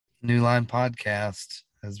New Line Podcast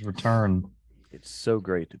has returned. It's so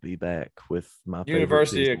great to be back with my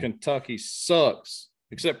University favorite of Kentucky sucks,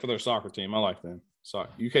 except for their soccer team. I like them.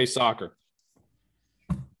 UK soccer.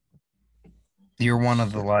 You're one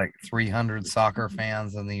of the 300 soccer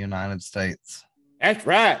fans in the United States. That's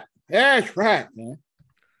right. That's right, man.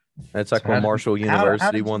 That's like when Marshall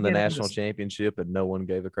University won the national championship and no one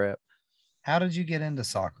gave a crap. How did you get into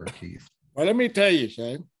soccer, Keith? Well, let me tell you,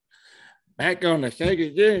 son. Back on the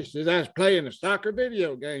Sega Genesis, I was playing a soccer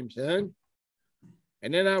video game, son.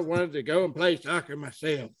 And then I wanted to go and play soccer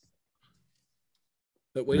myself.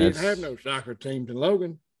 But we didn't have no soccer teams in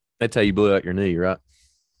Logan. That's how you blew out your knee, right?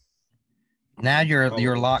 Now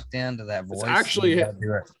you're locked into that voice.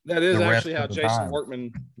 That is actually how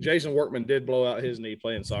Jason Workman did blow out his knee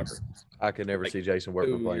playing soccer. I could never see Jason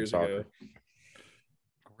Workman playing soccer. Ago.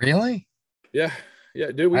 Really? Yeah,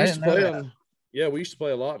 dude. We used to play we used to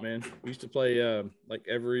play a lot, man. We used to play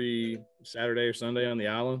every Saturday or Sunday on the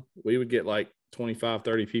island. We would get 25,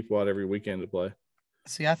 30 people out every weekend to play.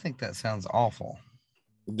 See, I think that sounds awful.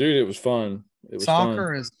 Dude, it was fun.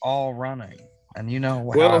 Soccer is all running. And you know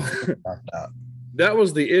how I feel about that. That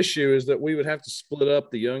was the issue, is that we would have to split up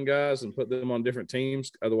the young guys and put them on different teams.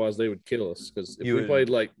 Otherwise, they would kill us. Because if we played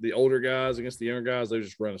the older guys against the younger guys, they would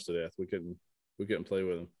just run us to death. We couldn't play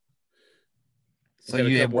with them. So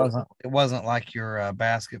it wasn't like your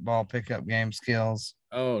basketball pickup game skills.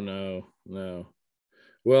 Oh no.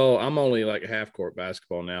 Well, I'm only half court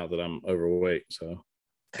basketball now that I'm overweight, so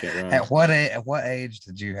can't run. At what age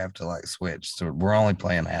did you have to switch? So we're only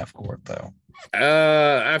playing half court though.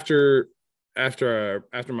 After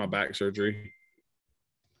my back surgery,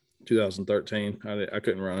 2013, I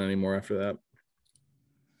couldn't run anymore after that.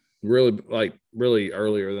 Really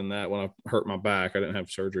earlier than that, when I hurt my back. I didn't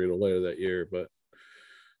have surgery till later that year, but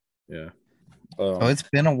yeah. So it's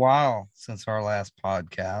been a while since our last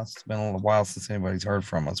podcast. It's been a little while since anybody's heard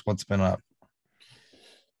from us. What's been up?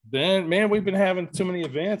 Then, man, we've been having too many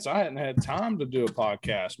events. I hadn't had time to do a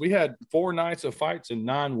podcast. We had 4 nights of fights in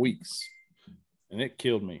 9 weeks, and it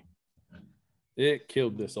killed me. It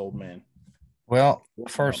killed this old man. Well,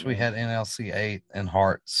 first we had NLC 8 and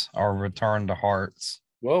Hearts, our return to Hearts.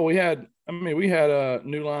 Well, we had a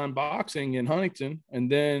New Line Boxing in Huntington, and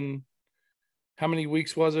then how many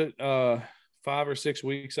weeks was it? 5 or 6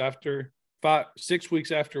 weeks after. 6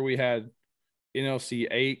 weeks after we had NLC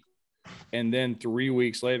 8. And then 3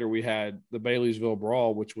 weeks later, we had the Baileysville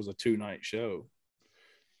Brawl, which was a 2-night show.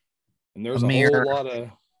 And there's a whole lot of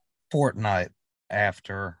fortnight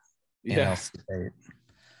after NLC 8.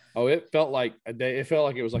 Oh, it felt like a day. It felt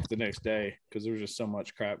like it was the next day, because there was just so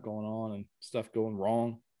much crap going on and stuff going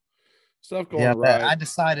wrong, stuff going right. I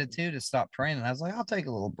decided to stop training. I was like, I'll take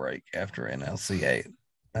a little break after NLC 8,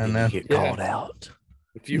 and then get called out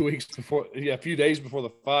a few days before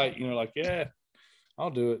the fight. I'll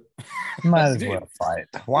do it. Might as well fight.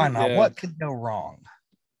 Why not? Yeah. What could go wrong?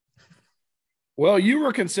 Well, you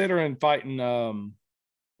were considering fighting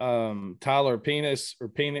Tyler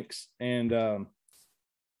Penix, and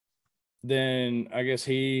then I guess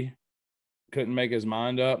he couldn't make his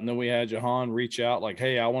mind up. And then we had Jahan reach out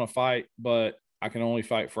hey, I want to fight, but I can only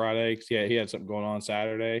fight Friday, because he had something going on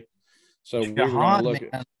Saturday. So Jahan,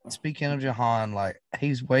 speaking of Jahan,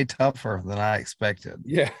 he's way tougher than I expected.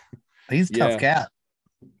 Yeah. He's a tough cat.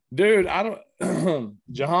 Dude,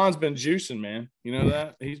 Jahan's been juicing, man. You know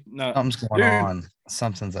that? He's not. Something's going on.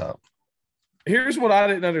 Something's up. Here's what I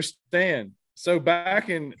didn't understand. So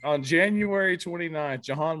back on January 29th,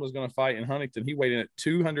 Jahan was going to fight in Huntington. He weighed in at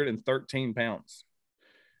 213 pounds.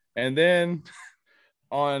 And then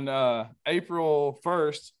on April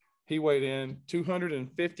 1st, he weighed in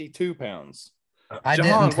 252 pounds. I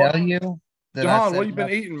didn't tell you that. Jahan, what have you been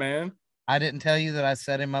eating, man? I didn't tell you that I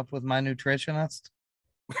set him up with my nutritionist.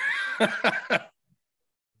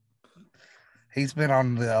 He's been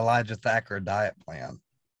on the Elijah Thacker diet plan.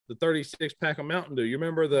 The 36-pack of Mountain Dew. You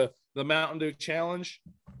remember the Mountain Dew challenge?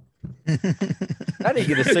 I didn't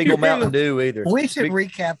get a single Mountain Dew either. We should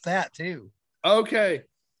recap that too. Okay.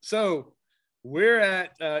 So we're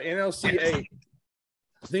at NLC 8.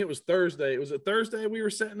 I think it was Thursday. Was it Thursday we were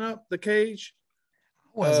setting up the cage?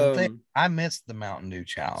 I missed the Mountain Dew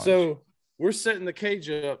challenge. So we're setting the cage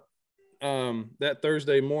up that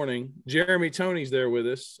Thursday morning. Jeremy Tony's there with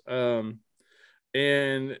us.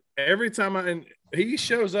 And every time he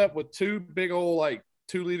shows up with 2 big old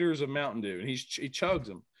 2 liters of Mountain Dew, and he chugs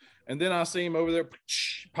them. And then I see him over there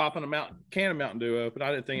popping a can of Mountain Dew up, and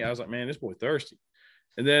I didn't think, I was like, man, this boy thirsty.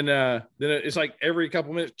 And then it's every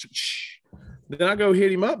couple minutes. Then I go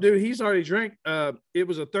hit him up, dude. He's already drank. It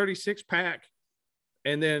was a 36-pack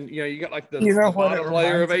And then, you got like the what bottom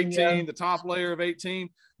layer of 18, of? the top layer of 18.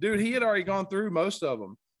 Dude, he had already gone through most of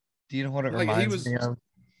them. Do you know what it reminds me of?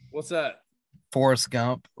 What's that? Forrest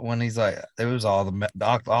Gump, when he's like, it was all the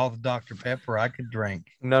Dr. Pepper I could drink.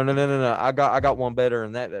 No. I got one better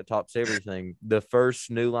than that tops everything. The first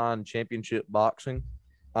New Line Championship boxing.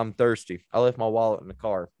 I'm thirsty. I left my wallet in the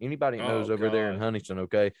car. Anybody knows over there in Huntington,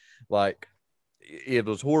 okay? Like, it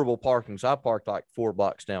was horrible parking. So I parked like 4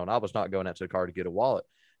 blocks down. I was not going out to the car to get a wallet.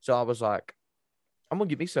 So I was like, I'm going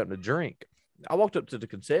to get me something to drink. I walked up to the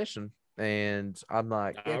concession and I'm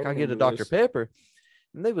like, yeah, can I get a Dr. Pepper?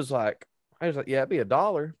 And I was like, yeah, it'd be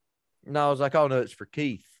 $1. And I was like, oh, no, it's for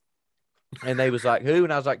Keith. And they was like, who?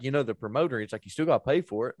 And I was like, the promoter. He's like, you still got to pay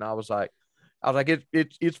for it. And I was like,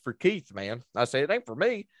 it's for Keith, man. I said, it ain't for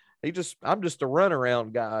me. I'm just a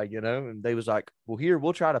runaround guy, And they was like, well, here,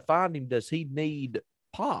 we'll try to find him. Does he need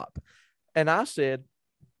pop? And I said,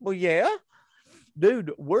 well, yeah.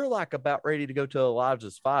 Dude, we're like about ready to go to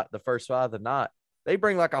Elijah's fight, the first fight of the night. They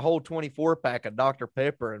bring like a whole 24-pack of Dr.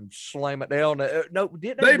 Pepper and slam it down. No,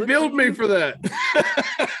 didn't they billed me for that?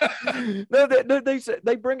 No, they said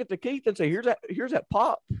they bring it to Keith and say, "Here's that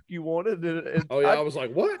pop you wanted." And I was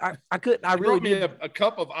like, "What?" I couldn't. I really brought me a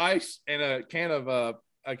cup of ice and a can of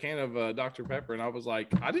Dr. Pepper, and I was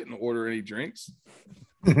like, "I didn't order any drinks."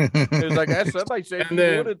 It was like, somebody said you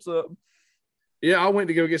wanted something. Yeah, I went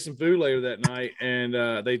to go get some food later that night,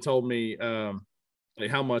 and they told me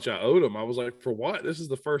how much I owed them. I was like, for what? This is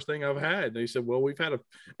the first thing I've had. And they said, well, we've had and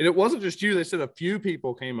it wasn't just you. They said a few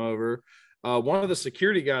people came over. One of the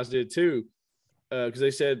security guys did too. Cause they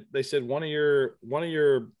said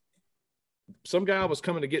some guy was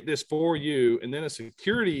coming to get this for you. And then a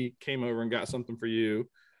security came over and got something for you.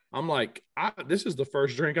 I'm like, this is the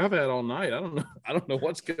first drink I've had all night. I don't know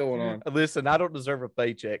what's going on. Listen, I don't deserve a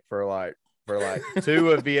paycheck for like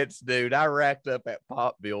 2 events, dude. I racked up that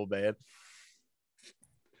pop bill, man.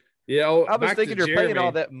 Yeah, I was thinking you're paying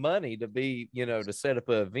all that money to be, to set up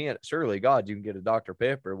an event. Surely, God, you can get a Dr.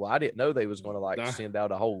 Pepper. Well, I didn't know they was going to send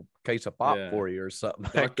out a whole case of pop for you or something.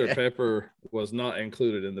 Dr. Pepper was not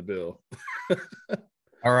included in the bill.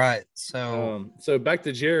 All right, so back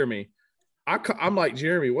to Jeremy. I'm like,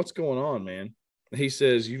 Jeremy, what's going on, man? He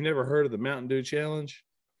says, you've never heard of the Mountain Dew Challenge?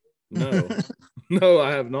 No, no,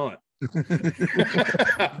 I have not.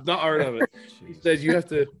 I've not heard of it. He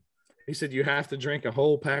said you have to drink a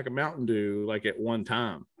whole pack of Mountain Dew like at one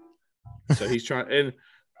time. So he's trying, and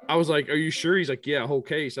I was like, are you sure? He's like, yeah, a whole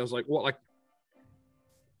case. I was like, what,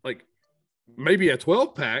 like maybe a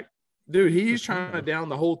 12-pack? Dude, he's trying to down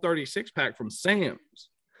the whole 36-pack from Sam's.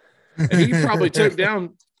 And he probably took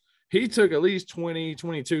at least 20,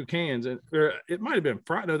 22 cans. And it might have been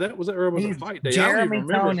Friday. No, that was a fight day. Jeremy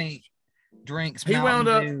Tony drinks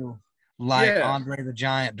Mountain Dew like Andre the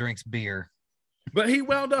Giant drinks beer. But he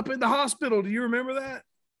wound up in the hospital. Do you remember that?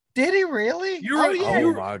 Did he really?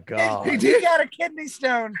 Oh my God. He did. Got a kidney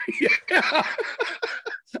stone. Yeah.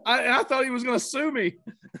 I thought he was going to sue me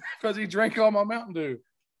because he drank all my Mountain Dew.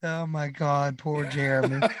 Oh my God. Poor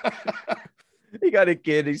Jeremy. He got a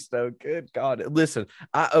kidney stone. Good God. Listen,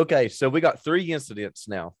 okay. So we got 3 incidents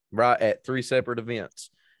now, right? At 3 separate events.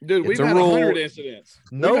 Dude, we've had 100 incidents.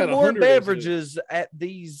 No more beverages at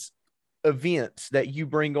these events that you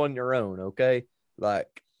bring on your own, okay?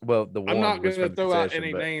 Like, well, I'm not going to throw out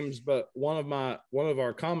any names, but one of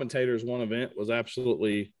our commentators, one event was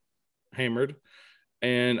absolutely hammered,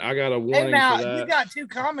 and I got a warning for that. You got 2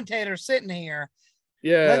 commentators sitting here.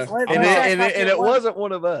 Yeah, and it wasn't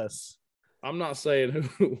one of us. I'm not saying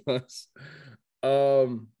who it was.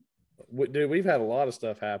 Dude, we've had a lot of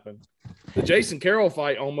stuff happen. The Jason Carroll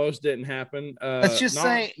fight almost didn't happen. Let's just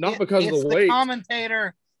say not because of the weight.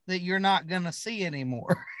 Commentator that you're not going to see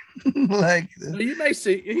anymore. Like you may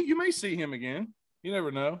see him again. You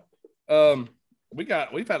never know. We've had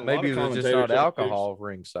a lot of commentators. Maybe there's just not alcohol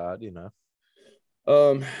ringside,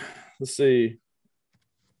 Let's see.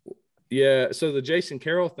 Yeah, so the Jason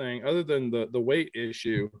Carroll thing, other than the weight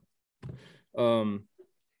issue, man,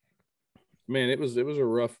 it was a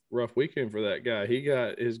rough weekend for that guy. He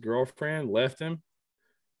got his girlfriend left him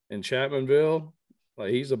in Chapmanville. Like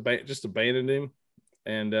he's just abandoned him.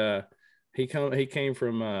 And he came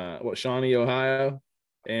from Shawnee, Ohio,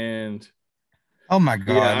 and oh my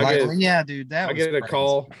God, dude, I get a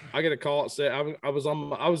call. It said I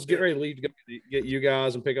was getting ready to leave to go get you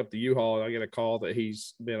guys and pick up the U-Haul, and I get a call that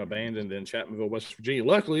he's been abandoned in Chapmanville, West Virginia.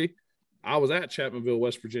 Luckily, I was at Chapmanville,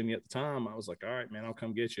 West Virginia at the time. I was like, all right, man, I'll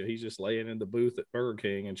come get you. He's just laying in the booth at Burger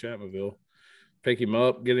King in Chapmanville. Pick him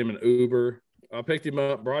up, get him an Uber. I picked him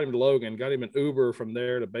up, brought him to Logan, got him an Uber from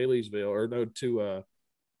there to Baileysville, to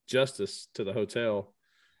Justice, to the hotel.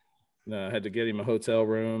 I had to get him a hotel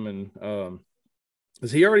room, and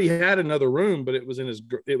because he already had another room, but it was in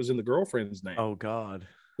the girlfriend's name. Oh God!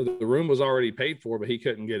 So the room was already paid for, but he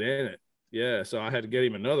couldn't get in it. Yeah, so I had to get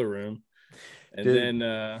him another room, and then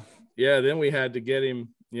then we had to get him.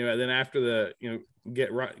 Then after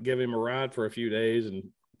give him a ride for a few days and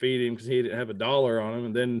feed him because he didn't have $1 on him,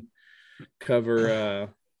 and then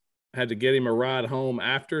had to get him a ride home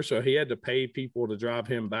after. So he had to pay people to drive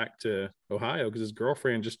him back to Ohio because his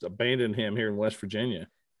girlfriend just abandoned him here in West Virginia.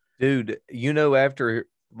 Dude, after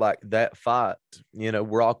like that fight,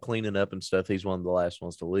 we're all cleaning up and stuff. He's one of the last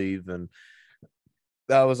ones to leave. And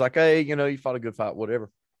I was like, hey, you fought a good fight, whatever.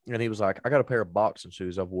 And he was like, I got a pair of boxing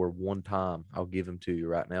shoes I've wore one time. I'll give them to you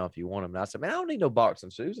right now if you want them. And I said, man, I don't need no boxing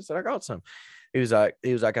shoes. I said, I got some. He was like,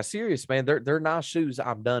 I'm serious, man. They're nice shoes.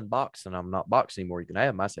 I'm done boxing. I'm not boxing anymore. You can have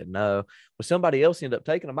them. I said, no. Well, somebody else ended up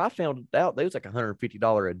taking them. I found out they was like $150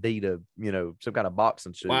 Adidas, some kind of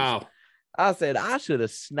boxing shoes. Wow. I said, I should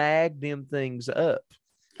have snagged them things up.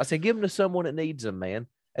 I said, give them to someone that needs them, man.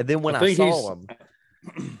 And then when I saw them,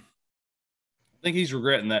 I think he's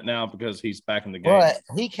regretting that now because he's back in the game. Well,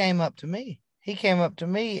 he came up to me. He came up to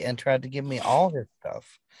me and tried to give me all his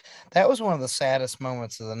stuff. That was one of the saddest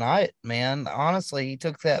moments of the night, man. Honestly, he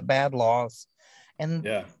took that bad loss. And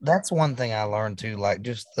that's one thing I learned too, like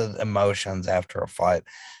just the emotions after a fight.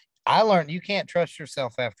 I learned you can't trust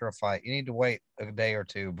yourself after a fight. You need to wait a day or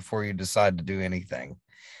two before you decide to do anything.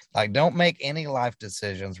 Like, don't make any life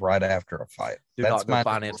decisions right after a fight. That's not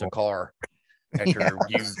go finance a car after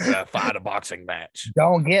you fight a boxing match.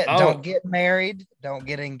 Don't get married. Don't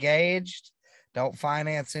get engaged. Don't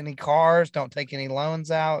finance any cars. Don't take any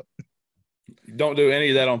loans out. Don't do any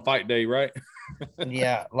of that on fight day, right?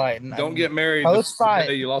 Yeah, like don't get married post-fight.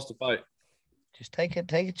 The day you lost a fight. Just take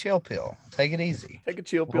a chill pill. Take it easy. Take a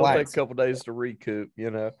chill pill. Relax. Take a couple days to recoup.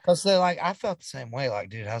 Because I felt the same way. Like,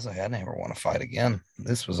 dude, I was like, I never want to fight again.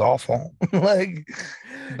 This was awful. But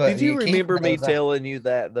did you remember me telling you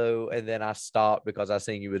that though? And then I stopped because I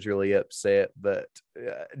seen you was really upset. But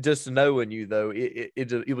just knowing you though,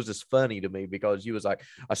 it was just funny to me because you was like,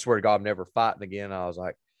 I swear to God, I'm never fighting again. I was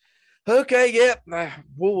like, okay, yep,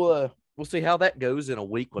 we'll see how that goes in a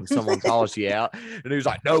week when someone calls you out. And he was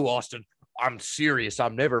like, no, Austin, I'm serious.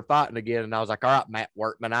 I'm never fighting again. And I was like, all right, Matt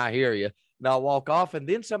Workman, I hear you. And I walk off, and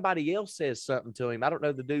then somebody else says something to him. I don't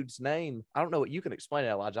know the dude's name. I don't know what you can explain it,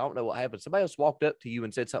 Elijah. I don't know what happened. Somebody else walked up to you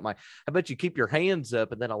and said something like, I bet you keep your hands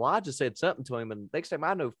up. And then Elijah said something to him. And next time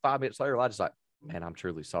I know, 5 minutes later, Elijah's like, man, I'm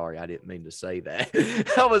truly sorry. I didn't mean to say that.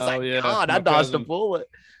 I was God, I dodged a bullet.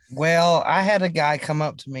 Well, I had a guy come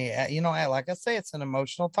up to me, like I say, it's an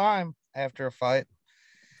emotional time after a fight.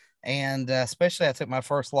 And especially I took my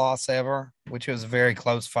first loss ever, which was a very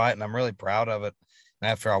close fight. And I'm really proud of it. And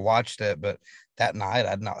after I watched it, but that night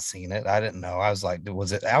I'd not seen it. I didn't know. I was like,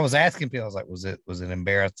 I was asking people, I was like, was it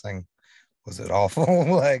embarrassing? Was it awful?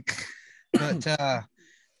 But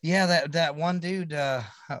that one dude,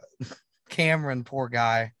 Cameron, poor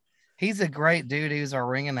guy. He's a great dude. He was our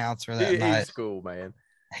ring announcer that night. He's cool, man.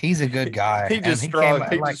 He's a good guy. He just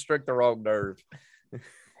struck the wrong nerve.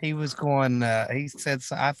 He was going, he said,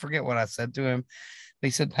 I forget what I said to him. He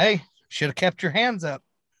said, hey, should have kept your hands up.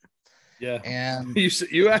 Yeah. And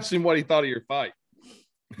you asked him what he thought of your fight.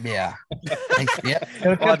 Yeah. Yeah.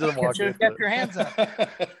 Should have kept your hands up.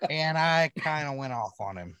 And I kind of went off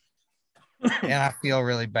on him. And I feel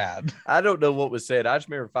really bad. I don't know what was said. I just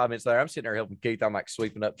remember 5 minutes later, I'm sitting there helping Keith. I'm like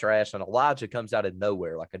sweeping up trash, and Elijah comes out of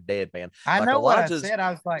nowhere like a dead man. I know what I said.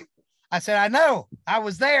 I said, I know. I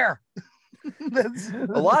was there.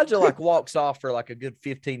 Elijah walks off for like a good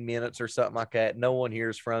 15 minutes or something like that. No one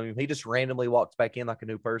hears from him. He just randomly walks back in like a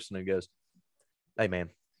new person and goes, hey man,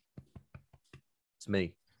 it's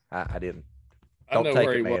me. I didn't. Don't take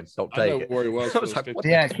it, man. Don't take it. Where he was. I was like,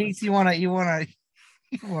 yeah, Keith, you wanna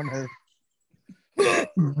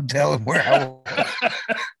tell him where I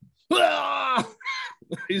was.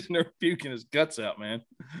 He's in there puking his guts out, man.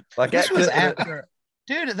 Like this was after.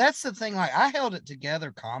 Dude, that's the thing. Like, I held it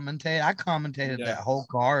together, I commentated that whole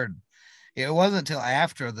card. It wasn't until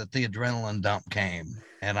after that the adrenaline dump came,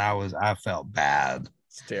 and I felt bad.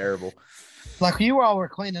 It's terrible. Like, you all were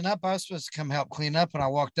cleaning up. I was supposed to come help clean up, and I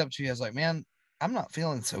walked up to you. I was like, man, I'm not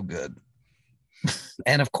feeling so good.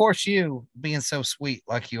 And of course, you being so sweet,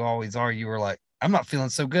 like you always are, you were like, I'm not feeling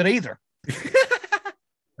so good either.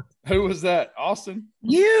 Who was that? Austin?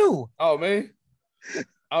 You. Oh, me?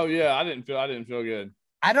 Oh yeah, I didn't feel good.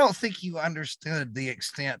 I don't think you understood the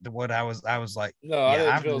extent to what I was like. No, I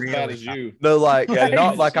didn't feel as bad as you. No,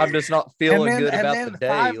 not like I'm just not feeling good about the day.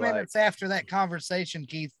 5 minutes after that conversation,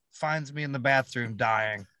 Keith finds me in the bathroom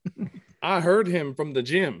dying. I heard him from the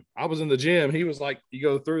gym. I was in the gym. He was like, you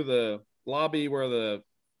go through the lobby where the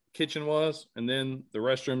kitchen was, and then the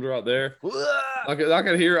restrooms are out there. I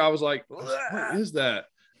could hear. I was like, what is that?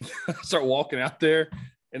 I start walking out there,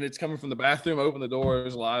 and it's coming from the bathroom. Open the door.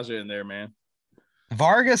 There's Elijah in there, man.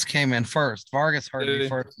 Vargas came in first. Vargas heard me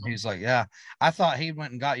first. And he's like, yeah. I thought he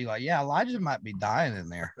went and got you. Like, yeah, Elijah might be dying in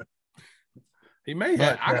there. He may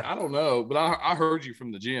have. I don't know, but I heard you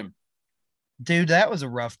from the gym. Dude, that was a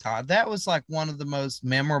rough time. That was like one of the most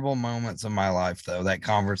memorable moments of my life, though, that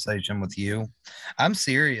conversation with you. I'm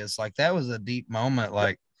serious. Like, that was a deep moment,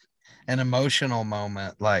 like an emotional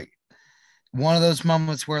moment. Like, one of those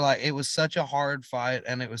moments where, like, it was such a hard fight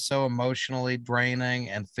and it was so emotionally draining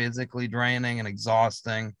and physically draining and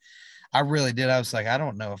exhausting. I really did. I was like, I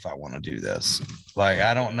don't know if I want to do this. Like,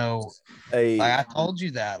 I don't know. Like, I told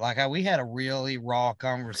you that. Like, we had a really raw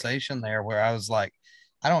conversation there where I was like,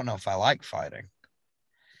 I don't know if I like fighting.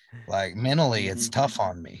 Like, mentally, it's tough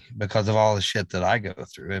on me because of all the shit that I go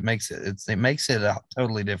through. It makes it a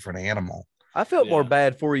totally different animal. I felt more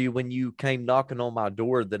bad for you when you came knocking on my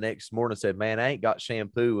door the next morning and said, man, I ain't got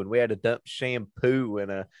shampoo. And we had to dump shampoo in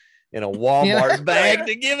a Walmart bag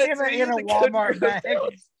to give it to you. In a Walmart bag.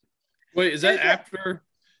 Wait, is that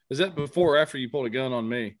before or after you pulled a gun on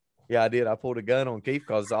me? Yeah, I did. I pulled a gun on Keith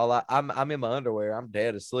because I'm in my underwear. I'm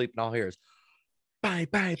dead asleep, and all I hear is bang,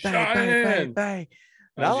 bang, bang, bang, bang, bang.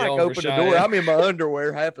 And I like open the door. I'm in my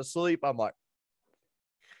underwear, half asleep. I'm like,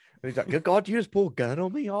 he's like, good God, you just pulled a gun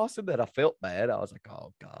on me, Austin? That I felt bad. I was like,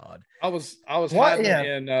 oh God. I was hiding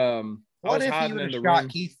in what if you would have shot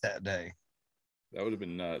Keith that day? That would have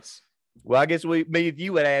been nuts. Well, I guess me and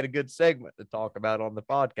you would add a good segment to talk about on the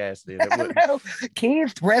podcast. Then no,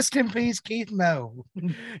 Keith, rest in peace, Keith. No.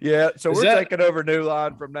 Yeah, so we're taking over New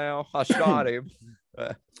Line from now. I shot him.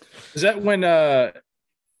 Is that when let's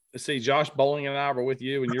see, Josh Bowling and I were with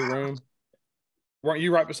you in your room? Weren't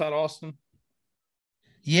you right beside Austin?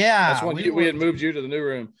 Yeah, that's when we had moved you to the new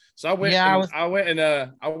room. So I went. Yeah,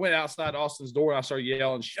 I went outside Austin's door and I started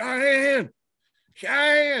yelling, "Cheyenne,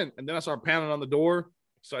 Cheyenne!" And then I started pounding on the door.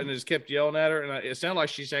 So I just kept yelling at her, and it sounded like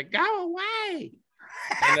she said, "Go away!"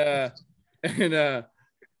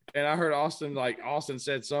 And I heard Austin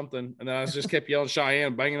said something, and then I just kept yelling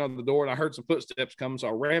Cheyenne, banging on the door, and I heard some footsteps coming, so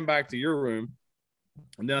I ran back to your room,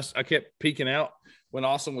 and then I kept peeking out. When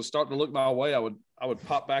Austin was starting to look my way, I would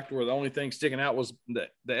pop back to where the only thing sticking out was the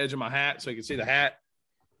edge of my hat, so you could see the hat.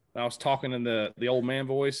 And I was talking in the old man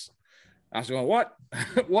voice. I was going, "What?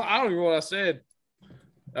 What?" I don't even know what I said.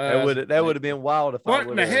 That would have been wild if what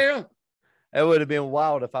in the hell? That would have been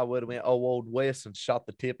wild if I would have went Old West and shot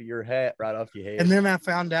the tip of your hat right off your head. And then I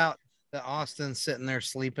found out that Austin's sitting there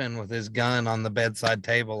sleeping with his gun on the bedside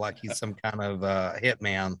table like he's some kind of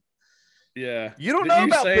hitman. Yeah. You don't know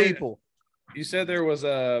about people. You said there was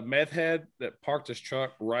a meth head that parked his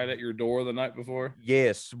truck right at your door the night before?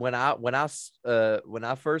 Yes. When I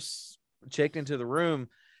first checked into the room,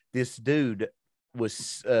 this dude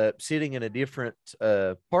was sitting in a different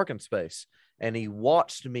parking space, and he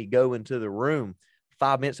watched me go into the room.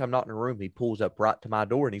 5 minutes I'm not in the room, he pulls up right to my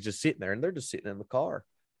door, and he's just sitting there, and they're just sitting in the car.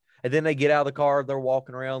 And then they get out of the car, they're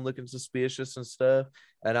walking around looking suspicious and stuff,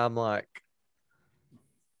 and I'm like,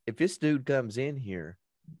 if this dude comes in here,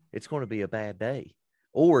 it's going to be a bad day.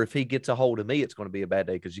 Or if he gets a hold of me, it's going to be a bad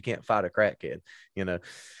day because you can't fight a crackhead,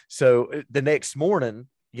 So the next morning,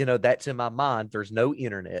 that's in my mind. There's no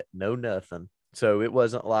internet, no nothing. So it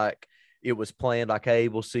wasn't like it was planned like, hey,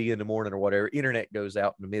 we'll see you in the morning or whatever. Internet goes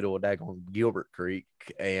out in the middle of daggone Gilbert Creek,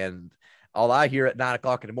 and all I hear at 9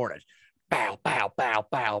 o'clock in the morning is bow, bow, bow,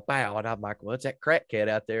 bow, bow. And I'm like, well, it's that crackhead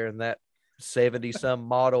out there in that 70-some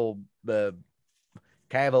model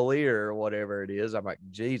Cavalier or whatever it is. I'm like,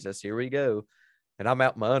 Jesus, here we go. And I'm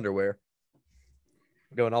out in my underwear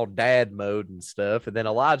going all dad mode and stuff. And then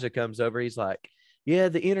Elijah comes over. He's like, yeah,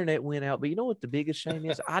 the internet went out, but you know what the biggest shame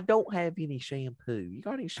is? I don't have any shampoo. You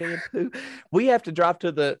got any shampoo? We have to drive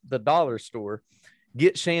to the dollar store,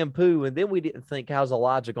 get shampoo, and then we didn't think, how's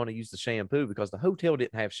Elijah going to use the shampoo? Because the hotel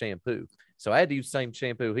didn't have shampoo. So I had to use the same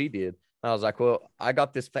shampoo he did. I was like, well, I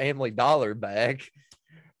got this Family Dollar bag.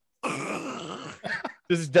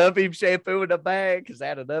 Just dump him shampoo in the bag because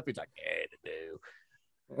that enough. He's like, yeah, to do.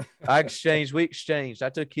 We exchanged. I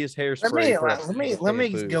took his hairspray. Let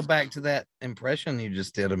me go back to that impression you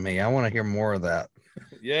just did of me. I want to hear more of that.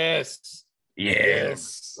 Yes.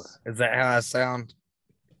 Is that how I sound?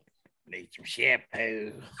 Need some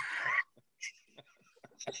shampoo.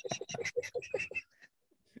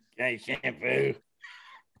 Shampoo.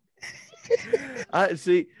 I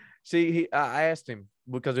asked him,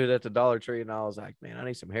 because it was at the Dollar Tree, and I was like, man, I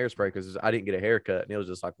need some hairspray because I didn't get a haircut. And it was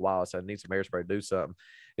just like, wow. I said, I need some hairspray to do something.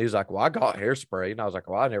 He was like, well, I got hairspray. And I was like,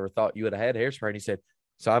 well, I never thought you would have had hairspray. And he said,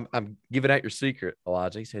 so I'm giving out your secret,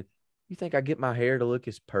 Elijah. He said, you think I get my hair to look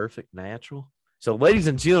as perfect natural? So, ladies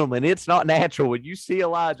and gentlemen, it's not natural. When you see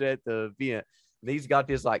Elijah at the event, and he's got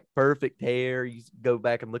this like perfect hair. You go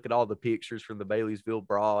back and look at all the pictures from the Baileysville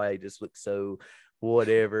Brawl. It just looks so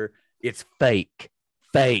whatever. It's fake.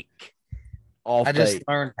 All I fake. just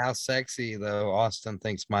learned how sexy though Austin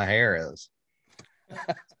thinks my hair is.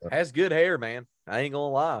 Has good hair, man. I ain't gonna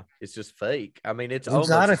lie. It's just fake. I mean, it's You almost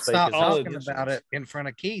gotta as fake stop as talking about it in front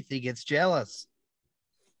of Keith. He gets jealous.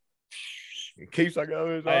 Keith's like,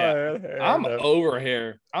 oh, I'm over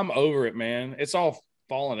hair. I'm over it, man. It's all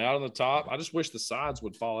falling out on the top. I just wish the sides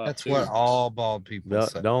would fall out. That's too. what all bald people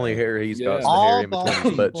say. The only hair he's got is the All hair in between his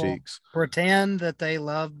bald butt people cheeks. pretend that they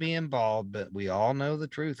love being bald, but we all know the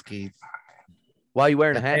truth, Keith. Why are you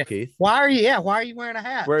wearing a hat, Keith? Why are you wearing a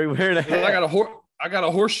hat? Why are you wearing a hat? I got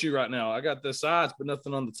a horseshoe right now. I got the sides, but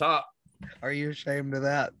nothing on the top. Are you ashamed of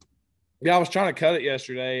that? Yeah, I was trying to cut it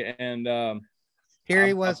yesterday, and here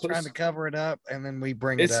he was trying to cover it up, and then we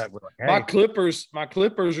bring it up. We're like, hey. My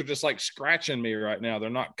clippers are just like scratching me right now. They're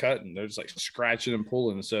not cutting. They're just like scratching and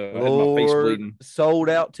pulling. So I had my face bleeding. Sold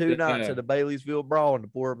out 2 nights at the Baileysville Brawl, and the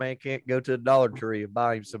poor man can't go to the Dollar Tree and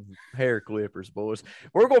buy him some hair clippers, boys.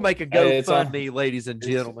 We're gonna make a GoFundMe, ladies and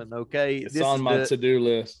gentlemen. Okay, it's on my to-do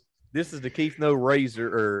list. This is the Keith No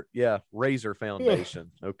Razor Razor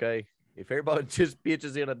Foundation. Okay. If everybody just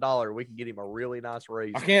pitches in $1, we can get him a really nice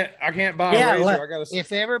razor. I can't buy a razor.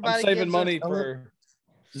 If everybody I'm saving money for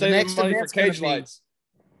cage lights.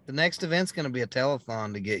 The next event's going to be a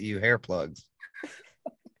telethon to get you hair plugs.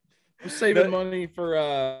 I'm saving money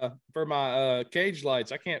for my cage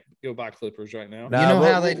lights. I can't go buy clippers right now. You know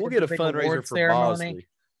how we'll get a fundraiser for Bosley.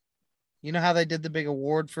 You know how they did the big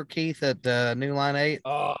award for Keith at New Line 8?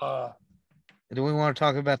 Do we want to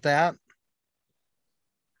talk about that?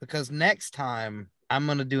 Because next time I'm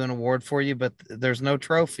going to do an award for you, but there's no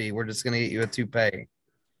trophy. We're just going to get you a toupee.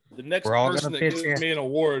 The next person that gives me an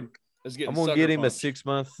award is getting. I'm going to get him a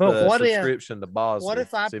 6-month subscription to Bosley. What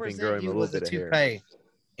if I present you with a toupee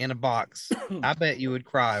in a box? I bet you would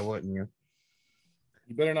cry, wouldn't you?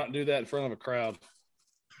 You better not do that in front of a crowd.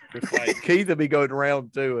 Keith will be going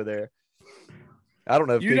round 2 of there. I don't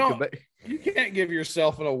know if you can't give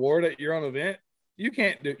yourself an award at your own event. You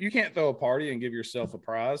can't throw a party and give yourself a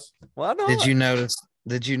prize. Why not? Did you notice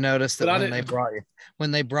that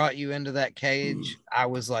when they brought you into that cage, I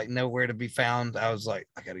was like nowhere to be found. I was like,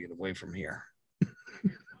 I got to get away from here.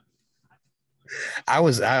 I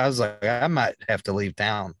was like, I might have to leave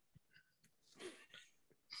town.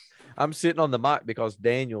 I'm sitting on the mic because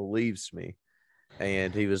Daniel leaves me,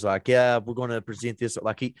 and he was like, yeah, we're going to present this.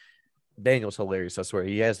 Daniel's hilarious. I swear.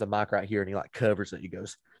 He has the mic right here and he like covers it. He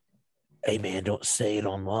goes, hey man, don't say it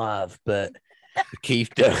on live, but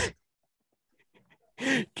Keith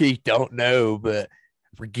don't know, but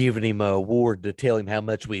we're giving him an award to tell him how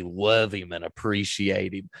much we love him and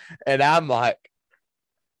appreciate him. And I'm like,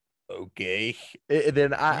 okay. And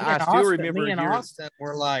then I still remember me and Austin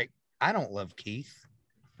were like, I don't love Keith.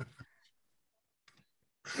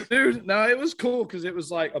 Dude, no, it was cool because it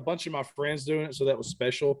was like a bunch of my friends doing it, so that was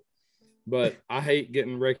special. But I hate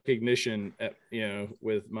getting recognition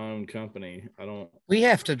with my own company. I don't. We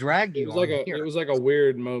have to drag you. It was like a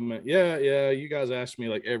weird moment. Yeah. You guys ask me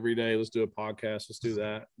like every day, let's do a podcast, let's do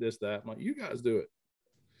that, this, that. I'm like, you guys do it.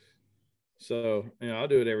 So I'll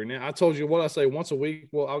do it every now. I told you what I say once a week.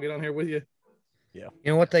 Well, I'll get on here with you. Yeah.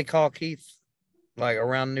 You know what they call Keith, like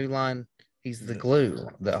around New Line? He's the glue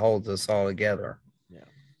that holds us all together. Yeah.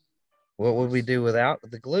 What would we do without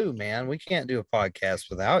the glue, man? We can't do a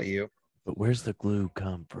podcast without you. But where's the glue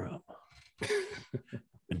come from?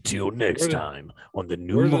 Until next time on the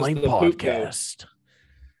New Line podcast.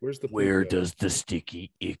 Where does the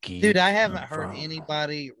sticky icky? Dude, I haven't heard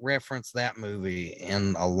anybody reference that movie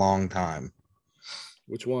in a long time.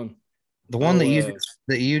 Which one? The one that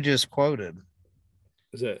you just quoted.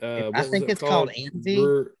 Is it? I think it's called Envy.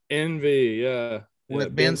 Envy, yeah.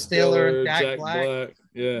 With Ben Stiller and Jack Black.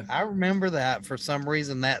 Yeah, I remember that for some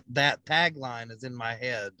reason. That tagline is in my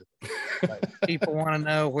head. Like, people want to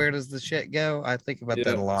know where does the shit go. I think about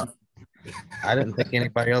that a lot. I didn't think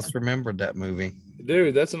anybody else remembered that movie.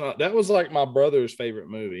 Dude, that was like my brother's favorite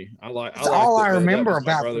movie. That's all I remember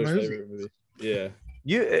about the movie. Yeah,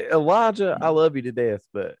 Elijah, I love you to death,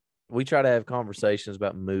 but we try to have conversations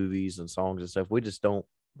about movies and songs and stuff. We just don't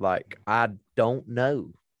I don't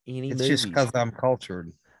know any. It's movies. just because I'm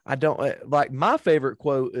cultured. I don't like my favorite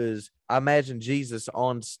quote is I imagine Jesus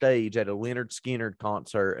on stage at a Leonard Skinner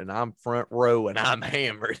concert and I'm front row and I'm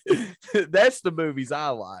hammered. That's the movies I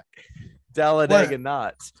like. Talladega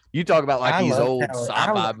Nights. You talk about like these old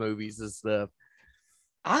sci-fi movies and stuff.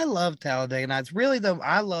 I love Talladega Nights. Really, though,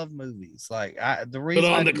 I love movies. Like the reason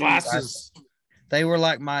Put on the glasses. They were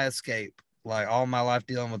like my escape. Like all my life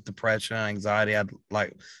dealing with depression and anxiety, I'd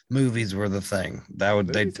like movies were the thing.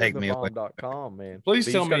 They'd take me away. .com, man.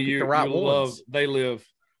 Please tell me you love They Live.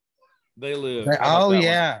 Oh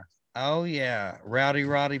yeah. Oh yeah.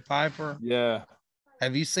 Roddy Piper. Yeah.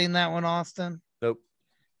 Have you seen that one, Austin? Nope.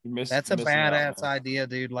 That's a badass idea,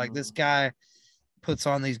 dude. Like this guy puts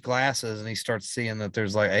on these glasses and he starts seeing that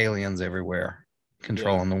there's like aliens everywhere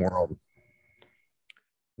controlling the world.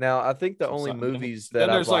 Now, I think the only movies that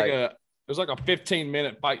there's like a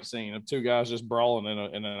 15-minute fight scene of two guys just brawling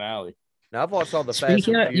in an alley. Now I've watched all the Fast and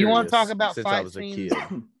Furious. You want to talk about since fight I was a scenes?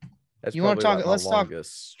 kid. That's you want to talk? like let's talk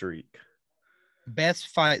streak. Best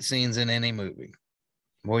fight scenes in any movie.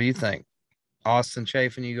 What do you think, Austin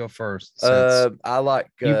Chafin? You go first. I like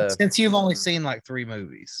since you've only seen like 3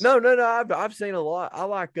 movies. No. I've seen a lot. I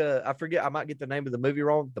like. I forget. I might get the name of the movie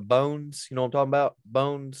wrong. The Bones. You know what I'm talking about?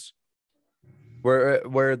 Bones.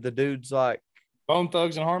 Where the dude's like Bone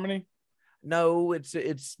Thugs and Harmony. No, it's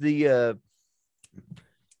the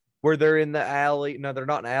where they're in the alley. No, they're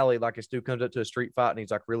not in the alley. Like this dude comes up to a street fight and he's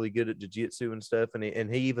like really good at jiu-jitsu and stuff. And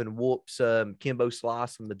he even whoops Kimbo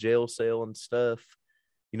Slice from the jail cell and stuff.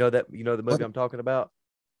 You know the movie I'm talking about?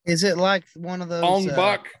 Is it like one of those Ong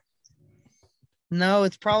Buck? No,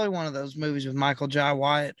 it's probably one of those movies with Michael Jai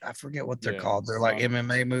White. I forget what they're called. They're like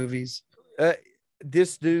MMA movies.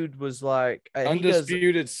 This dude was like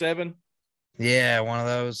Undisputed 7. Yeah, one of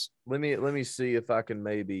those. Let me see if I can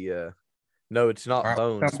maybe no, it's not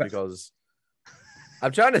Bones because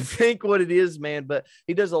I'm trying to think what it is, man, but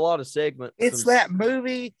he does a lot of segments. It's that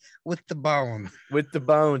movie with the bone. With the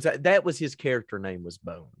bones. That was his character name was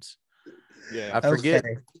Bones. Yeah. I forget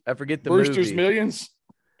the Brewster's movie. Millions.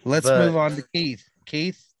 Let's move on to Keith.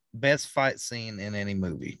 Keith, best fight scene in any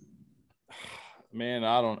movie. Man,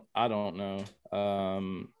 I don't know.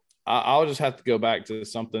 I'll just have to go back to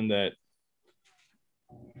something that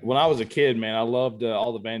when I was a kid, man, I loved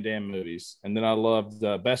all the Van Damme movies, and then I loved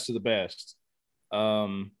Best of the Best.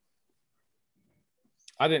 I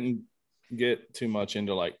didn't get too much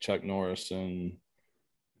into like Chuck Norris and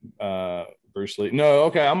Bruce Lee. No,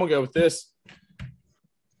 okay, I'm gonna go with this.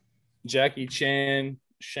 Jackie Chan,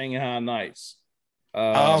 Shanghai Nights.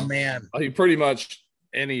 Oh man, pretty much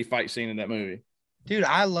any fight scene in that movie. Dude,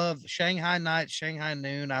 I love Shanghai Nights, Shanghai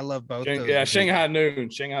Noon. I love both those. Yeah, Shanghai Noon.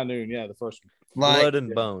 Yeah, the first one. Blood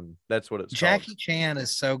and Bone. That's what it's Jackie called. Chan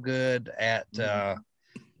is so good at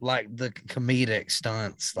like the comedic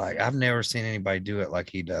stunts. Like I've never seen anybody do it like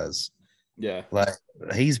he does. Yeah. Like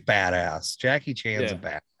he's badass. Jackie Chan's a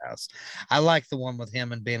badass. I like the one with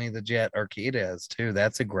him and Benny the Jet Urquidez too.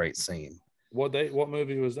 That's a great scene. What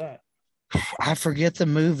movie was that? I forget the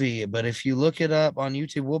movie, but if you look it up on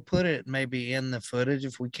YouTube, we'll put it maybe in the footage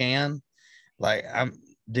if we can. Like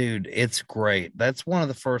dude, it's great. That's one of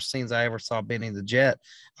the first scenes I ever saw Benny the Jet.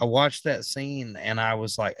 I watched that scene and I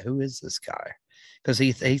was like, who is this guy? Because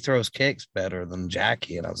he throws kicks better than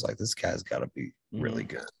Jackie. And I was like, this guy's got to be really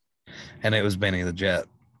good. And it was Benny the Jet.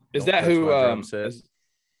 Is that who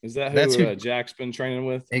Jack's been training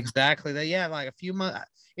with? Exactly. Like a few months.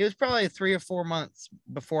 It was probably 3 or 4 months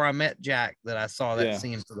before I met Jack that I saw that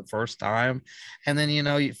scene for the first time. And then,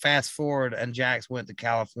 you fast forward and Jack's went to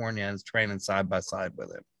California and is training side by side with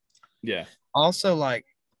him. Yeah. Also, like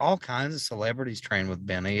all kinds of celebrities trained with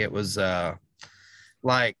Benny. It was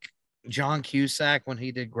like John Cusack when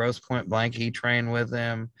he did Grosse Point Blank, he trained with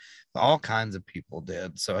him. All kinds of people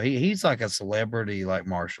did. So he's like a celebrity, like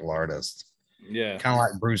martial artist. Yeah. Kind of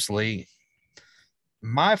like Bruce Lee.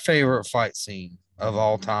 My favorite fight scene of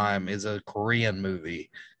all time is a Korean movie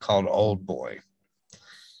called Old Boy.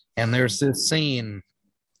 And there's this scene.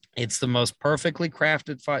 It's the most perfectly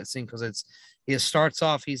crafted fight scene because it starts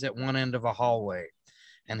off, he's at one end of a hallway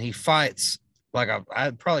and he fights like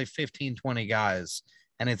probably 15, 20 guys,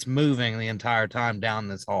 and it's moving the entire time down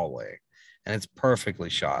this hallway. And it's perfectly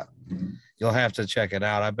shot. You'll have to check it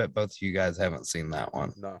out. I bet both of you guys haven't seen that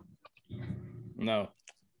one. No.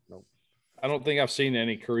 I don't think I've seen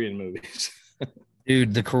any Korean movies.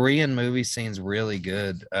 Dude, the Korean movie scene's really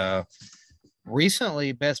good.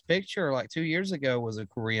 Recently, Best Picture, like 2 years ago, was a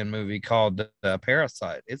Korean movie called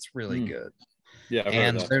Parasite. It's really good. Yeah,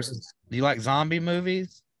 and do you like zombie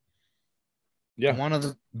movies? Yeah. One of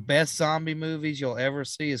the best zombie movies you'll ever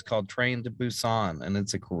see is called Train to Busan, and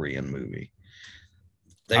it's a Korean movie.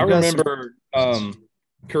 I remember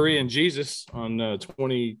Korean Jesus on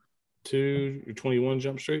 22 or 21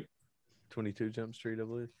 Jump Street. 22 Jump Street, I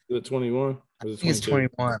believe. Is it 21? It's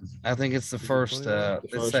 21. I think it's the first. The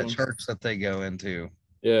It's first that one? church that they go into.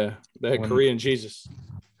 Yeah, they had When- Korean Jesus.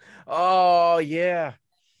 Oh yeah,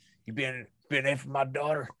 you been there for my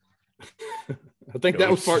daughter? I think that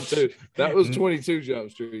was part 2. That was 22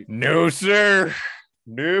 Jump Street. No, sir.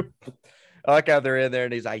 Nope. I like how they're in there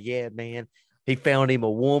and he's like, yeah, man. He found him a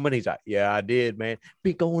woman. He's like, yeah, I did, man.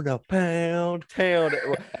 Be going to Pound Town.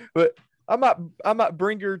 But I might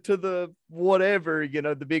bring her to the whatever,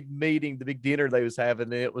 the big meeting, the big dinner they was having.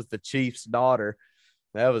 And it was the chief's daughter.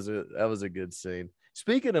 That was a good scene.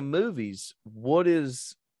 Speaking of movies, what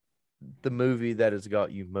is the movie that has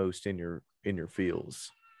got you most in your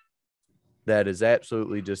feels? That has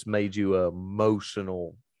absolutely just made you an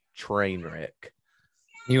emotional train wreck.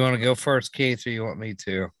 You want to go first, Keith, or you want me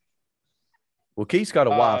to? Well, Keith's got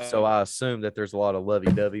a wife, so I assume that there's a lot of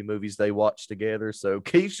lovey-dovey movies they watch together. So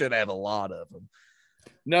Keith should have a lot of them.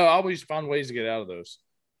 No, I always find ways to get out of those.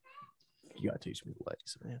 You got to teach me the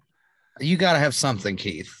ways, man. You got to have something,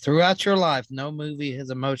 Keith. Throughout your life, no movie has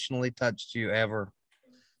emotionally touched you ever.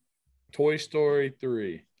 Toy Story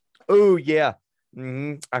 3. Oh, yeah.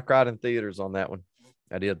 I cried in theaters on that one.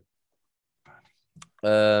 I did.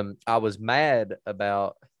 I was mad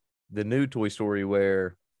about the new Toy Story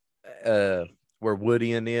where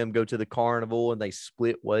Woody and them go to the carnival and they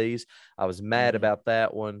split ways. I was mad about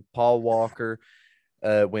that one. Paul Walker,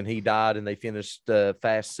 when he died and they finished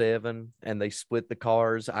Fast 7 and they split the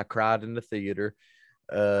cars, I cried in the theater.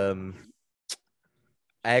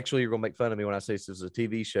 Actually, you're going to make fun of me when I say this is a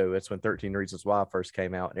TV show. That's when 13 Reasons Why first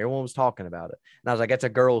came out and everyone was talking about it. And I was like, that's a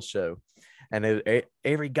girl's show. And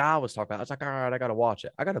every guy was talking about it. I was like, all right, I got to watch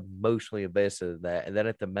it. I got emotionally invested in that. And then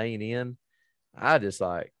at the main end, I just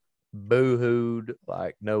like boo-hooed.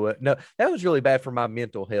 Like, no, that was really bad for my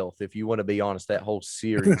mental health. If you want to be honest, that whole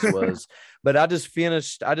series was. But I just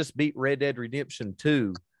beat Red Dead Redemption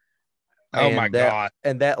 2. Oh my God.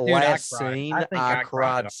 And that Dude, last I cried. scene, I I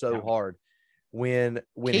cried so now. hard. When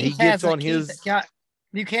Keith he gets on his,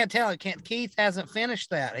 you can't tell it. Keith hasn't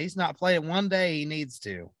finished that. He's not played it one day. He needs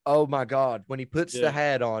to. oh my God, when he puts the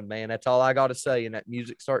hat on, man, that's all I got to say. And that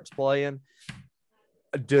music starts playing,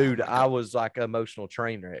 dude, I was like an emotional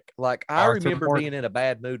train wreck. Like I remember being in a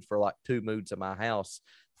bad mood for like 2 moods at my house,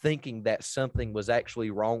 thinking that something was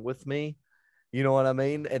actually wrong with me. You know what I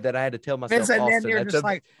mean? And that I had to tell myself, And then Austin, you're just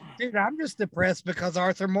like, dude, I'm just depressed because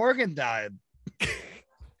Arthur Morgan died.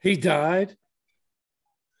 He died.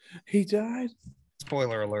 He died.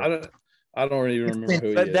 Spoiler alert. I don't even remember who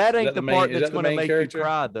he but is. that ain't Is the main- part is that's that the going to main make character? you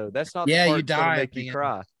cry, though. That's not Yeah, the you part that's going die to at make the you end.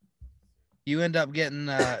 cry. You end up getting,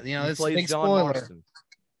 He it's a plays big John spoiler. Marston.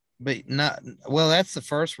 But not, well, that's the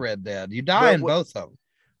first Red Dead. You die in both of them.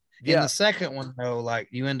 Yeah. In the second one, though, like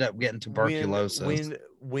you end up getting tuberculosis.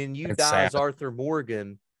 When you It's die as sad. Arthur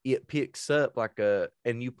Morgan, it picks up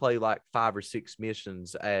and you play like 5 or 6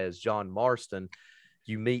 missions as John Marston.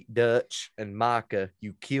 You meet Dutch and Micah.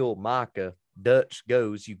 You kill Micah. Dutch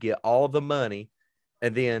goes. You get all the money,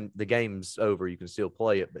 and then the game's over. You can still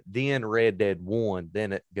play it. But then Red Dead 1,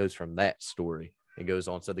 then it goes from that story. It goes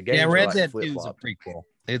on. So the game, Red Dead 2 is a prequel.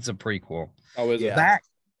 It's a prequel. Oh, is it? Back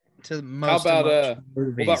to most. How about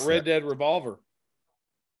movies what about Red Dead Revolver?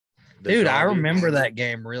 Dude, I remember that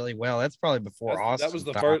game really well. That's probably before Austin. That was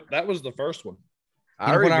the first. That was the first one.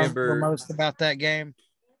 I remember most about that game.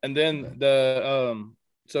 And then the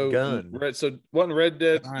Gun. So wasn't Red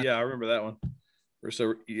Dead? Gun. Yeah, I remember that one.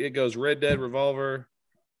 So it goes Red Dead Revolver,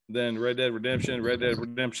 then Red Dead Redemption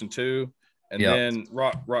 2, and then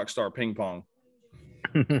Rockstar Ping Pong.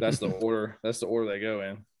 That's the order. That's the order they go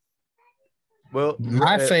in. Well,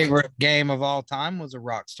 my favorite game of all time was a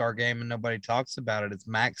Rockstar game, and nobody talks about it. It's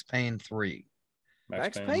Max Payne 3.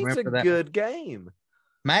 Max Payne's a good game.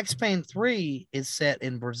 Max Payne 3 is set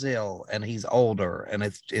in Brazil, and he's older, and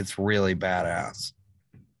it's really badass.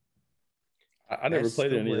 I never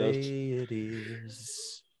played any of those. It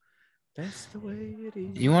is. That's the way it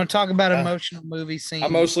is. You want to talk about emotional movie scenes? I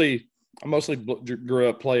mostly grew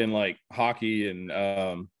up playing like hockey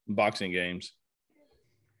and boxing games.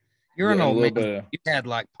 You're an old man. You had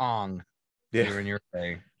like Pong in your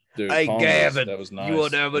day. Dude, hey, Gavin, that was nice. You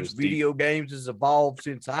want to know how much video games has evolved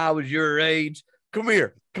since I was your age? Come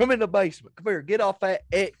here. Come in the basement. Come here. Get off that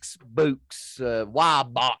Xbox Y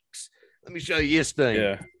box. Let me show you this thing.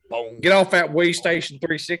 Yeah. Boom. Get off that Wii Station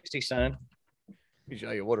 360, son. Let me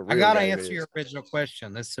show you what a real I got to game answer is. your original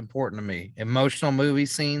question. This is important to me. Emotional movie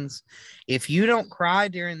scenes. If you don't cry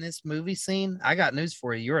during this movie scene, I got news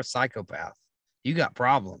for you. You're a psychopath. You got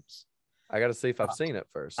problems. I got to see if I've seen it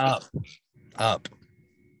first. Up.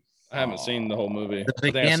 I haven't seen the whole movie. The I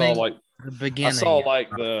think I saw like the beginning.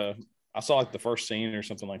 I saw like the first scene or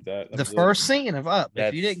something like that. The first scene of Up.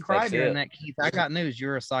 If you That's- didn't cry that's during it. that, Keith, I got news.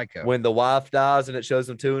 You're a psycho. When the wife dies and it shows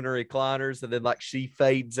them two in her recliners and then like she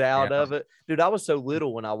fades out of it. Dude, I was so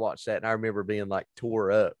little when I watched that and I remember being like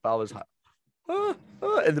tore up. I was like,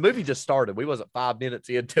 and the movie just started. We wasn't 5 minutes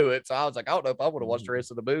into it. So I was like, I don't know if I would have watched the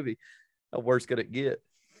rest of the movie. How worse could it get?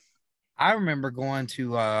 I remember going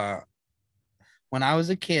to when I was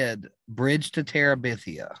a kid, Bridge to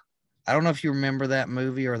Terabithia. I don't know if you remember that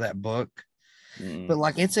movie or that book, but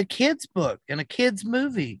like it's a kid's book and a kid's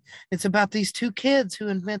movie. It's about these two kids who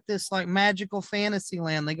invent this like magical fantasy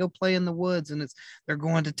land. They go play in the woods and they're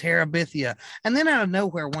going to Terabithia. And then out of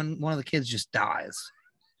nowhere, one of the kids just dies.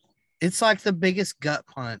 It's like the biggest gut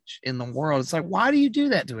punch in the world. It's like, why do you do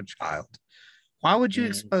that to a child? Why would you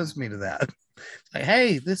expose me to that? It's like,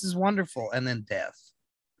 hey, this is wonderful. And then death.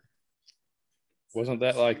 Wasn't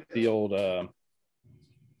that like the old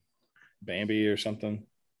Bambi or something?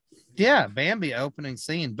 Yeah, Bambi opening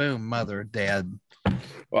scene, boom, mother dead.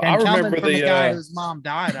 Well, And I remember coming from the guy whose mom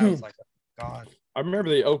died. I was like, oh, God. I remember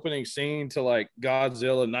the opening scene to like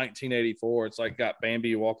Godzilla 1984. It's like got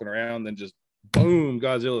Bambi walking around, then just boom,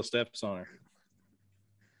 Godzilla steps on her.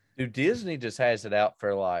 Dude, Disney just has it out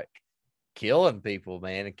for like killing people,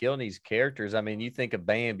 man, and killing these characters. I mean, you think of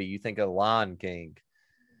Bambi, you think of Lion King.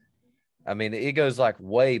 I mean, it goes like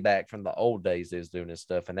way back from the old days is doing this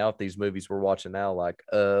stuff. And now with these movies we're watching now, like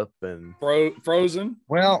Up and Frozen.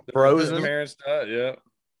 Well, Frozen. Yeah.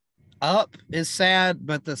 Up is sad,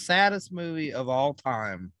 but the saddest movie of all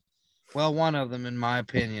time, well, one of them, in my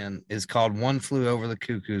opinion, is called One Flew Over the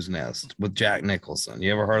Cuckoo's Nest with Jack Nicholson.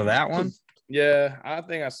 You ever heard of that one? Yeah, I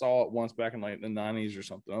think I saw it once back in like the 90s or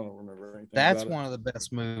something. I don't remember anything. That's one of the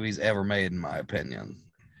best movies ever made, in my opinion.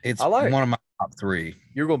 It's I like- one of my top 3.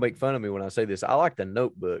 You're gonna make fun of me when I say this. I like the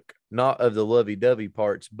Notebook, not of the lovey-dovey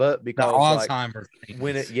parts, but The because like, Alzheimer's.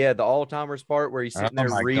 when the Alzheimer's part where he's sitting there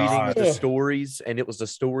reading God. the stories, and it was the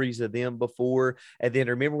stories of them before. And then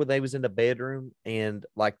remember when they was in the bedroom and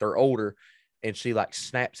like they're older, and she like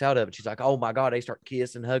snaps out of it. She's like, "Oh my God!" They start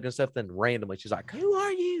kissing, hugging stuff. Then randomly, she's like, "Who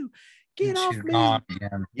are you? Get off me!" Gone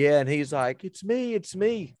again. Yeah, and he's like, "It's me, it's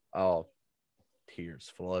me." Oh,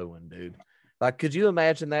 tears flowing, dude. Like, could you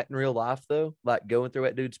imagine that in real life though? Like going through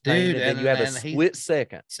that dude's pain, Dude, and then you have a split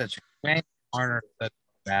second. Such a great partner, such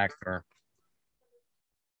an actor.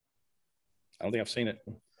 I don't think I've seen it.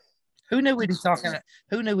 Who knew we'd be talking?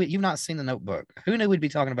 Who knew you've not seen The Notebook? Who knew we'd be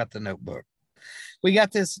talking about The Notebook? We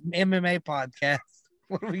got this MMA podcast.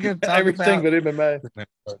 What are we going to talk Everything about? but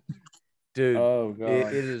MMA. Dude, Oh God.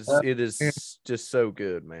 it is just so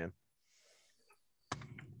good, man.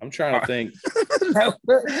 I'm trying to think.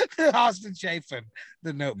 Austin Chafin,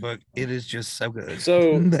 The Notebook. It is just so good.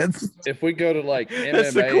 So that's if we go to like MMA,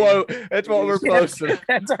 That's the quote. That's what we're posting.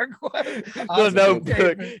 That's our quote. The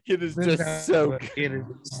Notebook. It is just so good. It is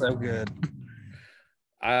so good.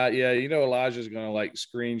 yeah, you know Elijah's gonna like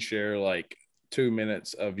screen share like 2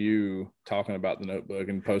 minutes of you talking about The Notebook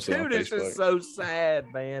and post it on Dude, it's Facebook. just so sad,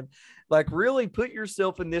 man. Like, really put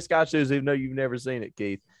yourself in this guy's shoes, even though you've never seen it,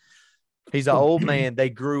 Keith. He's an old man. They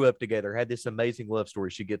grew up together, had this amazing love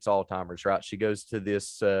story. She gets Alzheimer's, right? She goes to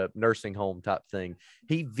this nursing home type thing.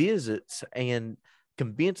 He visits and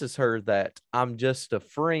convinces her that I'm just a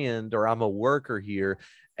friend or I'm a worker here.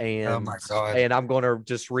 And, Oh my God. and I'm going to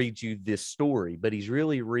just read you this story. But he's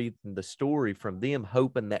really reading the story from them,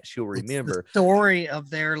 hoping that she'll remember. It's the story of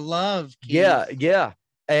their love. Keith. Yeah.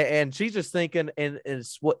 And she's just thinking, and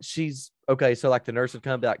it's what she's okay. So like the nurse would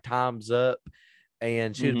come and be like, time's up.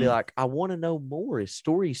 And she'd be like, I want to know more. His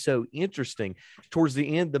story's so interesting. Towards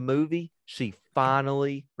the end of the movie, she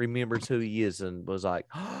finally remembers who he is and was like,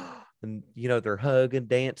 and you know, they're hugging,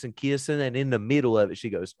 dancing, kissing. And in the middle of it,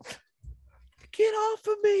 she goes, get off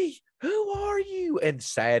of me. Who are you? And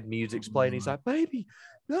sad music's playing. He's like, baby,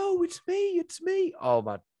 no, it's me. It's me. Oh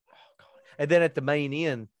God. And then at the main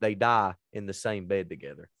end, they die in the same bed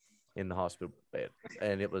together in the hospital bed.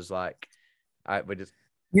 And it was like, we just,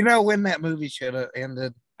 You know when that movie should have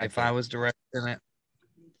ended if I was directing it?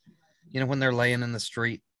 You know, when they're laying in the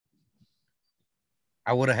street,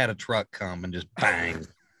 I would have had a truck come and just bang.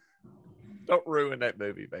 don't ruin that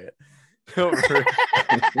movie, man. Don't ruin.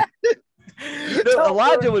 No,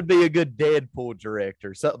 Elijah would be a good Deadpool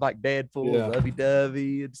director, something like Deadpool, Yeah.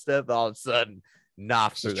 lovey-dovey and stuff. All of a sudden,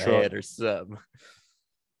 knife through the head or something.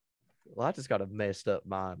 Elijah's got a messed up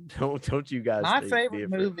mind. Don't you guys? My think favorite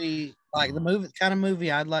different? movie, like the movie kind of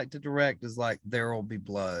movie I'd like to direct, is like There Will Be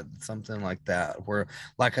Blood, something like that, where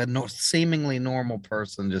like a seemingly normal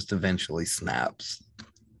person just eventually snaps.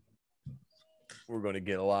 We're going to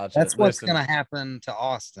get Elijah. That's what's going to happen to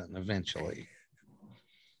Austin eventually.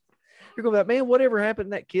 You're going to be like, man, whatever happened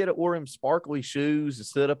to that kid that wore him sparkly shoes and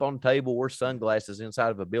stood up on the table, wore sunglasses inside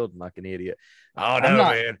of a building like an idiot? Oh, no,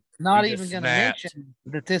 man. Not even going to mention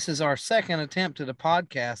that this is our second attempt at a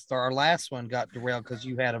podcast. Our last one got derailed because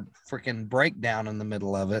you had a freaking breakdown in the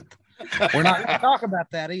middle of it. We're not going to talk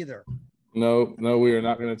about that either. No, we are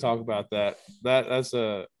not going to talk about that. That's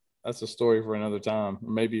a story for another time.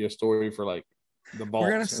 Maybe a story for like the vault.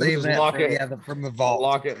 We're going to save that from the vault.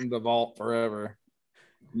 Lock it in the vault forever.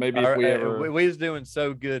 Maybe we was doing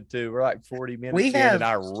so good too. We're like 40 minutes in and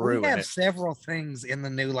I ruined it. We have several things in the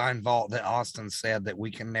New Line vault that Austin said that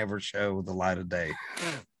we can never show the light of day.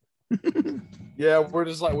 Yeah, we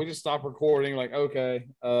just stop recording. Like, okay,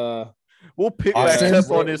 we'll pick back up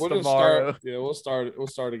on this tomorrow. We'll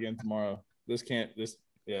start again tomorrow. We can't. This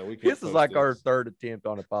is like our third attempt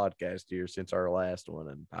on a podcast here since our last one,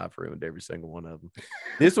 and I've ruined every single one of them.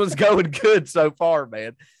 This one's going good so far,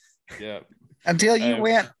 man. Yeah. Until he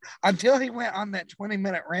went on that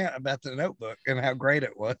 20-minute rant about the notebook and how great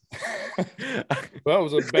it was. Well,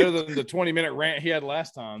 it was better than the 20-minute rant he had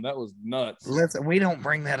last time. That was nuts. Listen, we don't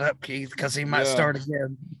bring that up, Keith, because he might start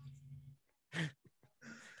again.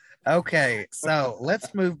 Okay, so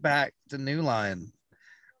let's move back to New Line.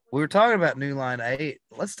 We were talking about New Line 8.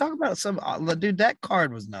 Let's talk about dude, that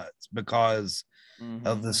card was nuts because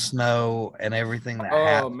of the snow and everything that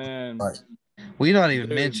happened. Oh, man. But we don't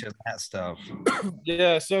even mention that stuff.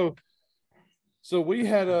 Yeah, so we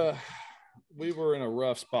were in a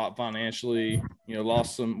rough spot financially. You know,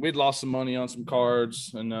 we'd lost some money on some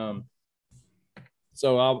cards, and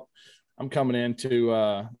so I'm coming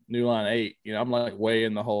into New Line 8. You know, I'm like way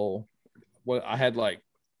in the hole. I had like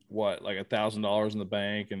 $1,000 in the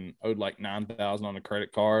bank and owed like $9,000 on a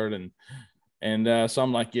credit card, and so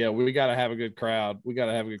I'm like, yeah, we got to have a good crowd.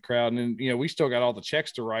 And then, you know, we still got all the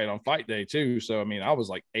checks to write on fight day too. So, I mean, I was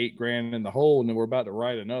like $8,000 in the hole, and then we're about to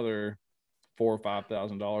write another $4,000 or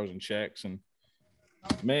 $5,000 in checks. And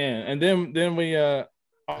man, and then we,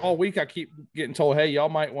 all week I keep getting told, hey, y'all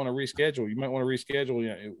might want to reschedule. You might want to reschedule. You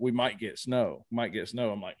know, we might get snow.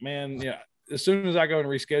 I'm like, man, yeah, as soon as I go and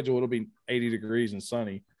reschedule, it'll be 80 degrees and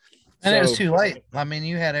sunny. And it was too late. I mean,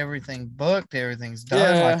 you had everything booked, everything's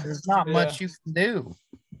done. Yeah, like there's not much you can do.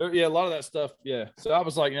 Yeah, a lot of that stuff. Yeah. So I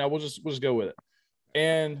was like, you know, we'll just go with it.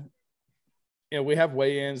 And you know, we have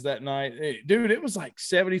weigh-ins that night. Dude, it was like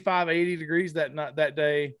 75, 80 degrees that night, that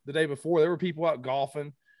day, the day before. There were people out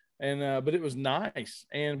golfing, and but it was nice.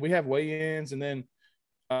 And we have weigh-ins, and then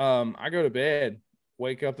I go to bed,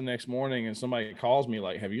 wake up the next morning, and somebody calls me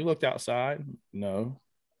like, have you looked outside? No.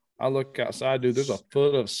 I look outside, dude, there's a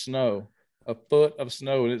foot of snow,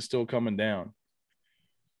 and it's still coming down.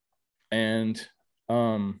 And,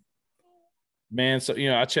 man, so,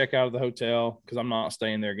 you know, I check out of the hotel because I'm not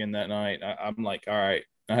staying there again that night. I'm like, all right,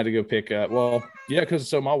 I had to go pick up. Well, yeah, because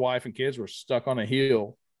so my wife and kids were stuck on a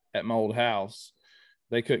hill at my old house.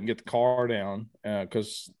 They couldn't get the car down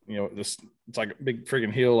because, you know, it's like a big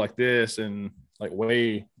freaking hill like this and like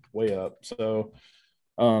way, way up. So,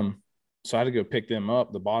 so I had to go pick them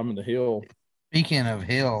up the bottom of the hill. Speaking of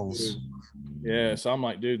hills. Yeah. So I'm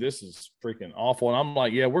like, dude, this is freaking awful. And I'm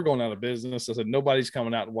like, yeah, we're going out of business. I said, nobody's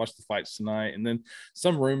coming out to watch the fights tonight. And then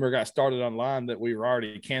some rumor got started online that we were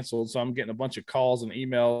already canceled. So I'm getting a bunch of calls and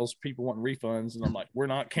emails, people wanting refunds. And I'm like, we're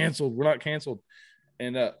not canceled.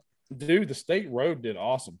 And dude, the state road did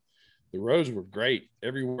awesome. The roads were great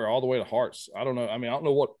everywhere, all the way to Hearts. I don't know. I mean, I don't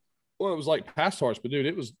know what it was like past Hearts, but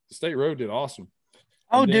dude, the state road did awesome.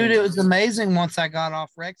 Oh, dude, it was amazing once I got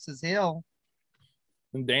off Rex's Hill.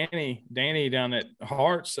 And Danny down at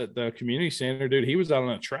Hearts at the community center, dude, he was out on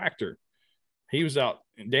a tractor.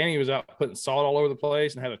 Danny was out putting salt all over the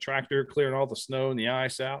place and had a tractor clearing all the snow and the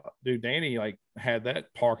ice out. Dude, Danny like had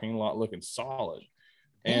that parking lot looking solid.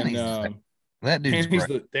 And that dude's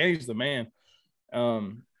Danny's the man.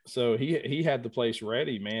 So he had the place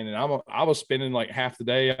ready, man. And I was spending like half the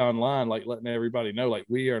day online, like letting everybody know, like,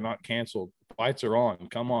 we are not canceled. Fights are on.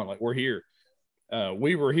 Come on, like, we're here.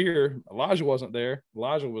 We were here. Elijah wasn't there.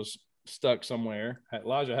 Elijah was stuck somewhere.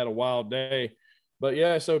 Elijah had a wild day. But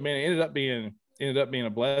yeah, so man, it ended up being a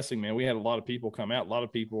blessing, man. We had a lot of people come out. A lot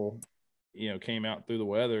of people, you know, came out through the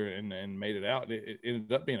weather and made it out. It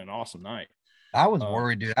ended up being an awesome night. I was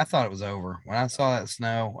worried, dude. I thought it was over when I saw that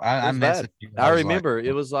snow. I messaged you. I remember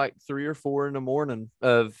it was like 3 or 4 in the morning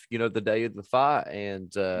of, you know, the day of the fight,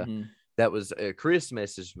 and that was Chris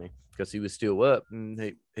messaged me because he was still up,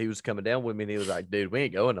 and he was coming down with me, and he was like, dude, we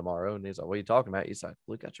ain't going tomorrow. And he's like, what are you talking about? He's like,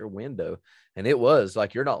 look out your window. And it was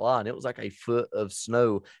like, you're not lying, it was like a foot of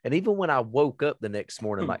snow. And even when I woke up the next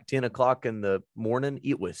morning, like 10 o'clock in the morning,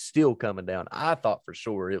 it was still coming down. I thought for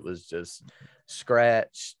sure it was just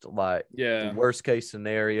scratched, like the worst case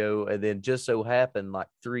scenario. And then just so happened, like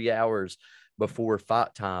 3 hours before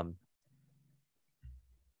fight time,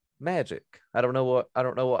 magic. I don't know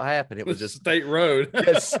what happened. It was just state road.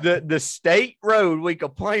 the state road. We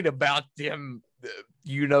complain about them,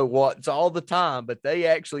 you know what, all the time, but they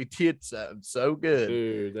actually did something so good.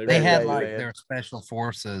 Dude, they had like their special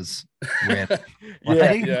forces with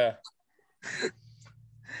yeah.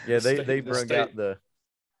 They brought out the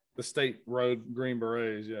state road Green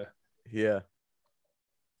Berets. Yeah.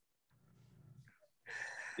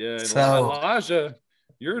 So Elijah,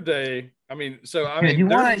 your day. I mean, you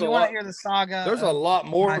want to hear the saga? There's a lot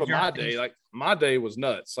more to my day. Like my day was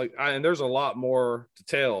nuts. And there's a lot more to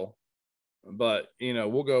tell. But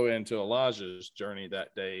we'll go into Elijah's journey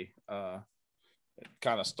that day. It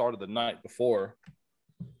kind of started the night before.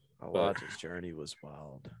 Elijah's journey was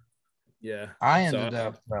wild. Yeah, I ended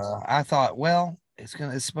up. I thought, well, it's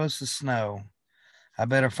supposed to snow. I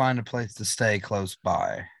better find a place to stay close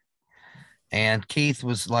by. And Keith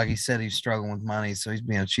was, like he said, he's struggling with money, so he's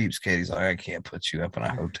being a cheapskate. He's like, I can't put you up in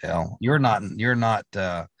a hotel. You're not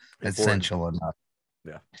essential enough.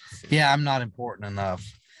 Yeah, I'm not important enough.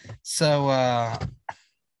 So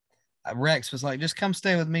Rex was like, just come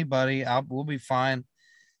stay with me, buddy. We'll be fine.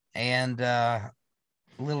 And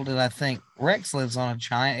little did I think, Rex lives on a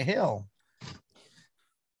giant hill.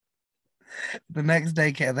 The next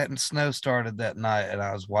day, that snow started that night, and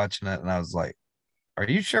I was watching it, and I was like, are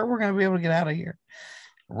you sure we're going to be able to get out of here?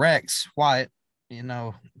 Rex White,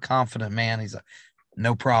 confident man. He's like,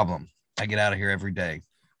 no problem. I get out of here every day.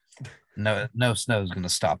 No snow is going to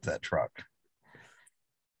stop that truck.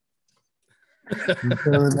 So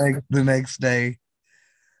the next day,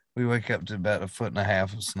 we wake up to about 1.5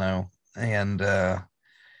 feet of snow, and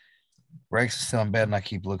Rex is still in bed, and I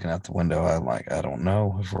keep looking out the window. I'm like, I don't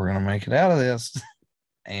know if we're going to make it out of this.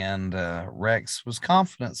 And Rex was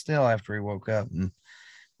confident still after he woke up, and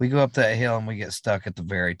we go up that hill and we get stuck at the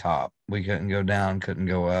very top. We couldn't go down, couldn't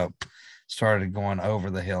go up, started going over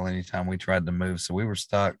the hill anytime we tried to move. So we were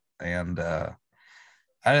stuck, and I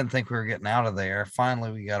didn't think we were getting out of there.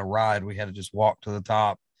 Finally, we got a ride. We had to just walk to the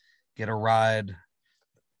top, get a ride.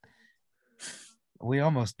 We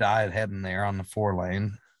almost died heading there on the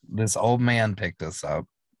 4-lane. This old man picked us up,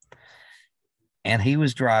 and he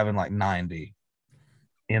was driving like 90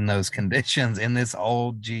 in those conditions in this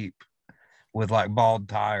old Jeep with like bald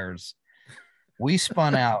tires. We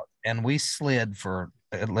spun out and we slid for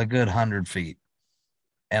a good 100 feet.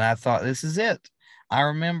 And I thought, this is it. I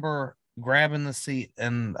remember grabbing the seat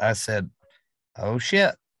and I said, oh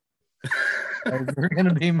shit. Those were going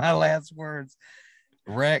to be my last words.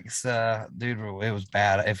 Rex, dude, it was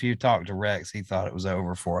bad. If you talk to Rex, he thought it was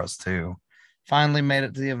over for us too. Finally made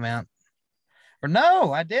it to the event. Or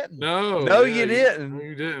no, I didn't. No, you didn't.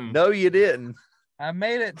 You didn't. No, you didn't. I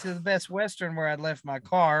made it to the Best Western where I'd left my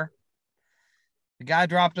car. The guy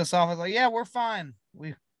dropped us off. I was like, yeah, we're fine.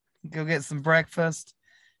 We go get some breakfast,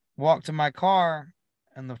 walk to my car,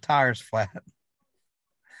 and the tire's flat.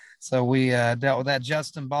 So we dealt with that.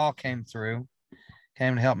 Justin Ball came through,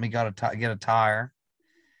 came to help me get a tire.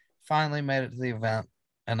 Finally made it to the event,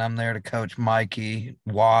 and I'm there to coach Mikey,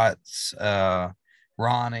 Watts,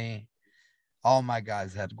 Ronnie. All my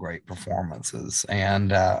guys had great performances,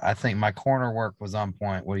 and I think my corner work was on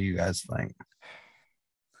point. What do you guys think?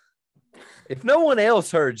 If no one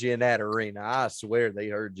else heard you in that arena, I swear they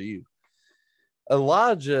heard you.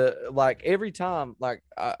 Elijah, like every time, like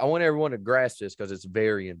I want everyone to grasp this because it's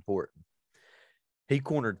very important. He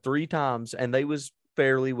cornered 3 times, and they was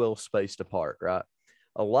fairly well spaced apart, right?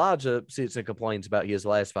 Elijah sits and complains about his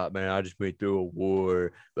last fight. Man, I just went through a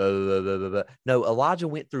war. Blah, blah, blah, blah, blah. No, Elijah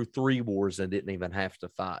went through 3 wars and didn't even have to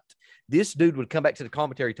fight. This dude would come back to the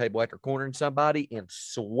commentary table after cornering somebody and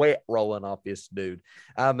sweat rolling off this dude.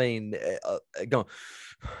 I mean, going,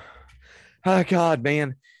 oh, God,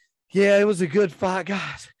 man. Yeah, it was a good fight,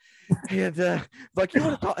 guys. And like you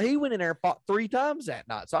would have thought, he went in there and fought 3 times that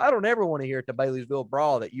night. So I don't ever want to hear at the Baileysville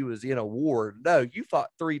Brawl that you was in a war. No, you fought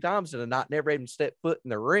 3 times in a night, never even stepped foot in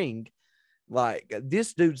the ring. Like,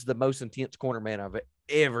 this dude's the most intense corner man I've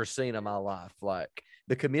ever seen in my life. Like,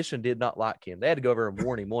 the commission did not like him. They had to go over and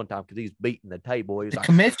warn him one time because he's beating the table. He's the like,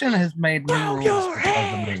 commission has made new rules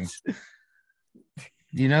because of me.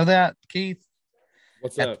 Do you know that, Keith?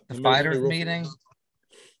 What's that? At the fighters meeting.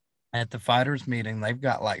 At the fighters meeting, they've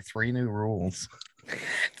got like 3 new rules.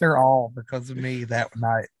 They're all because of me that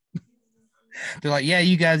night. They're like, yeah,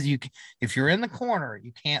 you guys, if you're in the corner,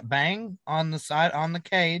 you can't bang on the side on the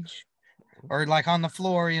cage or like on the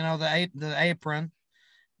floor, the apron.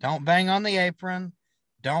 Don't bang on the apron.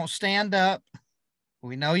 Don't stand up.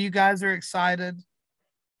 We know you guys are excited.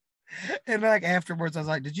 And like afterwards, I was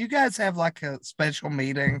like, did you guys have like a special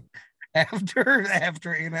meeting after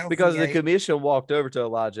NLC? Because the commission walked over to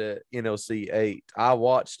Elijah at NLC 8. I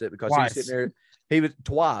watched it because Twice. he was sitting there. He was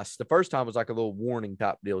twice. The first time was like a little warning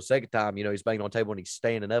type deal. The second time, he's banging on the table and he's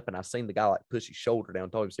standing up, and I seen the guy like push his shoulder down,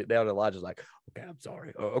 told him to sit down. And Elijah's like, okay, I'm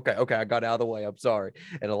sorry. Oh, okay, I got out of the way. I'm sorry.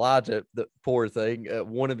 And Elijah, the poor thing,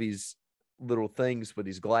 one of his little things with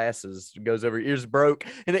his glasses goes over, ears broke,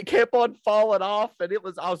 and it kept on falling off. And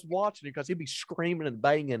I was watching it because he'd be screaming and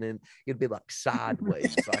banging, and it'd be like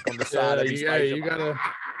sideways, like on the side of his face. You gotta.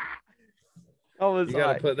 You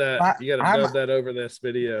gotta put that. You gotta dub that over this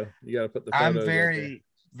video. You gotta put the photos. I'm very,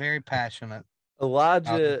 very passionate.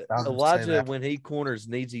 Elijah, when he corners,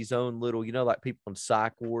 needs his own little, like people on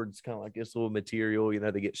psych wards, kind of like this little material,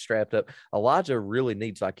 they get strapped up. Elijah really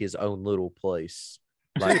needs like his own little place.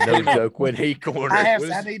 Like no joke, when he corners.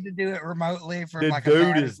 I need to do it remotely from the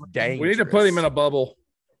dude is dangerous. We need to put him in a bubble.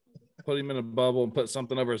 Put him in a bubble and put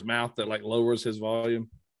something over his mouth that like lowers his volume.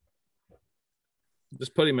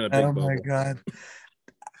 Just put him in a big bubble. Oh my God.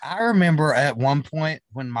 I remember at one point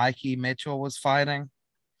when Mikey Mitchell was fighting.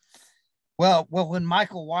 Well, when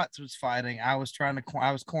Michael Watts was fighting, I was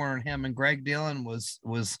cornering him, and Greg Dillon was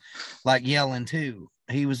like yelling too.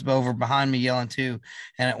 He was over behind me yelling too.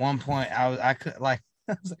 And at one point I could like,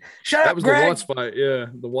 shut up, Greg. The Watts fight. Yeah.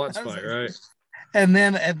 The Watts fight. Right. And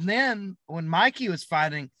then when Mikey was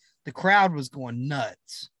fighting, the crowd was going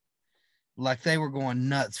nuts. Like they were going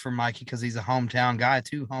nuts for Mikey because he's a hometown guy,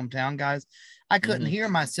 2 hometown guys. I couldn't hear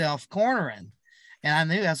myself cornering, and I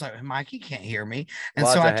knew I was like, Mikey can't hear me, and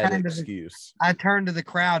so I turned to the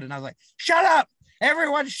crowd and I was like, "Shut up,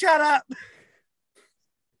 everyone! Shut up!"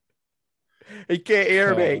 He can't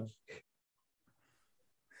hear me.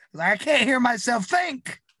 I can't hear myself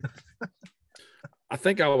think. I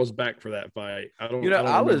think I was back for that fight. I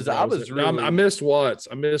missed Watts.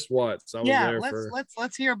 I was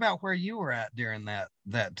let's hear about where you were at during that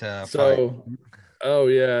fight. Oh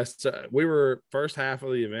yeah. So we were first half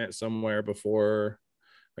of the event somewhere before,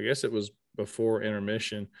 I guess it was before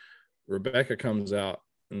intermission. Rebecca comes out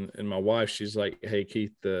and my wife, she's like, "Hey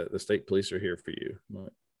Keith, the state police are here for you." I'm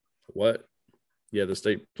like, "What?" "Yeah, the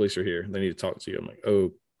state police are here. They need to talk to you." I'm like,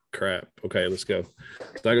 "Oh crap. Okay, let's go."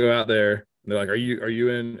 So I go out there. They're like, are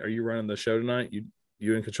you running the show tonight?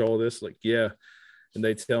 You in control of this?" Like, "Yeah." And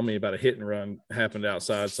they tell me about a hit and run happened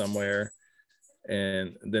outside somewhere.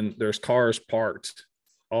 And then there's cars parked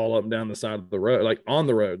all up and down the side of the road, like on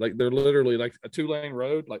the road. Like they're literally like a 2-lane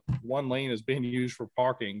road. Like one lane is being used for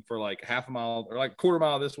parking for like half a mile or like quarter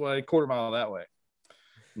mile this way, quarter mile that way.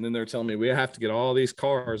 And then they're telling me we have to get all these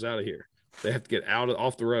cars out of here. They have to get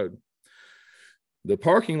off the road. The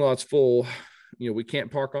parking lot's full. We can't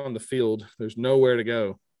park on the field. There's nowhere to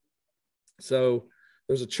go. So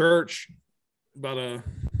there's a church about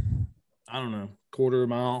quarter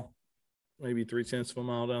mile, maybe 3/10 of a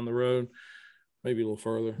mile down the road, maybe a little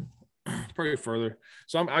further, probably further.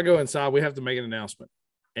 So I go inside. We have to make an announcement.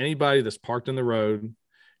 Anybody that's parked in the road,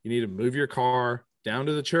 you need to move your car down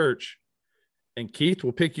to the church, and Keith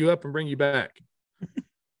will pick you up and bring you back.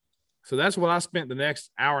 So that's what I spent the next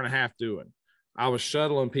hour and a half doing. I was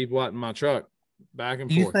shuttling people out in my truck. Back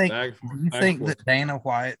and forth. Do you think that Dana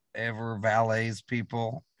White ever valets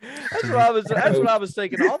people? That's what I was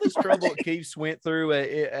thinking. All this trouble Keith went through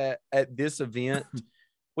at this event.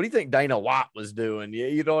 What do you think Dana White was doing?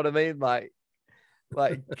 You know what I mean?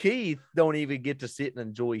 Like Keith don't even get to sit and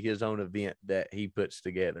enjoy his own event that he puts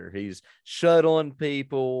together. He's shuttling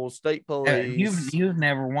people, state police. You've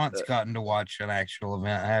never once gotten to watch an actual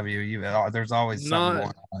event, have you? There's always something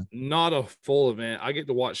going on. Not a full event. I get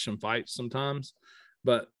to watch some fights sometimes,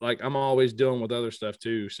 but like I'm always dealing with other stuff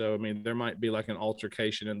too. So I mean, there might be like an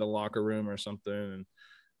altercation in the locker room or something, and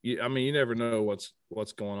you never know what's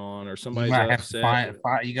going on, or somebody's upset.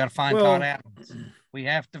 You got to find Todd Adams. We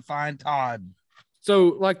have to find Todd. So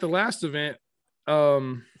like the last event,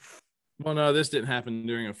 well, no, this didn't happen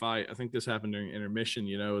during a fight. I think this happened during intermission.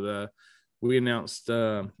 We announced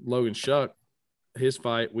Logan Shuck, his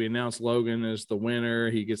fight. We announced Logan as the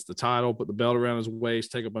winner. He gets the title, put the belt around his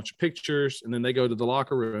waist, take a bunch of pictures, and then they go to the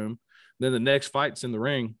locker room. Then the next fight's in the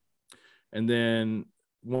ring. And then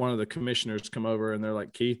one of the commissioners come over and they're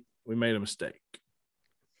like, "Keith, we made a mistake."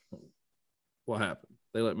 "What happened?"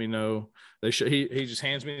 They let me know. He just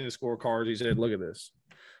hands me the scorecards. He said, "Look at this.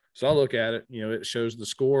 So I look at it, it shows the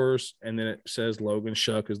scores, and then it says Logan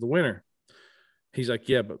Shuck is the winner. He's like,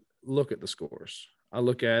 yeah, but look at the scores. I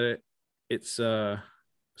look at it. It's a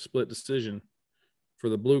split decision for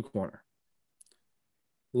the blue corner.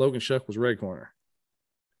 Logan Shuck was red corner.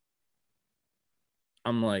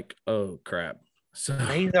 I'm like, oh, crap. So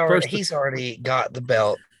he's already got the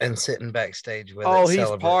belt and sitting backstage with it. Oh, he's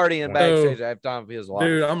partying backstage at halftime of his life.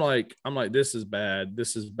 Dude, I'm like, this is bad.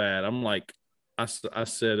 This is bad. I'm like, I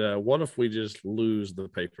said, what if we just lose the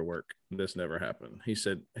paperwork? This never happened. He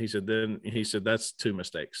said, that's two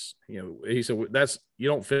mistakes. He said, you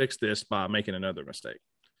don't fix this by making another mistake.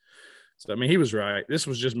 So, I mean, he was right. This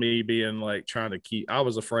was just me being like, trying to I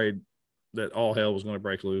was afraid that all hell was going to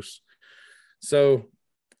break loose. So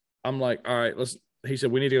I'm like, all right, he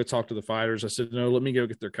said, we need to go talk to the fighters. I said, no, let me go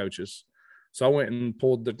get their coaches. So I went and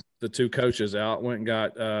pulled the two coaches out, went and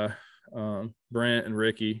got Brent and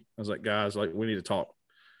Ricky. I was like, guys, like, we need to talk.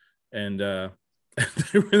 And they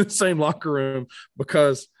were in the same locker room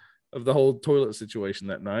because of the whole toilet situation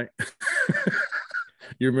that night.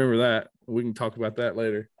 You remember that? We can talk about that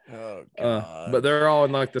later. Oh, God. But they're all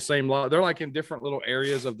in like the same they're like in different little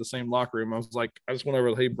areas of the same locker room. I was like, I just went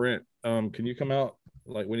over, hey Brent, can you come out?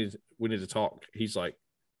 Like, we need to talk. He's like,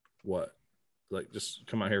 what? Like, just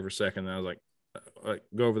come out here for a second. And I was like,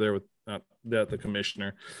 go over there with the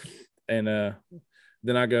commissioner. And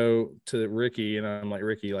then I go to Ricky, and I'm like,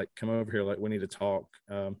 Ricky, like, come over here. Like, we need to talk.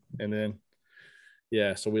 And then,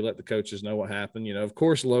 yeah, so we let the coaches know what happened. Of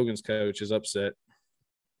course, Logan's coach is upset,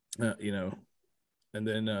 and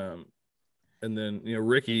then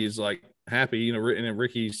Ricky is like happy, and then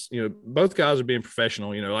Ricky's, both guys are being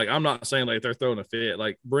professional, like, I'm not saying like they're throwing a fit.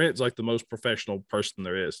 Like, Brent's like the most professional person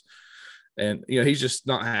there is, and he's just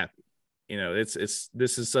not happy. This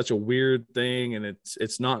is such a weird thing, and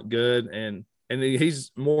it's not good, and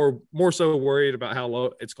he's more so worried about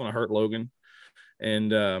how it's going to hurt Logan,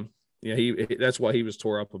 and that's what he was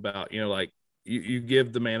tore up about. Like, you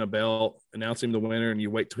give the man a belt, announce him the winner, and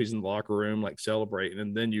you wait till he's in the locker room, like, celebrating,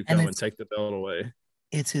 and then you come and take the belt away.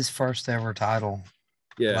 It's his first ever title.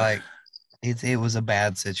 Yeah, like it was a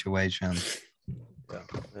bad situation. Yeah.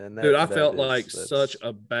 Dude, I felt like such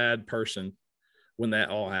a bad person when that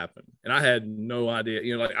all happened, and I had no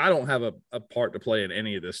idea. Like, I don't have a part to play in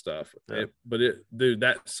any of this stuff, dude,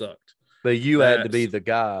 that sucked. But you had to be the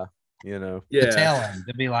guy, to tell him,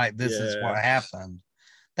 to be like, this is what happened.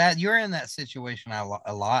 That you're in that situation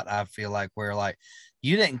a lot. I feel like, where like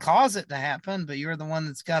you didn't cause it to happen, but you're the one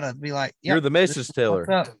that's got to be like, you're the message teller.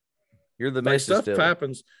 You're the message stuff teller.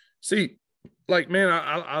 Happens. See, like, man,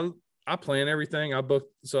 I plan everything. I book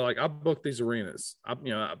these arenas. I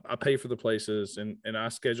pay for the places, and I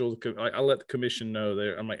schedule I let the commission know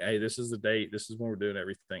there. I'm like, hey, this is the date. This is when we're doing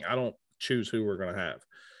everything. I don't choose who we're going to have.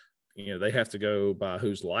 They have to go by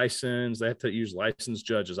who's licensed. They have to use licensed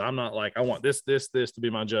judges. I'm not like, I want this to be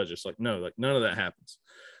my judges. Like, no, like, none of that happens.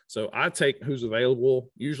 So I take who's available.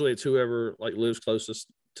 Usually it's whoever like lives closest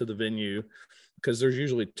to the venue, because there's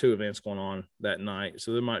usually two events going on that night.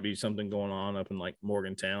 So there might be something going on up in like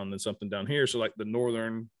Morgantown, then something down here. So like the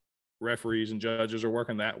northern referees and judges are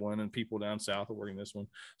working that one, and people down south are working this one.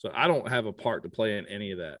 So I don't have a part to play in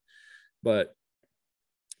any of that. But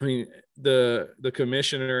I mean, the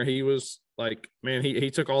commissioner, he was like, man, he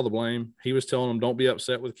took all the blame. He was telling them, don't be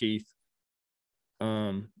upset with Keith.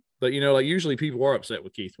 But like, usually people are upset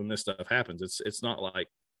with Keith when this stuff happens. It's not like,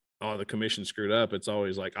 oh, the commission screwed up. It's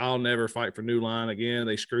always like, I'll never fight for New Line again.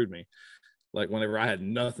 They screwed me. Like, whenever I had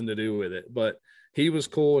nothing to do with it. But he was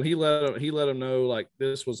cool, and he let him know, like,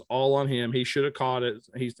 this was all on him. He should have caught it.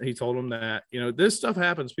 He told him that, this stuff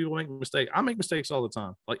happens. People make mistakes. I make mistakes all the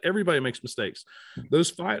time. Like, everybody makes mistakes.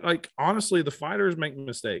 Honestly, the fighters make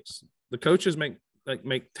mistakes. The coaches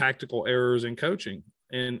make tactical errors in coaching,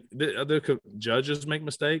 and the judges make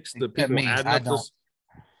mistakes. The people adding up this.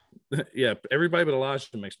 Yeah, everybody but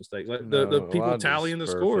Elijah makes mistakes. Like, the people tallying the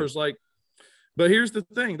scores. Like, but here's the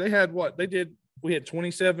thing: they had what they did. We had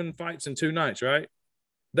 27 fights in 2 nights, right?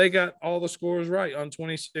 They got all the scores right on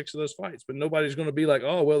 26 of those fights, but nobody's going to be like,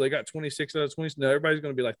 oh, well, they got 26 out of 20. No, everybody's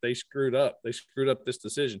going to be like, they screwed up. They screwed up this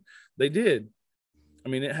decision. They did. I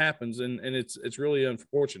mean, it happens, and it's really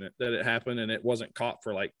unfortunate that it happened and it wasn't caught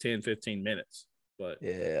for like 10, 15 minutes. But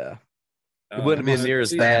yeah, it wouldn't have been near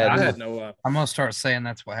as bad. I had no. I'm gonna start saying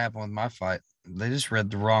that's what happened with my fight. They just read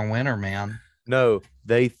the wrong winner, man. No,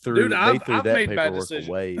 they threw. Dude, I've made bad decisions.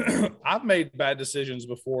 Away. I've made bad decisions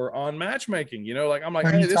before on matchmaking. Like, I'm like,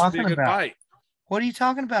 hey, this would be a good fight. What are you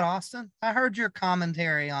talking about, Austin? I heard your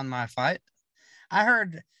commentary on my fight. I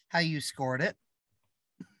heard how you scored it.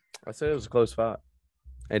 I said it was a close fight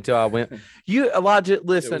until I went. You, Elijah,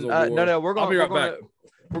 listen. No, we're going.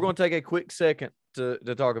 we're going to take a quick second to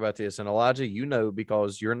talk about this. And Elijah, you know,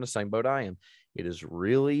 because you're in the same boat I am, it is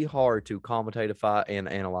really hard to commentate a fight and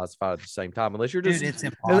analyze a fight at the same time, unless you're just, dude, it's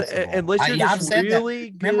impossible. Unless you're just really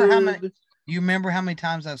good. You remember how many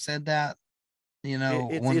times I've said that? You know,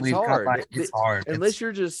 it's hard. It's hard. Unless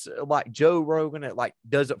you're just like Joe Rogan, that like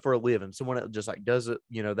does it for a living. Someone that just like does it,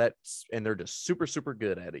 you know, and they're just super, super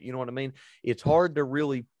good at it. You know what I mean? It's hard to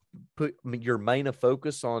really put your main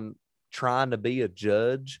focus on trying to be a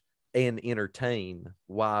judge and entertain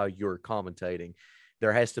while you're commentating.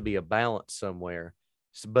 There has to be a balance somewhere.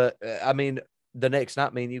 But I mean, the next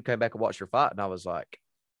night, me and you came back and watched your fight, and I was like,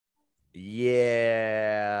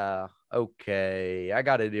 yeah, okay, I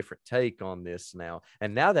got a different take on this now.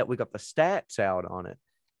 And now that we got the stats out on it,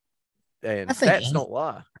 and stats don't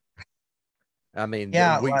lie. I mean,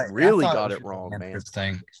 yeah, we really got it wrong, man.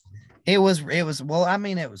 It was well, I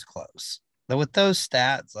mean, it was close. But with those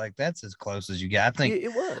stats, like that's as close as you get. I think it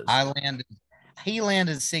was. He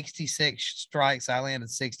landed 66 strikes. I landed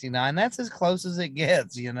 69. That's as close as it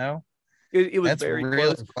gets, you know. It was very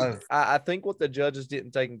really close. I think what the judges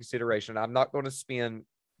didn't take in consideration, I'm not going to spend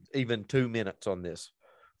even 2 minutes on this.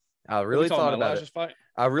 I really thought about it. Fight?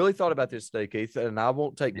 I really thought about this today, Keith, and I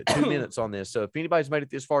won't take 2 minutes on this. So if anybody's made it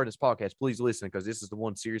this far in this podcast, please listen, because this is the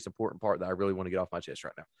one serious, important part that I really want to get off my chest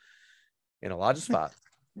right now. In Elijah's fight,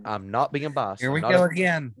 I'm not being biased. Here we go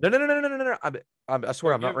again. No. I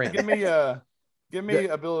swear I'm not ranting. Give me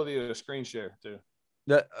ability to screen share too.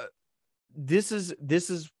 This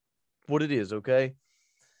is what it is. Okay.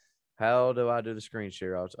 How do I do the screen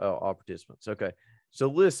share? All participants. Okay. So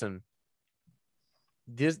listen,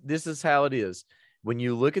 this is how it is. When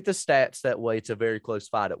you look at the stats that way, it's a very close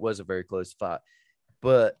fight. It was a very close fight,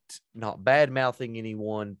 but not bad mouthing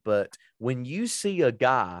anyone. But when you see a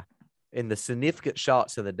guy and the significant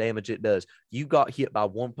shots and the damage it does, you got hit by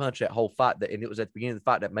one punch that whole fight, and it was at the beginning of the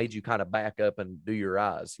fight that made you kind of back up and do your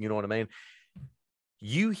eyes. You know what I mean?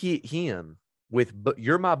 You hit him with, but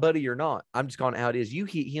you're my buddy or not. I'm just calling it how it is. You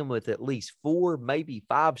hit him with at least 4, maybe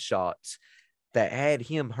 5 shots that had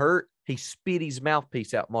him hurt. He spit his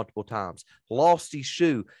mouthpiece out multiple times, lost his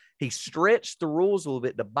shoe. He stretched the rules a little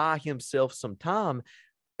bit to buy himself some time.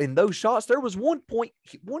 In those shots, there was one point,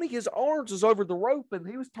 one of his arms was over the rope and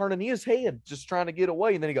he was turning his head, just trying to get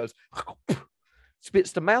away. And then he goes,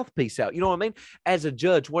 spits the mouthpiece out. You know what I mean? As a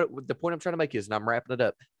judge, what the point I'm trying to make is, and I'm wrapping it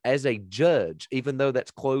up, as a judge, even though that's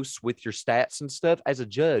close with your stats and stuff, as a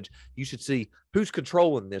judge, you should see who's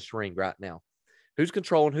controlling this ring right now. Who's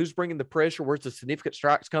controlling, who's bringing the pressure, where's the significant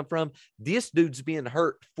strikes come from? This dude's being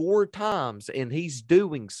hurt 4 times and he's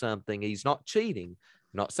doing something. He's not cheating.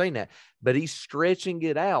 I'm not saying that, but he's stretching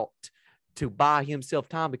it out to buy himself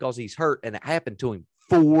time because he's hurt, and it happened to him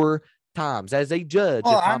 4 times. As a judge,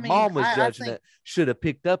 if my mom was judging it, should have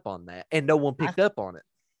picked up on that, and no one picked up on it.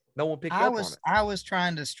 No one picked up on it. I was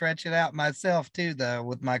trying to stretch it out myself too, though,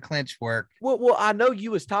 with my clinch work. Well, I know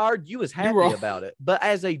you was tired. You was happy about it. But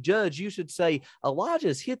as a judge, you should say,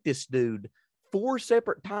 Elijah's hit this dude 4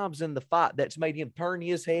 separate times in the fight. That's made him turn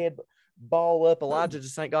his head, ball up. Elijah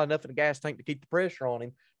just ain't got enough in the gas tank to keep the pressure on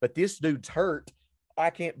him. But this dude's hurt. I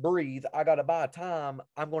can't breathe. I got to buy time.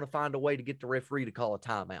 I'm going to find a way to get the referee to call a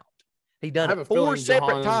timeout. He done it 4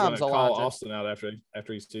 separate times, Elijah. Call Austin out after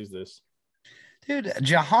he sees this. Dude,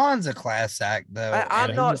 Jahan's a class act, though.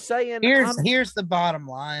 I'm not saying. Here's the bottom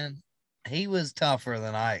line. He was tougher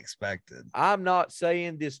than I expected. I'm not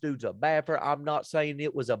saying this dude's a bapper. I'm not saying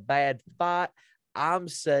it was a bad fight. I'm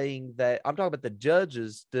saying that I'm talking about the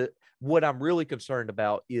judges. What I'm really concerned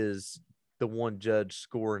about is the one judge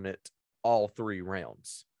scoring it all 3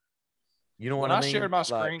 rounds. You know what I mean? When I shared my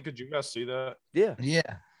screen, could you guys see that? Yeah. Yeah.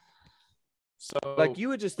 So, like, you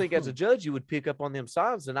would just think as a judge, you would pick up on them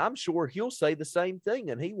signs, and I'm sure he'll say the same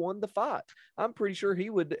thing, and he won the fight. I'm pretty sure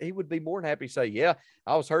he would be more than happy to say, yeah,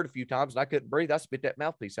 I was hurt a few times, and I couldn't breathe. I spit that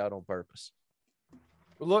mouthpiece out on purpose.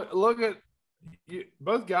 Look at you,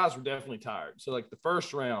 both guys were definitely tired. So, like, the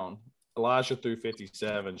first round, Elijah threw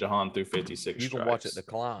 57, Jahan threw 56 You can watch it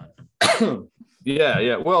decline.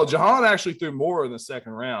 Yeah. Well, Jahan actually threw more in the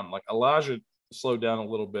second round. Like, Elijah slowed down a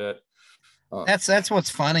little bit. That's what's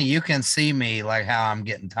funny. You can see me, like, how I'm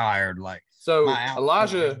getting tired. Like, so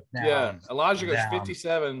Elijah goes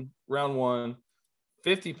 57 round 1,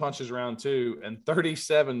 50 punches round 2, and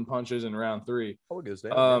 37 punches in round 3. Oh, it goes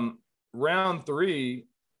down. Round 3,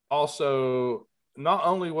 also, not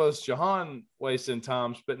only was Jahan wasting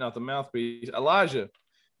time spitting out the mouthpiece, Elijah,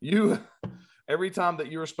 you every time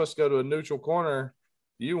that you were supposed to go to a neutral corner,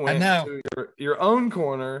 you went to your own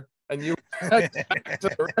corner. And you to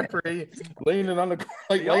the referee leaning on the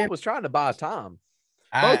like, y'all was trying to buy time.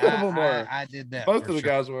 Both of them were. I did that. Both of the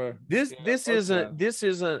guys were. This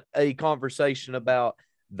isn't a conversation about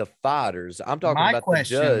the fighters. I'm talking about the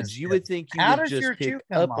judge. You would think you would just pick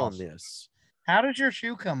up on this. How does your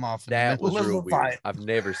shoe come off? That was real weird. Fight? I've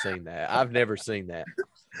never seen that. I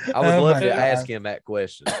would love to ask him that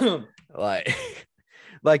question.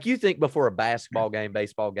 Like you think before a basketball game,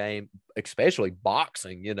 baseball game, especially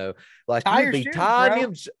boxing, like you'd be tying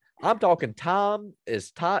him. I'm talking time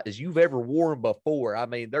as tight as you've ever worn before. I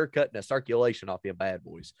mean, they're cutting the circulation off you bad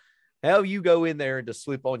boys. How you go in there and just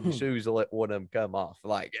slip on your shoes and let one of them come off?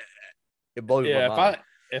 Like, it blows my mind.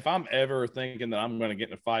 If I'm ever thinking that I'm going to get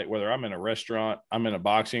in a fight, whether I'm in a restaurant, I'm in a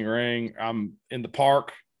boxing ring, I'm in the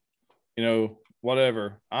park,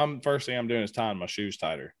 whatever, first thing I'm doing is tying my shoes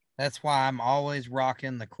tighter. That's why I'm always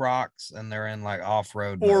rocking the Crocs, and they're in like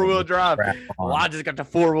off-road 4-wheel drive. Well, I just got the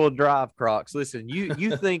 4-wheel drive Crocs. Listen,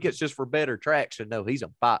 you think it's just for better traction? No, he's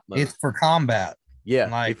a fight mode. It's for combat. Yeah.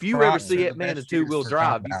 Like, if you Crocs ever see that man in 2-wheel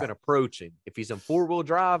drive, you can approach him. If he's in 4-wheel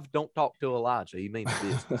drive, don't talk to Elijah. He means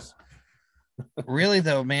business. Really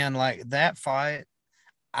though, man, like that fight,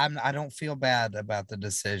 I don't feel bad about the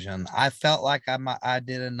decision. I felt like I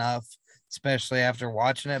did enough, especially after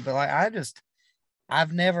watching it. But like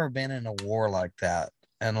I've never been in a war like that,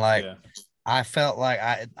 and like I felt like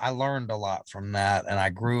I learned a lot from that, and I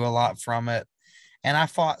grew a lot from it, and I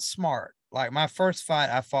fought smart. Like my first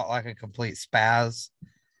fight, I fought like a complete spaz.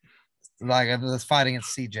 Like I was fighting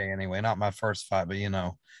against CJ anyway, not my first fight, but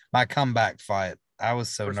my comeback fight. I was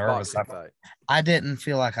so nervous. I didn't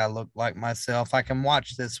feel like I looked like myself. I can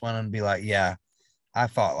watch this one and be like, yeah, I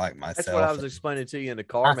fought like myself. That's what I was explaining to you in the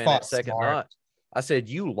car, man, that second night. I said,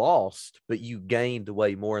 you lost, but you gained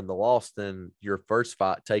way more in the loss than your first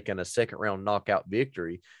fight, taking a second round knockout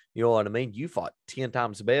victory. You know what I mean? You fought 10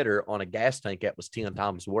 times better on a gas tank that was 10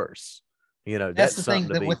 times worse. That's the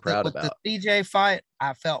something thing, to be proud about. The CJ fight,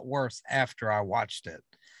 I felt worse after I watched it.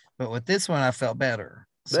 But with this one, I felt better.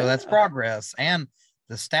 So that's progress, and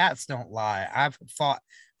the stats don't lie. I've fought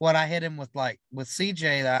what I hit him with, like with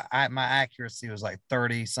CJ, my accuracy was like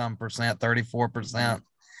 30-some percent, 34%.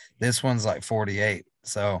 This one's like 48.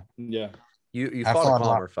 So yeah, you fought a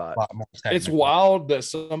calmer fight. It's wild that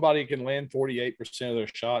somebody can land 48% of their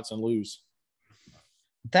shots and lose.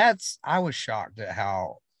 I was shocked at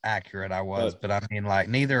how accurate I was, but I mean, like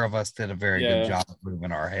neither of us did a very good job of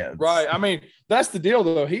moving our heads. Right. I mean, that's the deal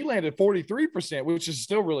though. He landed 43%, which is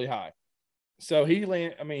still really high. So he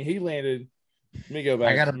landed. Let me go back.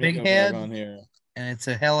 I got a big head on here, and it's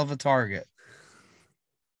a hell of a target.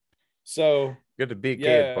 So get the big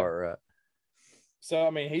head part right. So I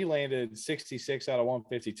mean, he landed 66 out of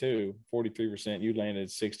 152, 43%. You landed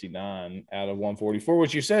 69 out of 144,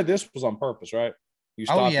 which you said this was on purpose, right? You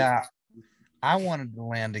stopped it. I wanted to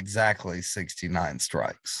land exactly 69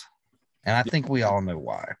 strikes, and I think we all know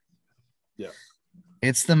why. Yeah.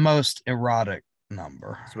 It's the most erotic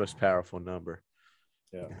number. It's the most powerful number.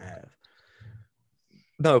 Yeah.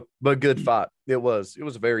 No, but good fight. It was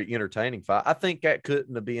a very entertaining fight. I think that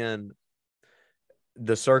couldn't have been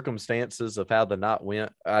the circumstances of how the night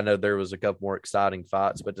went. I know there was a couple more exciting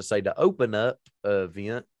fights, but to open up an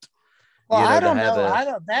event. Well, I don't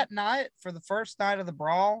know. That night, for the first night of the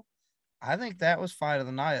brawl, I think that was fight of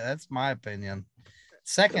the night. That's my opinion.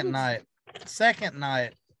 Second night,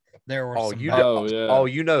 there were some. You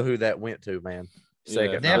know who that went to, man.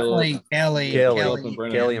 Second, definitely Kelly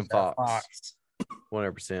and Fox.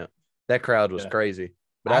 100%. That crowd was crazy.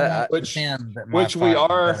 But which we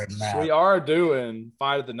are doing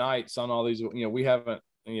fight of the nights on all these. We haven't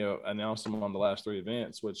announced them on the last 3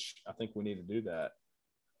 events, which I think we need to do that.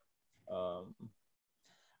 Are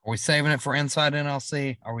we saving it for Inside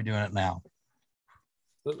NLC? Are we doing it now?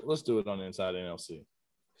 Let's do it on Inside NLC.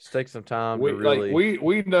 Just take some time. We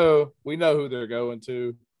know who they're going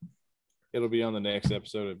to. It'll be on the next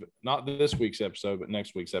episode of not this week's episode, but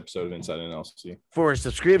next week's episode of Inside NLC. For a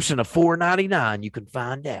subscription of $4.99, you can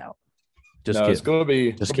find out. It's going to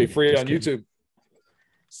be free on YouTube.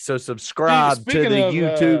 So subscribe to the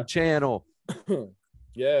YouTube channel.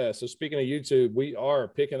 Yeah. So speaking of YouTube, we are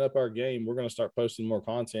picking up our game. We're going to start posting more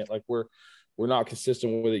content. Like we're not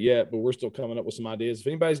consistent with it yet, but we're still coming up with some ideas. If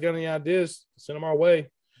anybody's got any ideas, send them our way.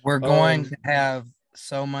 We're going to have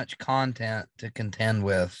so much content to contend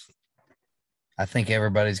with. I think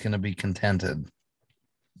everybody's going to be contented.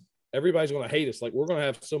 Everybody's going to hate us. Like we're going to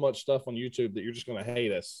have so much stuff on YouTube that you're just going to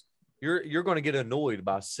hate us. You're going to get annoyed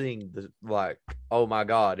by seeing oh my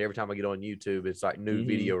God, every time I get on YouTube, it's like new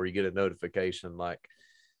video or you get a notification. Like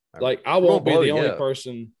I won't be the only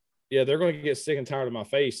person. Yeah, they're going to get sick and tired of my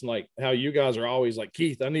face and like how you guys are always like,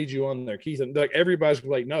 Keith, I need you on there. Keith, and like everybody's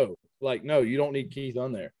like, no, you don't need Keith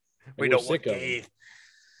on there. We don't want Keith.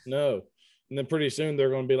 No. And then pretty soon they're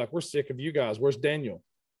going to be like, we're sick of you guys. Where's Daniel?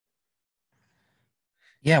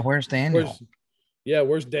 Yeah, where's Daniel?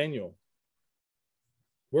 Where's Daniel?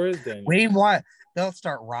 Where is Daniel? They'll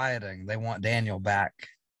start rioting. They want Daniel back.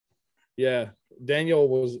 Yeah.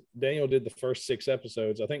 Daniel did the first 6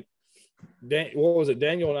 episodes. I think, what was it?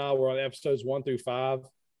 Daniel and I were on episodes 1 through 5.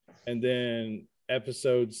 And then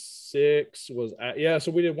episode 6 was,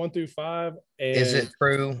 so we did 1 through 5. And is it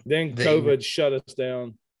true? Then COVID shut us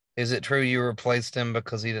down. Is it true you replaced him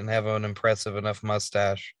because he didn't have an impressive enough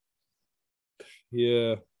mustache?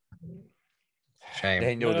 Yeah. Shame.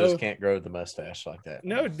 Daniel just can't grow the mustache like that.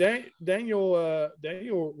 No, Daniel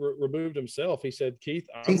removed himself. He said, Keith,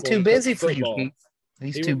 he's too busy for you, Keith.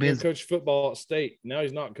 He's too busy. He coached football at State. Now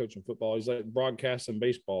he's not coaching football. He's like broadcasting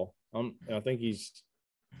baseball. I think he's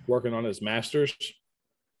working on his master's.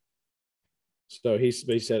 So he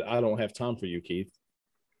said, I don't have time for you, Keith.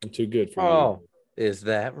 I'm too good for you. Is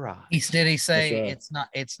that right? Did he say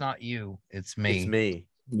it's not you, it's me? It's me.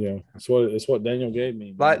 Yeah, it's what Daniel gave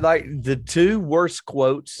me. Like the 2 worst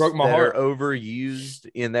quotes broke my heart. Are overused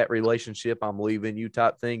in that relationship. I'm leaving you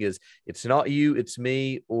type thing is it's not you, it's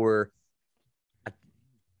me, or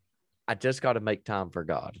I just got to make time for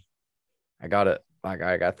God. I got to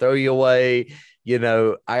throw you away. You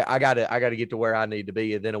know, I got to get to where I need to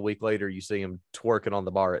be. And then a week later, you see him twerking on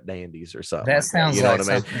the bar at Dandy's or something. That sounds you know like what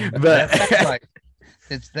I mean? But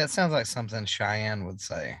that sounds like something Cheyenne would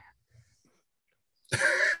say.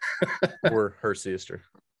 Or her sister.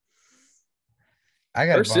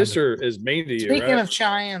 Her sister is mean to you. Speaking of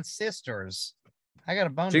Cheyenne's sisters, I got a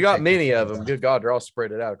bone. She got many of them. Good God, they're all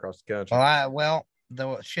spread it out across the country.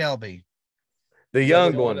 The Shelby, the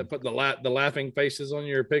young one that put the laughing faces on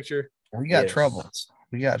your picture. We got troubles.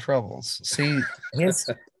 See,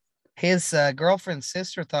 his girlfriend's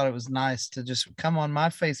sister thought it was nice to just come on my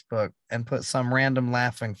Facebook and put some random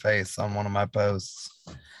laughing face on one of my posts.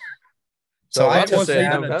 So I took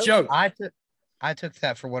that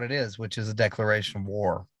for what it is, which is a declaration of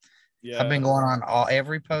war. Yeah. I've been going on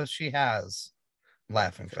every post she has,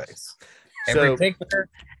 laughing face. Every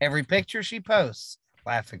picture she posts,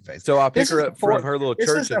 laughing face. So I picked her up from her little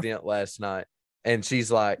church event last night, and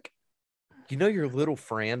she's like, "You know your little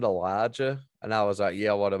friend Elijah?" And I was like,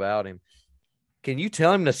 "Yeah, what about him? Can you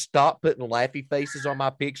tell him to stop putting laughy faces on my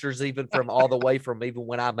pictures, even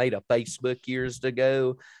when I made a Facebook years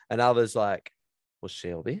ago?" And I was like, "Well,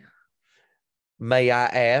 Shelby, may I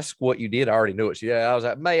ask what you did?" I already knew it. I was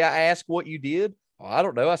like, "May I ask what you did?" "Oh, I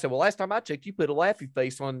don't know." I said, "Well, last time I checked, you put a laughy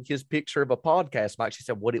face on his picture of a podcast mic." She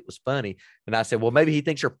said, "What? It was funny." And I said, "Well, maybe he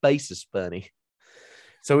thinks your face is funny."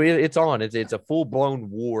 So it's on. It's a full-blown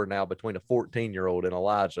war now between a 14-year-old and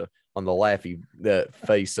Elijah on the laughy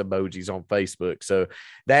face emojis on Facebook. So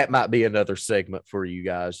that might be another segment for you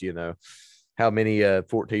guys, you know, how many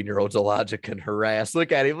 14-year-olds Elijah can harass.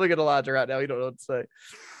 Look at him. Look at Elijah right now. He don't know what to say.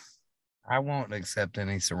 I won't accept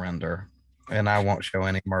any surrender, and I won't show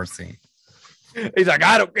any mercy. He's like,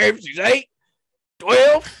 "I don't care if she's 8,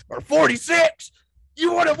 12, or 46.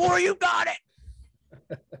 You want a war, you got it."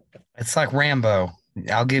 It's like Rambo.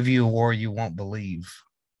 I'll give you a war you won't believe.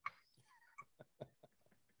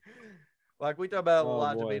 Like we talk about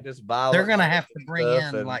Elijah being this violent. They're gonna have to bring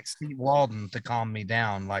in like Steve Walden to calm me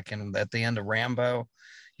down. Like at the end of Rambo,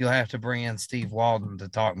 you'll have to bring in Steve Walden to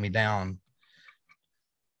talk me down.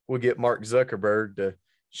 We'll get Mark Zuckerberg to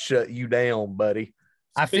shut you down, buddy.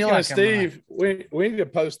 I feel like Steve, we need to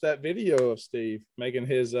post that video of Steve making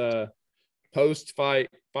his post-fight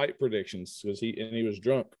predictions because he was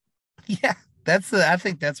drunk. Yeah. I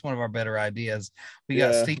think that's one of our better ideas. We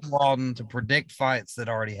got Steve Walden to predict fights that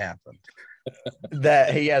already happened.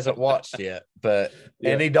 That he hasn't watched yet, but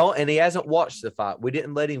and he hasn't watched the fight. We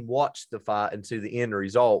didn't let him watch the fight and see the end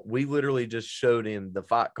result. We literally just showed him the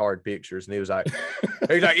fight card pictures, and he was like,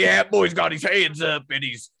 "Yeah, boy's got his hands up, and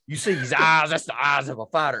you see his eyes. That's the eyes of a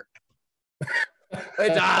fighter.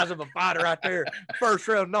 It's the eyes of a fighter right there. First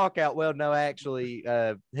round knockout." Well, no, actually,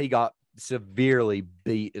 he got severely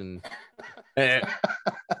beaten.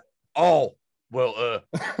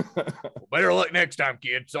 Better luck next time,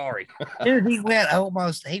 kid. Sorry. Dude, he had a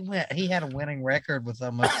winning record with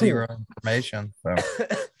almost zero information. So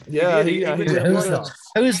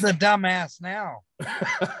who's the dumbass now?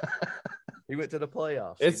 He went to the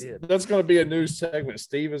playoffs. That's going to be a new segment.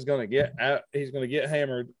 Steve is going to get out. He's going to get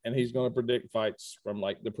hammered, and he's going to predict fights from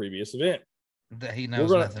like the previous event that he knows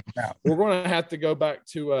nothing about. We're going to have to go back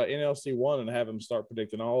to NLC 1 and have him start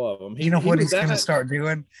predicting all of them. He's going to start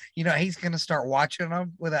doing? He's going to start watching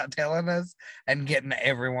them without telling us and getting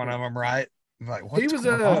every one of them right. Like, he was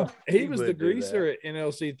the greaser at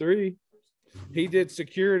NLC 3. he did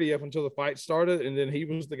security up until the fight started, and then he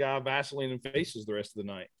was the guy Vaseline and faces the rest of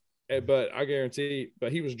the night. But I guarantee,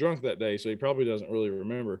 but he was drunk that day, so he probably doesn't really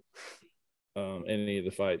remember any of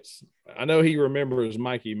the fights. I know he remembers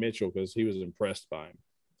Mikey Mitchell because he was impressed by him.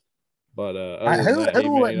 But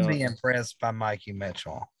who wouldn't be impressed by Mikey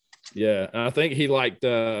Mitchell? Yeah, and I think he liked.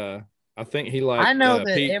 I know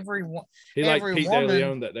that Pete, he liked Pete woman, De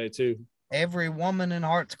Leon that day too. Every woman in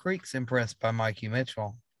Harts Creek's impressed by Mikey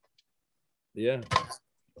Mitchell. Yeah,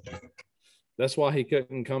 that's why he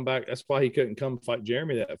couldn't come back. That's why he couldn't come fight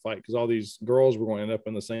Jeremy that fight, because all these girls were going to end up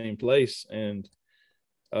in the same place, and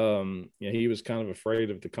he was kind of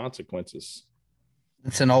afraid of the consequences.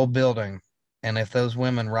 It's an old building, and if those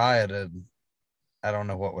women rioted, I don't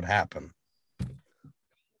know what would happen.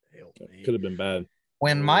 Could have been bad.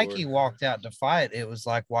 When Mikey walked out to fight, it was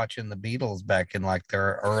like watching the Beatles back in like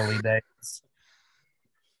their early days.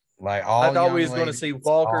 Like I thought we was going to see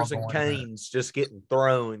walkers and canes just getting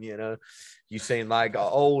thrown. You know, you seen like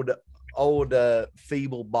old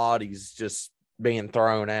feeble bodies just being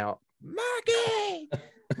thrown out. Mikey,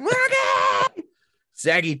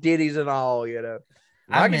 saggy titties and all. You know,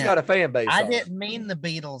 Mikey's got a fan base. I didn't mean the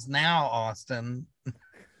Beatles now, Austin.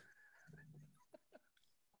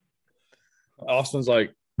 Austin's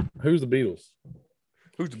like, who's the Beatles?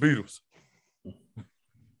 Who's the Beatles?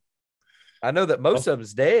 I know that most of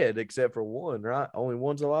them's dead except for one, right? Only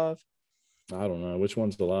one's alive. I don't know which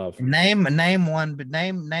one's alive. Name one, but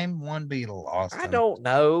name one Beatle, Austin. I don't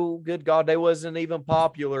know. Good God, they wasn't even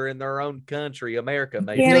popular in their own country, America.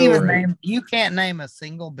 You can't name a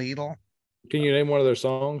single Beatle. Can you name one of their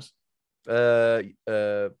songs?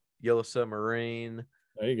 Yellow Submarine.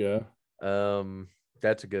 There you go.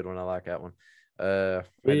 That's a good one. I like that one.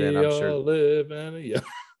 We all live in a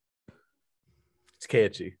It's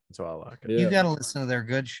catchy. That's why I like it. Yeah. You got to listen to their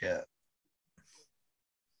good shit.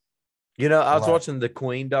 You know, I was watching the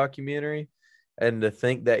Queen documentary, and to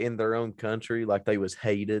think that in their own country, like they was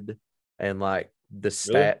hated, and like the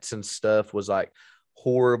stats and stuff was like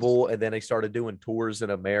horrible, and then they started doing tours in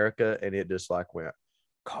America, and it just like went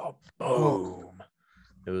kaboom.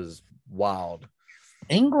 It was wild.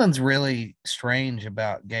 England's really strange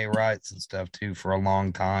about gay rights and stuff too for a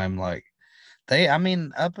long time. Like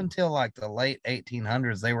up until like the late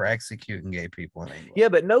 1800s, they were executing gay people in England. Yeah,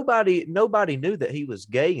 but nobody knew that he was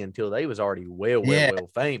gay until they was already well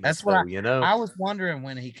famous. That's what I was wondering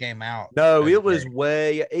when he came out. No, it was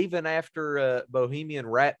way even after Bohemian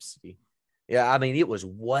Rhapsody. Yeah, I mean it was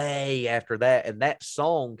way after that, and that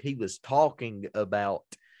song he was talking about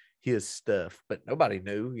his stuff, but nobody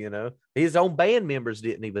knew. You know, his own band members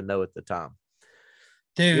didn't even know at the time.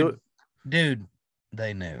 Dude,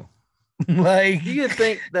 they knew. Like, do you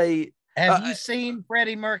think they have you seen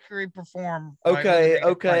Freddie Mercury perform?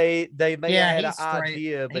 Okay. They may have had an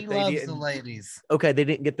idea, but they loves the ladies. Okay, they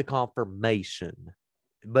didn't get the confirmation,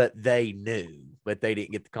 but they knew. But they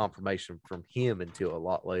didn't get the confirmation from him until a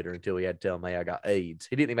lot later, until he had to tell him, hey, I got AIDS.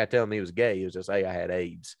 He didn't even have to tell him he was gay. He was just, hey, I had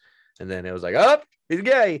AIDS. And then it was like, oh, he's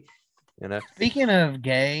gay. You know. Speaking of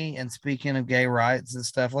gay and speaking of gay rights and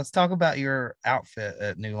stuff, let's talk about your outfit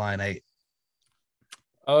at New Line 8.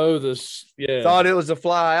 Oh, thought it was a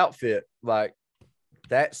fly outfit, like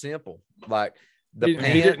that simple. Like he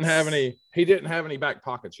didn't have any back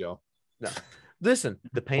pockets, y'all. No, listen,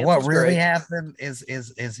 the pants. What really happened is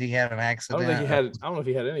he had an accident. I don't know if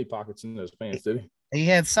he had any pockets in those pants, did he? He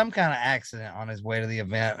had some kind of accident on his way to the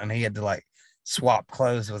event, and he had to like swap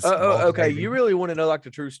clothes with. Okay, you really want to know like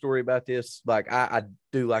the true story about this? Like I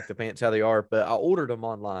do like the pants how they are, but I ordered them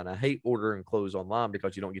online. I hate ordering clothes online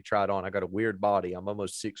because you don't get tried on. I got a weird body. I'm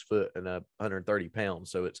almost 6 foot and 130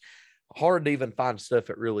 pounds, so it's hard to even find stuff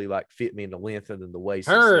that really like fit me in the length and in the waist.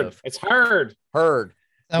 It's hard.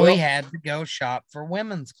 So he had to go shop for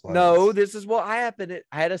women's clothes. No, this is what happened.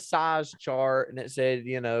 I had a size chart and it said,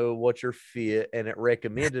 you know, what's your fit, and it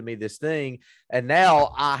recommended me this thing, and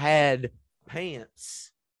now I had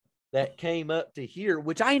pants that came up to here,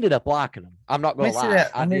 which I ended up liking them. I'm not gonna lie.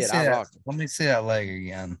 Let me see that leg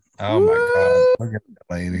again. Oh my god, look at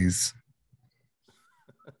the ladies.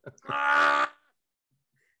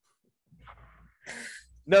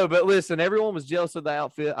 No, but listen, everyone was jealous of the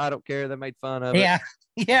outfit. I don't care. They made fun of it.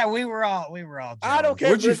 Yeah, we were all jealous. I don't care.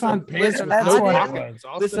 Where'd you find pants?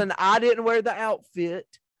 Listen, I didn't wear the outfit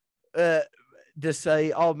to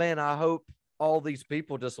say, oh man, I hope all these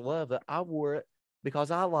people just love it. I wore it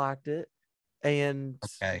because I liked it. And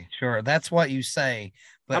okay, sure, that's what you say.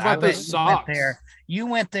 But how about the socks? You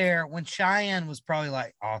went there when Cheyenne was probably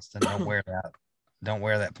like, Austin, don't wear that. Don't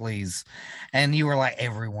wear that, please. And you were like,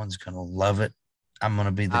 everyone's gonna love it. I'm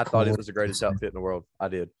gonna be the I thought it was the greatest outfit in the world. I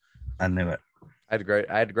did. I knew it. I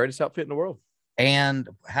had the greatest outfit in the world. And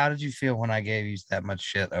how did you feel when I gave you that much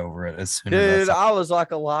shit over it? As soon Dude, as I was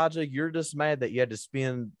like, Elijah, you're just mad that you had to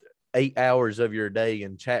spend 8 hours of your day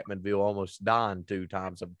in Chapmanville almost dying 2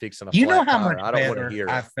 times of fixing a flat how tire. much I don't want to better hear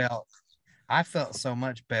I it. felt. I felt so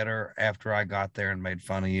much better after I got there and made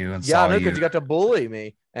fun of you and Yeah, I saw know, you. because you got to bully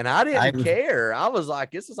me, and I didn't care. I was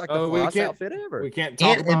like, this is like the flyest outfit ever. We can't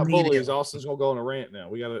talk about bullies. Immediately. Austin's gonna go on a rant now.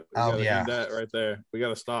 We gotta end that right there. We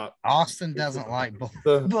gotta stop. Austin doesn't like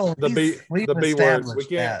the B word.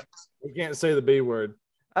 That. We can't say the B word.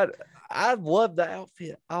 I loved the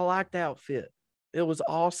outfit. I liked the outfit. It was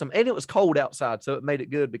awesome, and it was cold outside, so it made it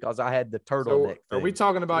good because I had the turtleneck. So, are we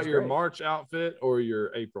talking about your March outfit or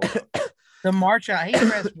your April outfit? The March out.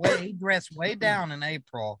 He dressed way down in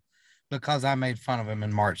April because I made fun of him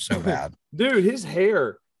in March so bad. Dude, his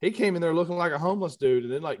hair. He came in there looking like a homeless dude,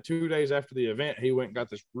 and then like 2 days after the event, he went and got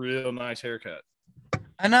this real nice haircut.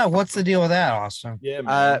 I know. What's the deal with that, Austin? Yeah,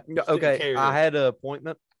 man. Okay. I had an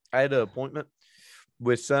appointment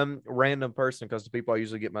with some random person because the people I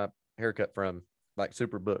usually get my haircut from, like,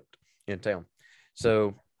 super booked in town.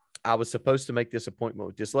 So I was supposed to make this appointment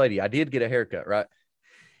with this lady. I did get a haircut, right?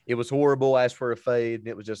 It was horrible. I asked for a fade, and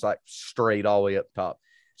it was just like straight all the way up top.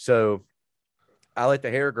 So I let the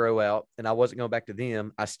hair grow out, and I wasn't going back to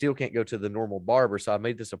them. I still can't go to the normal barber. So I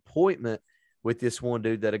made this appointment with this one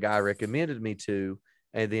dude that a guy recommended me to.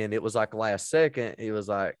 And then it was like last second, he was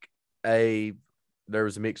like, hey, there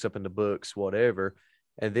was a mix up in the books, whatever.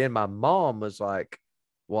 And then my mom was like,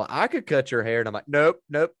 well, I could cut your hair. And I'm like, nope.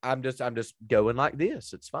 I'm just going like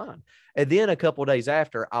this. It's fine. And then a couple of days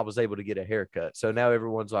after, I was able to get a haircut. So now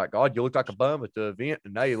everyone's like, God, you look like a bum at the event,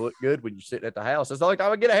 and now you look good when you're sitting at the house. It's like, I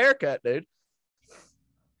would get a haircut, dude.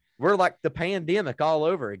 We're like the pandemic all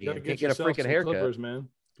over again. Can't get a freaking haircut. Clippers, man.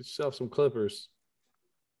 Get yourself some clippers.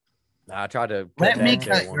 I tried to let me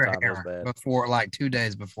cut your hair before, like 2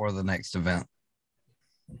 days before the next event.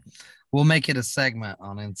 We'll make it a segment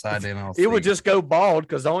on Inside NLC. It would just go bald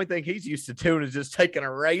because the only thing he's used to doing is just taking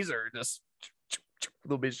a razor and just a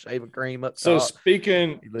little bit of shaving cream up. So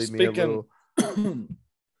speaking of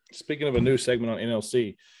a new segment on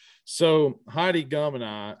NLC, so Heidi Gum and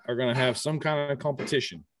I are going to have some kind of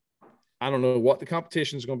competition. I don't know what the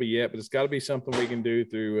competition is going to be yet, but it's got to be something we can do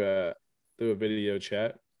through a video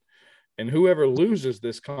chat. And whoever loses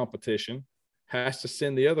this competition has to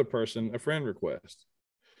send the other person a friend request.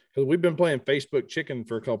 Because we've been playing Facebook Chicken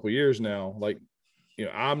for a couple of years now. Like,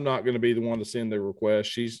 I'm not going to be the one to send the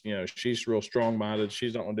request. She's real strong-minded.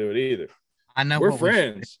 She's not going to do it either. I know we're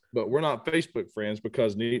friends, but we're not Facebook friends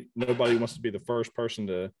because nobody wants to be the first person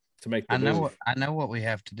to make the move. I know what we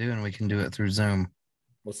have to do, and we can do it through Zoom.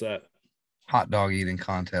 What's that? Hot dog eating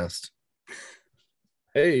contest.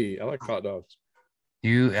 Hey, I like hot dogs.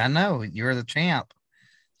 I know you're the champ,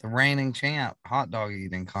 the reigning champ. Hot dog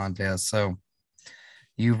eating contest. So.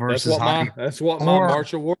 You versus that's what my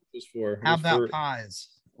March award was for. How about pies?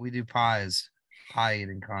 We do pies, pie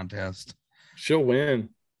eating contest. She'll win.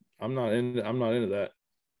 I'm not into that.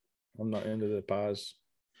 I'm not into the pies.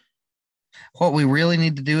 What we really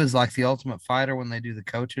need to do is like the Ultimate Fighter when they do the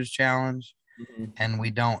coaches challenge, and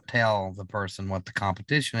we don't tell the person what the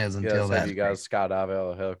competition is until that. You guys skydive out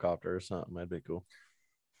of a helicopter or something. That'd be cool.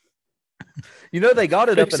 They got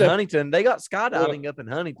it up in Huntington. They got skydiving up in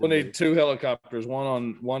Huntington. We need 2 helicopters,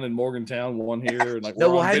 one in Morgantown, one here. And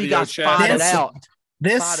we'll have you guys fight it out.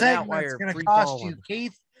 This segment's going to cost you,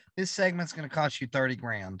 Keith. This segment's going to cost you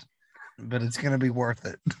 $30,000, but it's going to be worth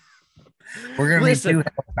it. We're going to need 2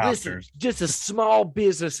 helicopters. Just a small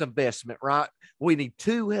business investment, right? We need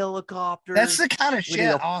 2 helicopters. That's the kind of shit. We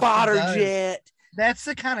need a fighter jet. That's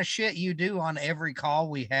the kind of shit you do on every call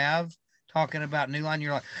we have. Talking about New Line,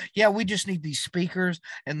 you're like, yeah, we just need these speakers,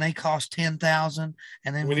 and they cost $10,000,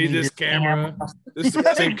 and then we need this camera. This is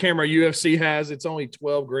the same camera UFC has. It's only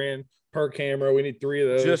 $12,000 per camera. We need 3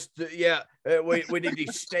 of those. We need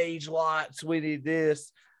these stage lights. We need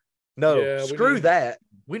this. No, screw that.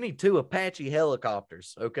 We need 2 Apache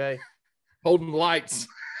helicopters. Okay, holding lights.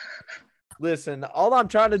 Listen, all I'm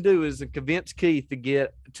trying to do is convince Keith to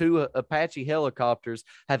get 2 Apache helicopters,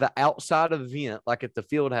 have an outside event like at the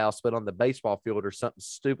field house, but on the baseball field or something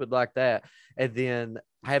stupid like that. And then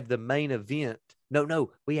have the main event. No,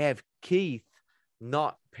 we have Keith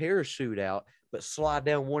not parachute out, but slide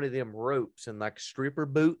down one of them ropes and like stripper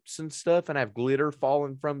boots and stuff and have glitter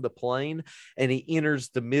falling from the plane. And he enters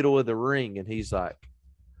the middle of the ring and he's like,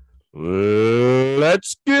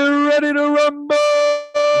 let's get ready to rumble.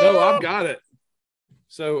 No, I've got it.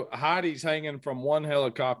 So Heidi's hanging from one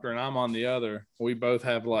helicopter and I'm on the other. We both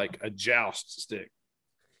have like a joust stick.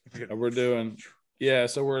 And we're doing,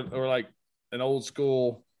 so we're like an old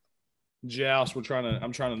school joust. I'm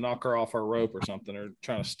trying to knock her off her rope or something, or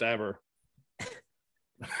trying to stab her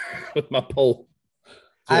with my pole.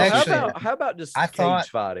 How about just cage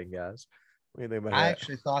fighting, guys? What do you think about that? I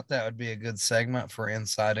actually thought that would be a good segment for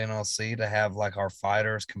Inside NLC to have like our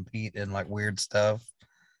fighters compete in like weird stuff.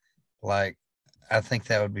 Like, I think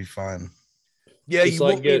that would be fun. Yeah, you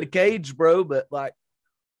won't be in the cage, bro, but like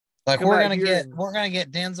we're gonna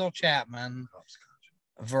get Denzel Chapman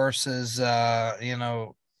versus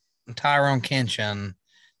Tyrone Kenshin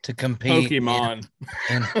to compete. Pokemon.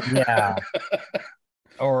 Yeah.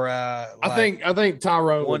 Or I think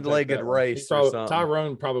Tyrone one-legged race or something.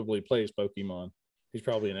 Tyrone probably plays Pokemon. He's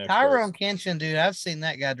probably an expert. Tyrone Kenshin, dude. I've seen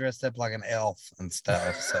that guy dressed up like an elf and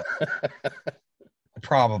stuff. So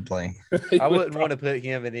probably. I wouldn't want to put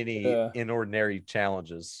him in any inordinary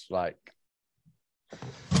challenges. Like,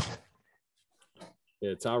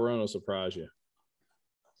 yeah, Tyrone will surprise you.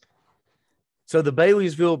 So the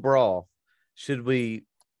Baileysville Brawl. Should we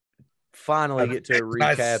finally get to a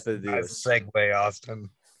recap of this? Nice segue, Austin.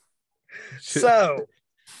 So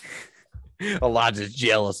Elijah's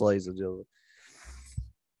jealous, ladies and gentlemen.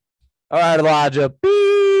 All right, Elijah.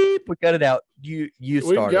 Beep. We cut it out. You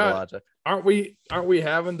started, Elijah. Aren't we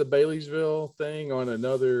having the Baileysville thing on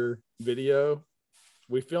another video?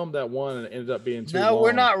 We filmed that one and it ended up being too long.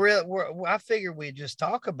 We're not real. I figured we'd just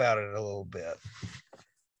talk about it a little bit.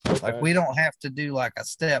 Okay. Like, we don't have to do like a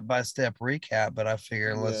step-by-step recap, but I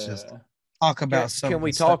figure let's just talk about something. Can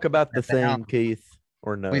we talk about the thing, Keith,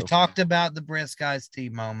 or no? We've talked about the brisk iced tea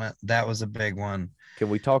moment. That was a big one. Can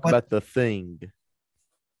we talk about the thing?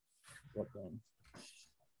 What thing?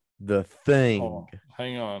 The thing. Oh,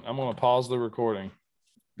 hang on. I'm going to pause the recording.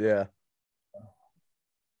 Yeah.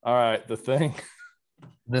 All right. The thing.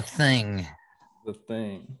 The thing. The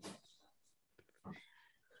thing.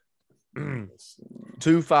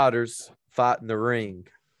 Two fighters fight in the ring.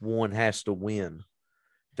 One has to win.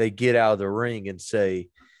 They get out of the ring and say,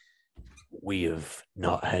 "We have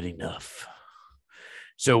not had enough.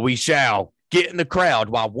 So we shall get in the crowd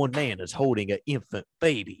while one man is holding an infant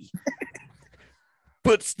baby."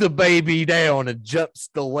 Puts the baby down and jumps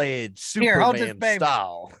the ledge, Superman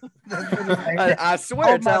style. I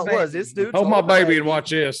swear it's how it was. This dude, hold my baby and watch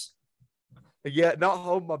this. Yeah, not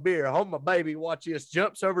hold my beer. Hold my baby. Watch this.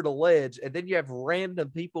 Jumps over the ledge, and then you have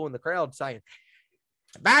random people in the crowd saying,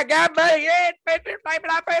 "My God, baby, baby, I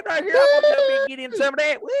found right here. I'm gonna jump in and get in some of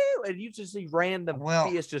that." Woo! And you just see random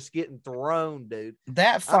fists just getting thrown, dude.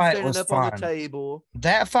 That fight was fun. On the table.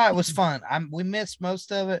 That fight was fun. We missed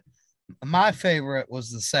most of it. My favorite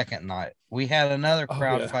was the second night. We had another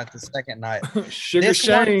crowd fight the second night. Sugar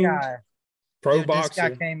Shane, pro boxer.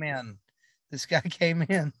 This guy came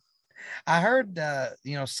in. I heard,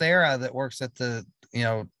 Sarah that works at the,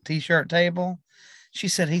 t-shirt table. She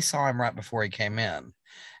said he saw him right before he came in,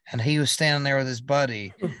 and he was standing there with his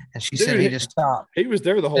buddy. And she said he just stopped. He was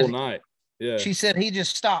there the whole night. Yeah. She said he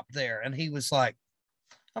just stopped there, and he was like,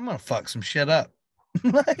 "I'm gonna fuck some shit up."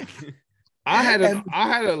 I had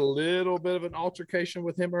a little bit of an altercation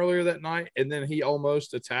with him earlier that night, and then he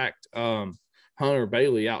almost attacked Hunter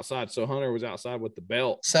Bailey outside. So Hunter was outside with the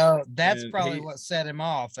belt. So that's probably what set him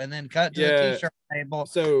off. And then cut to the t-shirt table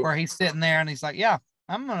where he's sitting there and he's like, "Yeah,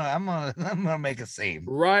 I'm gonna make a scene."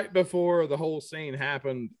 Right before the whole scene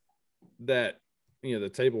happened, that the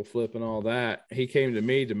table flip and all that, he came to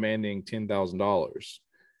me demanding $10,000.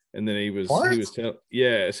 And then he was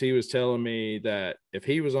telling me that if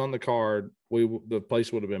he was on the card, the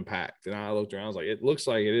place would have been packed. And I looked around, I was like, "It looks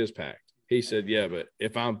like it is packed." He said, "Yeah, but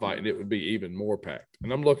if I'm fighting, it would be even more packed."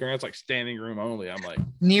 And I'm looking around, it's like standing room only. I'm like,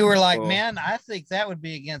 and you were like, "Man, I think that would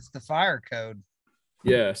be against the fire code."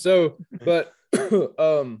 Yeah. So, but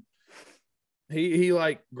he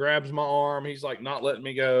like grabs my arm. He's like not letting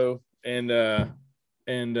me go. And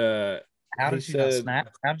how did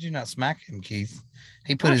you not smack him, Keith?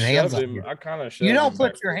 He put his hands on you. I kind of you don't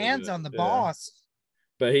put your hands on the boss.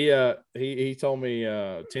 But he told me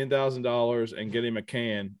 $10,000 and get him a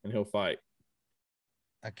can and he'll fight.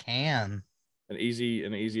 A can. An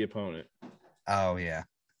easy opponent. Oh yeah.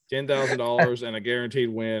 $10,000 and a guaranteed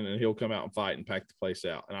win, and he'll come out and fight and pack the place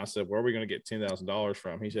out. And I said, "Where are we going to get $10,000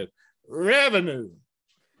 from?" He said, "Revenue."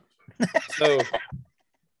 So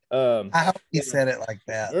I hope he said it like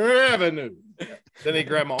that. Revenue. Then he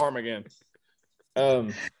grabbed my arm again.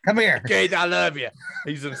 Come here, Keith. I love you.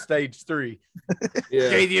 He's in stage 3. Yeah.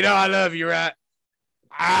 Keith, I love you, right?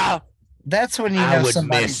 That's when you know I would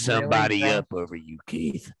somebody's mess somebody really up over you,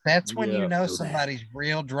 Keith. That's when you know somebody's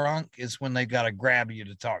real drunk, is when they got to grab you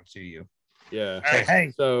to talk to you. Yeah.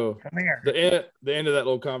 Hey, so come here. The end of that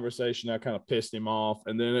little conversation, I kind of pissed him off.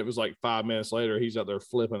 And then it was like 5 minutes later, he's out there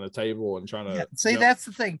flipping a table and trying to see. That's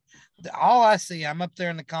the thing. All I see, I'm up there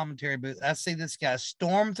in the commentary booth. I see this guy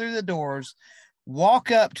storm through the doors,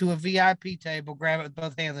 walk up to a VIP table, grab it with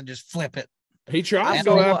both hands, and just flip it. He tried to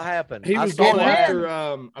go after what happened. He was going after.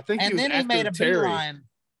 I think he was then after he made a Terry. beeline.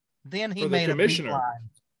 Then he the made a commissioner. beeline.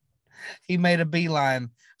 He made a beeline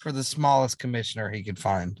for the smallest commissioner he could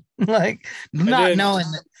find. Like not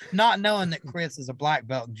knowing that Chris is a black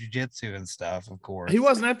belt in jiu-jitsu and stuff, of course. He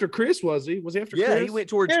wasn't after Chris, was he? Was he after Chris? Yeah, he went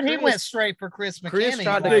towards Dude, Chris. he went straight for Chris McKinney. Chris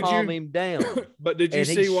tried to calm him down. But did you and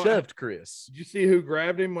see he what shoved Chris? Did you see who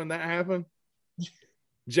grabbed him when that happened?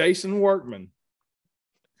 Jason Workman.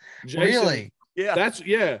 Really?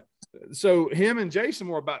 Yeah. So him and Jason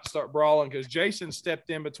were about to start brawling because Jason stepped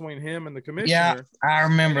in between him and the commissioner. Yeah, I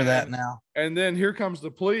remember that now. And then here comes the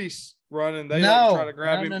police running. They try to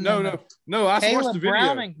grab him. No. I watched the video.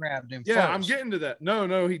 Browning grabbed him. Yeah, first. I'm getting to that.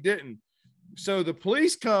 No, he didn't. So the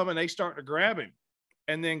police come and they start to grab him.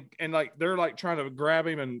 And then they're like trying to grab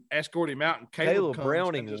him and escort him out. And Caleb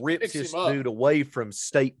Browning rips his dude away from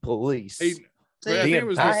state police. I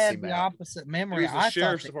had the opposite memory.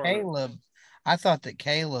 I thought that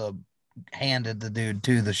Caleb handed the dude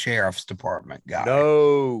to the sheriff's department guy.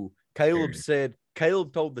 No, Caleb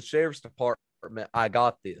told the sheriff's department, I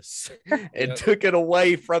got this, and took it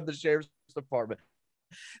away from the sheriff's department.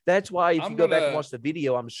 That's why if you go back and watch the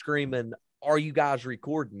video, I'm screaming, are you guys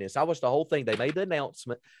recording this? I watched the whole thing. They made the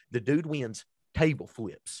announcement. The dude wins, table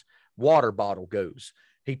flips, water bottle goes.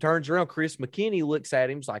 He turns around. Chris McKinney looks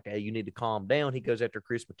at him. He's like, hey, you need to calm down. He goes after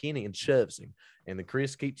Chris McKinney and shoves him. And then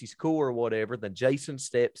Chris keeps his cool or whatever. Then Jason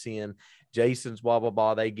steps in. Jason's blah, blah,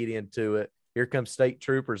 blah. They get into it. Here comes state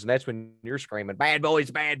troopers. And that's when you're screaming, bad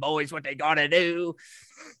boys, what they got to do?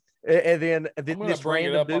 And then this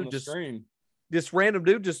random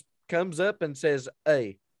dude just comes up and says,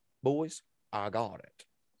 hey, boys, I got it.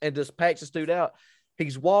 And just packs this dude out.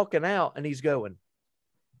 He's walking out and he's going,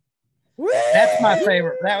 that's my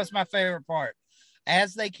favorite. That was my favorite part.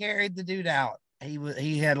 As they carried the dude out,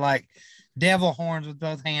 he had like devil horns with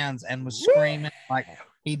both hands and was screaming like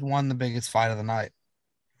he'd won the biggest fight of the night.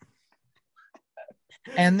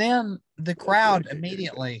 And then the crowd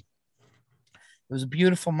immediately, it was a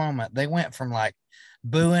beautiful moment. They went from like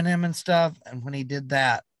booing him and stuff, and when he did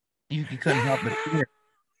that, you couldn't help but hear.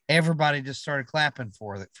 Everybody just started clapping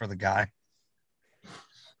for the guy.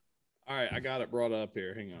 All right, I got it brought up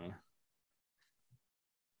here. Hang on.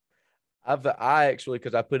 I actually,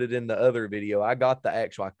 because I put it in the other video, I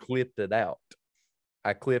clipped it out.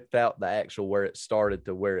 I clipped out the actual where it started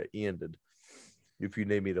to where it ended. If you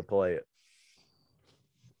need me to play it.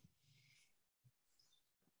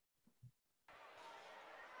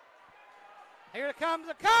 Here comes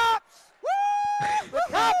the cops! Woo! The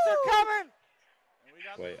cops are coming!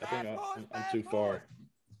 Wait, I think I'm too far.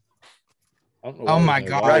 Oh my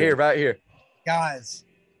God. Right here. Guys.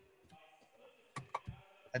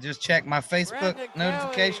 I just checked my Facebook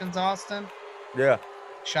notifications, Austin. Yeah.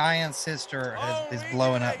 Cheyenne's sister is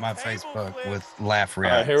blowing up my Facebook with laugh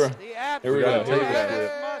reacts. Here we go.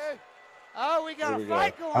 Oh, we got a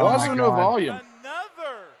fight going on. Why is there no volume?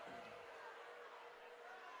 Another.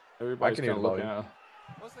 Everybody's kind of looking out.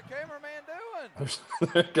 What's the cameraman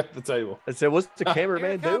doing? Got the table. I said, what's the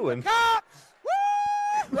cameraman doing? The cops!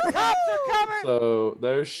 Woo! The cops are coming! So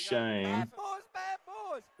there's Shane. Bad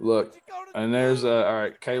boys. Look, and there's all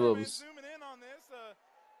right, Caleb's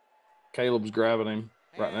grabbing him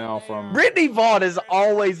right now from Brittany Vaughn is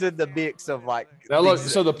always in the mix of like now look,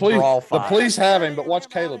 so the police have him, but watch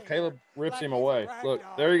Caleb. Caleb rips him away. Look,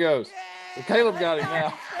 there he goes. Well, Caleb got him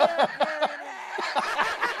now.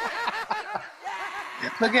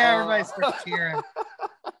 Look at everybody start cheering.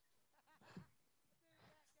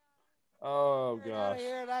 Oh gosh.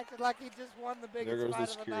 Like he just won the biggest there goes the fight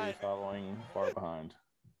security following far behind.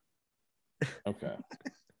 Okay.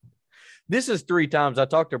 This is 3 times. I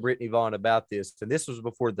talked to Brittany Vaughn about this, and this was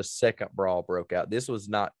before the second brawl broke out. This was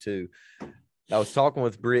not 2. I was talking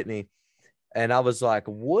with Brittany, and I was like,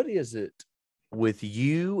 what is it with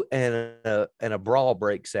you and a brawl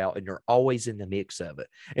breaks out, and you're always in the mix of it?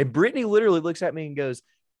 And Brittany literally looks at me and goes,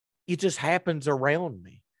 it just happens around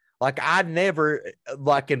me. Like I never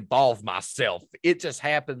involve myself. It just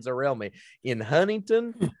happens around me. In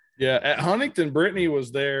Huntington. Yeah. At Huntington, Brittany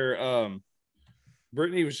was there.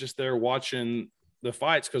 Brittany was just there watching the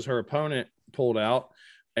fights because her opponent pulled out.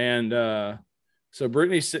 And so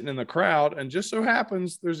Brittany's sitting in the crowd, and just so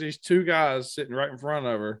happens there's these 2 guys sitting right in front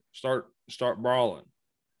of her, start brawling.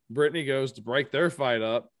 Brittany goes to break their fight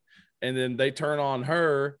up, and then they turn on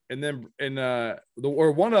her, and then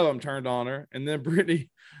or one of them turned on her, and then Brittany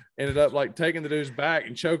ended up like taking the dude's back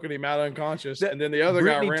and choking him out unconscious, and then the other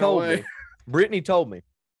guy ran away. Brittany told me.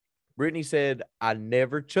 Brittany said, I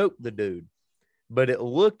never choked the dude, but it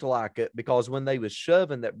looked like it because when they was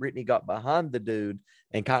shoving that, Brittany got behind the dude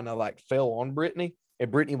and kind of like fell on Brittany, and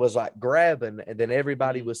Brittany was like grabbing, and then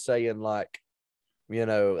everybody was saying like,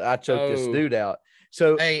 I choked this dude out.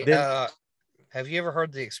 So hey, have you ever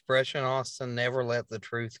heard the expression, Austin, never let the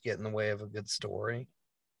truth get in the way of a good story?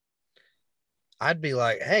 I'd be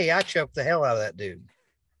like, hey, I choked the hell out of that dude.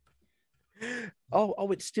 Oh,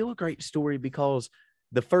 it's still a great story because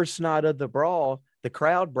the first night of the brawl, the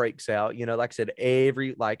crowd breaks out. Like I said,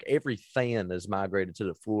 every fan is migrated to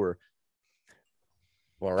the floor.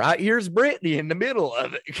 Well, right here's Brittany in the middle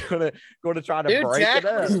of it, gonna try to break it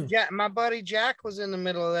up. My buddy Jack was in the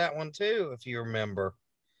middle of that one too, if you remember.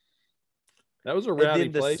 That was a rowdy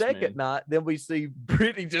place. And then the second night, then we see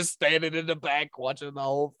Brittany just standing in the back watching the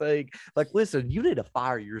whole thing. Like, listen, you need to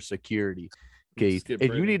fire your security, Keith,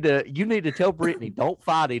 and you need to tell Brittany, don't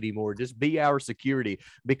fight anymore. Just be our security,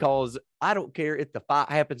 because I don't care if the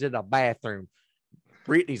fight happens in a bathroom.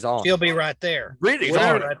 Brittany's on. She'll be right there. Brittany's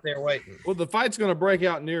on right there waiting. Well, the fight's going to break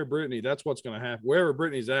out near Brittany. That's what's going to happen. Wherever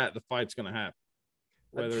Brittany's at, the fight's going to happen.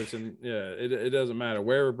 Whether it's it doesn't matter.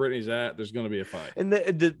 Wherever Brittany's at, there's going to be a fight. And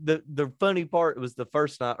the funny part was the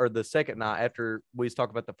first night or the second night, after we was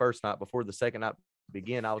talking about the first night before the second night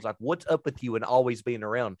began, I was like, what's up with you and always being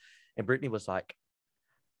around? And Brittany was like,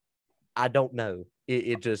 I don't know.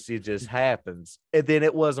 It just happens. And then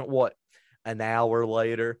it wasn't an hour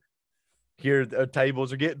later, here the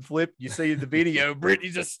tables are getting flipped. You see the video,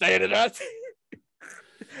 Brittany's just standing out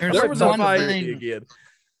there. There was a fight again.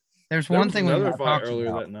 There's one thing another fight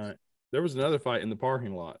earlier that night. There was another fight in the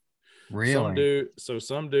parking lot. Really?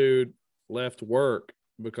 Some dude left work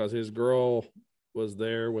because his girl was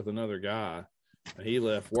there with another guy. And he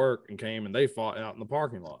left work and came, and they fought out in the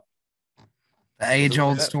parking lot. The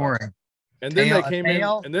age-old story. Fight. And then they came in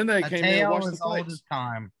and watched the fights.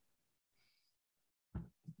 Time.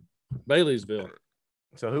 Baileysville.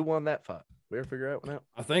 So who won that fight? We ever figure out one out?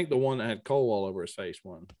 I think the one that had coal all over his face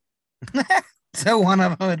won. So one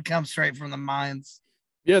of them had come straight from the mines.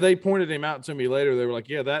 Yeah, they pointed him out to me later. They were like,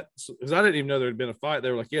 yeah, that's because I didn't even know there had been a fight. They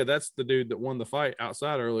were like, yeah, that's the dude that won the fight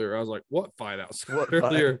outside earlier. I was like, what fight outside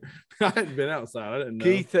earlier? I hadn't been outside. I didn't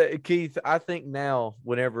know. Keith, I think now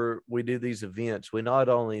whenever we do these events, we not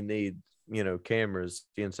only need, cameras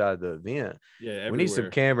inside the event. Yeah, everywhere. We need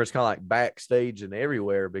some cameras kind of like backstage and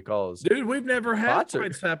everywhere, because dude, we've never had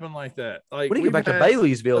fights happen like that. Like, when you get back to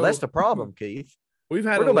Baileysville, that's the problem, Keith. We're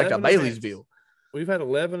going back to Baileysville. We've had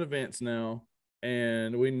 11 events now,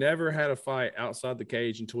 and we never had a fight outside the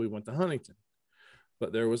cage until we went to Huntington.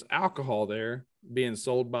 But there was alcohol there being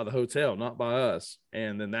sold by the hotel, not by us.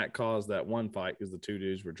 And then that caused that one fight because the two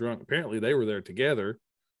dudes were drunk. Apparently, they were there together.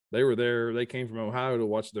 They were there. They came from Ohio to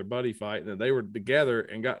watch their buddy fight, and then they were together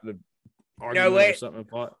and got to argue or something.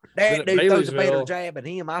 That dude throws a better jab at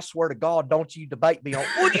him. I swear to God, don't you debate me on.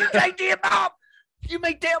 Would you take him up? You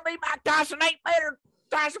may tell me Mike Tyson ain't better.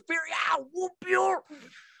 Tyson Fury, I'll whoop you.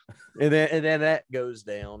 And then that goes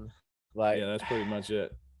down. Like, yeah, that's pretty much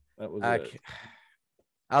it. That was it.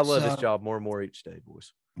 I love this job more and more each day,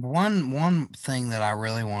 boys. One thing that I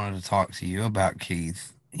really wanted to talk to you about,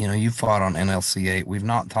 Keith. You fought on NLC 8. We've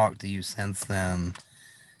not talked to you since then.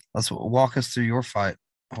 Let's walk us through your fight.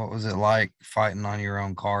 What was it like fighting on your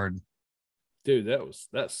own card? Dude,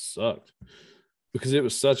 that sucked because it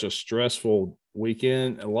was such a stressful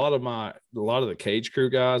weekend. A lot of the cage crew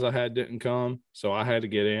guys I had didn't come, so I had to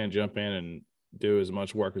get in, jump in, and do as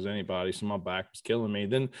much work as anybody. So my back was killing me.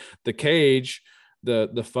 Then the cage,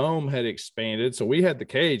 the foam had expanded, so we had the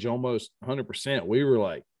cage almost 100%. We were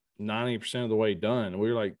like 90% of the way done.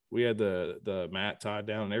 We had the mat tied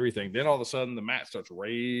down and everything. Then all of a sudden the mat starts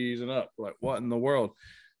raising up. Like, what in the world?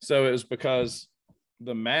 So it was because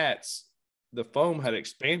the foam had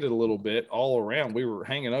expanded a little bit all around. We were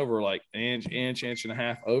hanging over like inch and a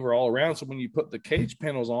half over all around. So when you put the cage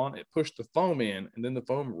panels on, it pushed the foam in, and then the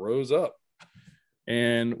foam rose up.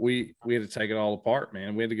 And we had to take it all apart,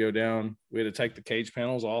 man. We had to go down. We had to take the cage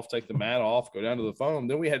panels off, take the mat off, go down to the foam.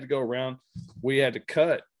 Then we had to go around. We had to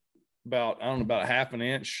cut about a half an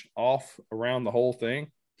inch off around the whole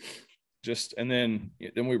thing. And then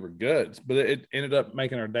we were good. But it ended up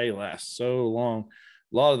making our day last so long.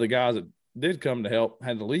 A lot of the guys that did come to help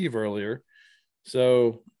had to leave earlier.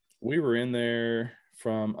 So we were in there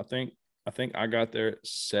from, I think I got there at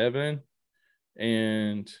 7,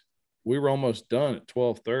 and we were almost done at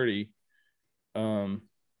 12:30. And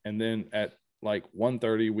then at like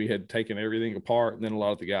 1:30, we had taken everything apart, and then a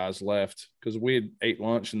lot of the guys left because we had ate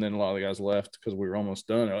lunch, and then a lot of the guys left because we were almost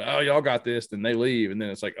done. Like, oh, y'all got this. Then they leave, and then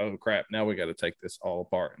it's like, oh crap, now we got to take this all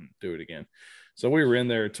apart and do it again. So we were in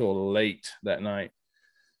there till late that night.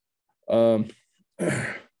 Then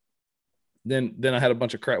I had a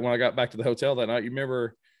bunch of crap when I got back to the hotel that night. You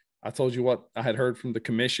remember I told you what I had heard from the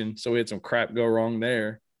commission, so we had some crap go wrong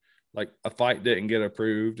there. Like a fight didn't get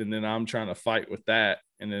approved, and then I'm trying to fight with that,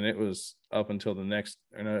 and then it was up until the next.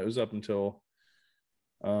 It was up until.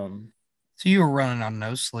 So you were running on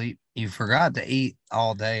no sleep. You forgot to eat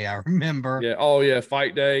all day. I remember. Yeah. Oh yeah.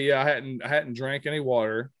 Fight day. Yeah. I hadn't drank any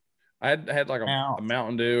water. I had like a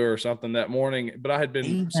Mountain Dew or something that morning, but I had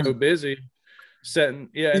been so busy setting.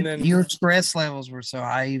 Yeah. And then your stress levels were so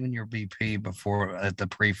high. Even your BP before at the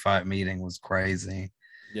pre-fight meeting was crazy.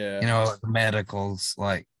 Yeah. You know, the medicals,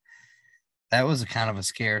 like that was a kind of a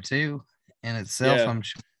scare too in itself. Yeah. I'm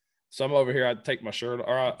sure. So I'm over here. I take my shirt,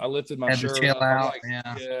 or I lifted my shirt. To chill up. out. Like,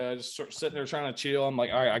 yeah. Just sitting there trying to chill. I'm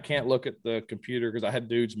like, all right, I can't look at the computer because I had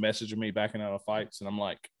dudes messaging me backing out of fights, and I'm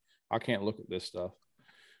like, I can't look at this stuff.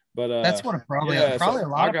 But that's what probably a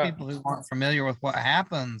lot of people who aren't familiar with what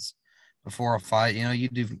happens before a fight. You know, you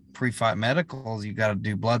do pre-fight medicals, you got to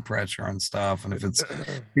do blood pressure and stuff, and if it's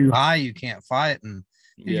too high, you can't fight. And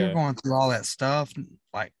you're going through all that stuff.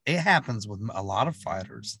 Like it happens with a lot of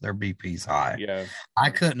fighters, their BP's high. Yeah, I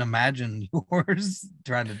couldn't imagine yours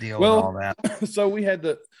trying to deal with all that. So we had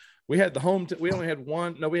the home. We only had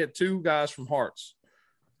one. No, we had two guys from Hearts.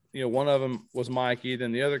 You know, one of them was Mikey,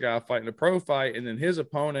 then the other guy fighting a pro fight, and then his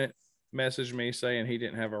opponent messaged me saying he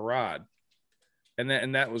didn't have a ride. And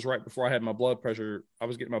that was right before I had my blood pressure. I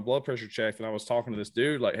was getting my blood pressure checked, and I was talking to this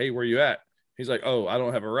dude like, hey, where you at? He's like, oh, I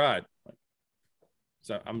don't have a ride.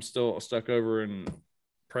 So I'm still stuck over in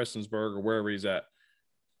Prestonsburg or wherever he's at.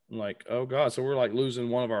 I'm like, oh God. So we're like losing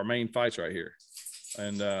one of our main fights right here.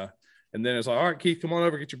 And then it's like, all right, Keith, come on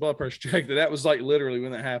over, get your blood pressure checked. And that was like literally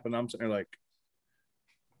when that happened. I'm sitting there like,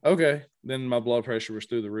 okay. Then my blood pressure was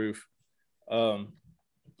through the roof. I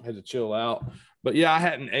had to chill out. But yeah, I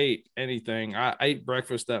hadn't ate anything. I ate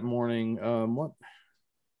breakfast that morning. What?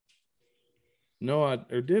 No,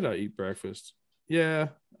 did I eat breakfast? Yeah,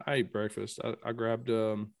 I ate breakfast. I grabbed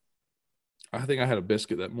I think I had a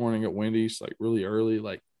biscuit that morning at Wendy's, like really early,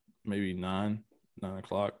 like maybe 9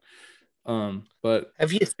 o'clock. But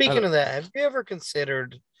speaking of that, have you ever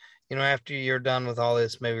considered, you know, after you're done with all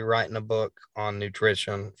this, maybe writing a book on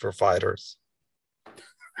nutrition for fighters?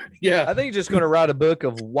 Yeah, I think you're just going to write a book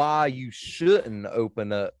of why you shouldn't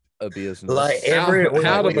open up a business. Like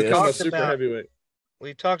how to become a super heavyweight.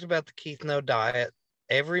 We talked about the Keith No diet.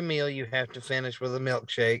 Every meal you have to finish with a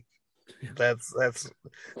milkshake. That's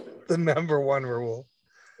the number one rule.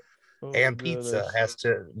 And pizza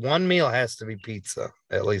one meal has to be pizza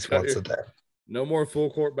at least once a day. No more full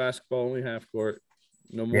court basketball, only half court.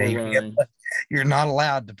 No more running. You're not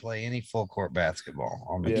allowed to play any full court basketball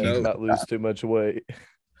on the Keith. Not lose too much weight.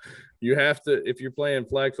 You have to, if you're playing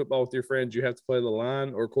flag football with your friends, you have to play the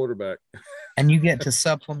line or quarterback. And you get to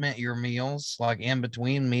supplement your meals, like in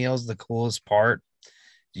between meals. The coolest part,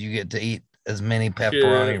 you get to eat as many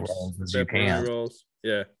pepperoni rolls as you can. Rolls.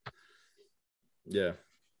 Yeah.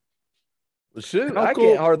 Well, shoot, I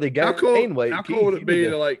can't hardly gain weight. How cool would it be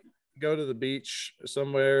to like go to the beach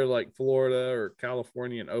somewhere like Florida or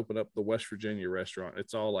California and open up the West Virginia restaurant?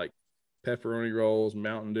 It's all like pepperoni rolls,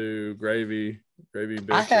 Mountain Dew, gravy.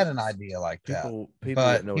 I had an idea like that,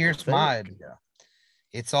 but here's my idea.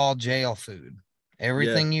 It's all jail food.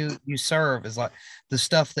 Everything you serve is like the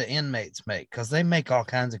stuff the inmates make, because they make all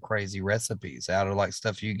kinds of crazy recipes out of like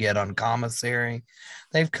stuff you get on commissary.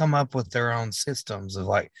 They've come up with their own systems of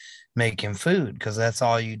like making food, because that's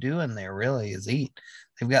all you do in there really is eat.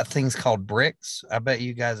 They've got things called bricks. I bet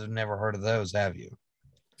you guys have never heard of those, have you?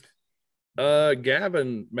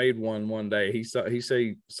 Gavin made one day. He saw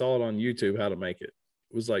it on YouTube how to make it.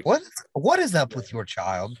 It was like, what is up with your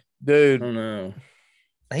child, dude? I don't know.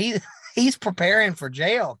 He's preparing for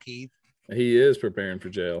jail, Keith. He is preparing for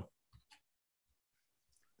jail.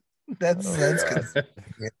 That's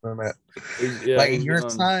like your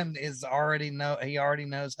son he already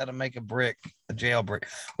knows how to make a jail brick,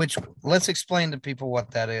 which let's explain to people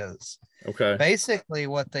what that is. Okay. Basically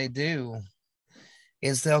what they do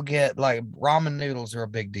is they'll get like ramen noodles are a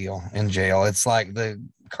big deal in jail. It's like the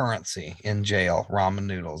currency in jail. Ramen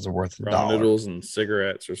noodles are worth $1. Ramen noodles and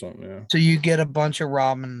cigarettes or something. Yeah. So you get a bunch of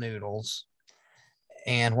ramen noodles,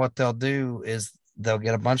 and what they'll do is they'll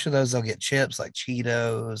get a bunch of those. They'll get chips like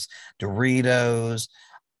Cheetos, Doritos,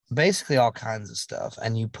 basically all kinds of stuff.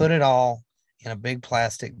 And you put it all in a big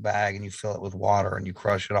plastic bag and you fill it with water and you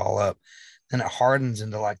crush it all up. and it hardens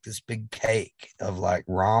into like this big cake of like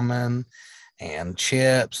ramen and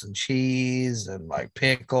chips and cheese and like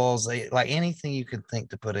pickles, like anything you could think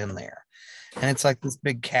to put in there. And it's like this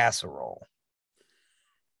big casserole.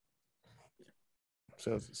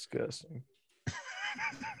 Sounds disgusting.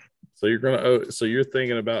 So you're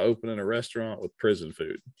thinking about opening a restaurant with prison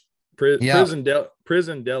food,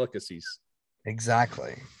 prison delicacies.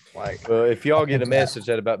 Exactly. Like, well, if y'all get a message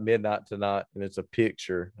at about midnight tonight and it's a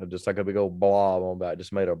picture of just like a big old blob on about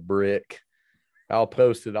just made of brick, I'll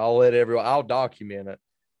post it. I'll let everyone. I'll document it.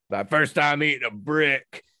 My first time eating a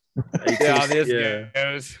brick.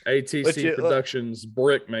 Goes. ATC Productions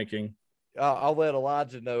brick making. I'll let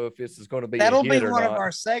Elijah know if this is going to be. That'll be one of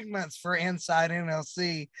our segments for Inside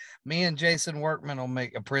NLC. Me and Jason Workman will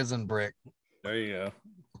make a prison brick. There you go.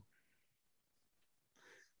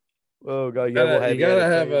 Oh God, you gotta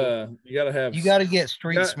get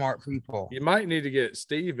street smart people. You might need to get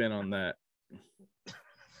Steve in on that,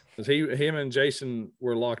 because him and Jason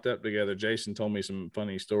were locked up together. Jason told me some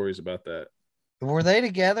funny stories about that. Were they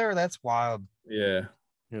together? That's wild. Yeah,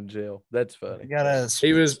 in jail. That's funny.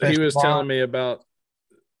 He was telling me about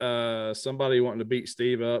somebody wanting to beat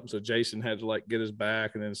Steve up, so Jason had to like get his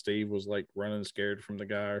back, and then Steve was like running scared from the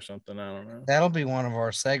guy or something. I don't know. That'll be one of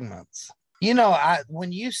our segments. You know,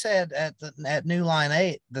 when you said at New Line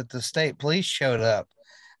 8 that the state police showed up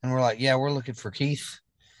and we're like, yeah, we're looking for Keith.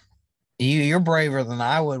 You're braver than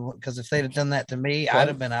I would, because if they'd have done that to me, I'd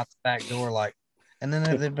have been out the back door like, and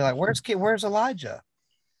then they'd be like, where's Elijah?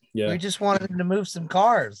 Yeah, we just wanted him to move some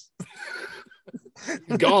cars.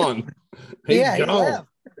 Gone. He left.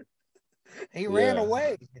 He ran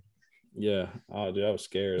away. Yeah. Oh, dude, I was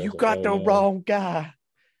scared. You got the wrong guy.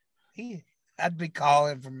 I'd be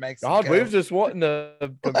calling from Mexico. God, we were just wanting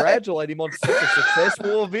to congratulate him on such a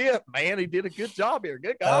successful event. Man, he did a good job here.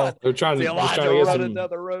 Good God. They're trying to run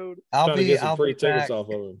another road. I'll be tickets off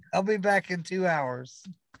of him. I'll be back in 2 hours.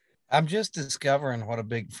 I'm just discovering what a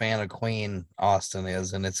big fan of Queen Austin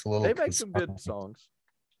is, and it's a little. They make some good songs.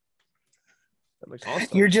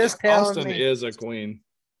 You're just telling Austin me. is a queen.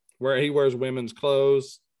 Where he wears women's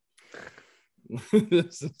clothes.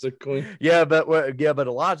 This is a queen. Yeah, but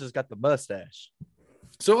Elijah's got the mustache.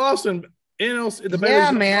 So Austin,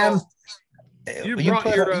 NLC, man. You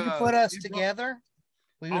put us together,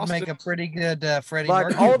 we would make a pretty good Freddie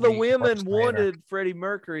Mercury. All the women wanted Freddie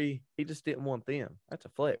Mercury. He just didn't want them. That's a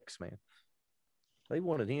flex, man. They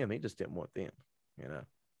wanted him. He just didn't want them. You know.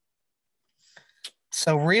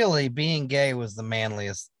 So really, being gay was the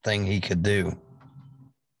manliest thing he could do.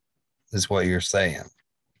 Is what you're saying.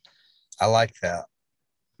 I like that.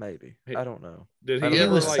 Maybe. I don't know. He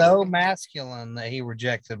was so masculine that he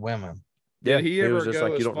rejected women. Did he ever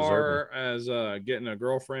go as far as getting a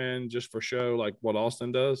girlfriend just for show, like what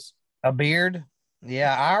Austin does? A beard?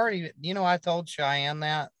 Yeah, I told Cheyenne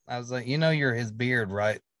that. I was like, you're his beard,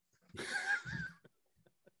 right?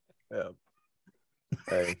 Yeah.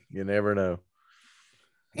 Hey, you never know.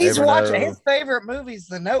 He's watching his favorite movie's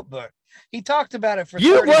The Notebook. He talked about it for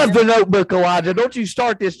you love The Notebook, Elijah. Don't you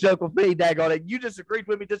start this joke with me, daggone it. You disagreed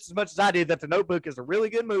with me just as much as I did that The Notebook is a really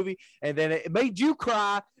good movie, and then it made you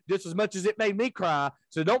cry just as much as it made me cry.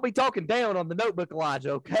 So don't be talking down on The Notebook,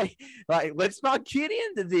 Elijah, okay? Like, let's not get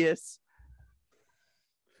into this.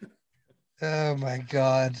 Oh, my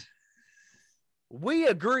God. We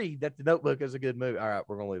agree that The Notebook is a good movie. All right,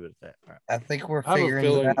 we're going to leave it at that. All right. I think we're figuring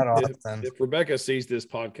it out, Austin. If Rebecca sees this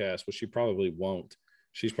podcast, which she probably won't,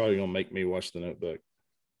 she's probably going to make me watch The Notebook.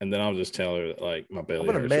 And then I'll just tell her that, like, my belly hurts.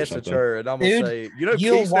 I'm going to message her, and I'm going to say,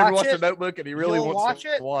 Keith's never watched The Notebook, and he really wants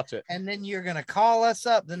to watch it. And then you're going to call us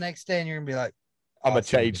up the next day, and you're going to be like, I'm a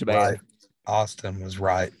changed man. Right. Austin was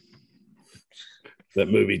right. That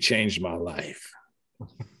movie changed my life.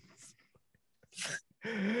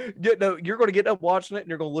 You're going to get up watching it, and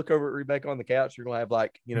you're going to look over at Rebecca on the couch. You're going to have,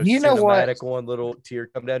 like, cinematic one little tear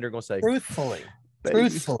come down. You're going to say, truthfully,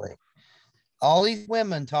 all these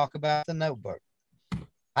women talk about The Notebook.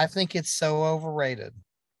 I think it's so overrated.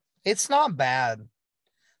 It's not bad,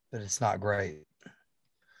 but it's not great.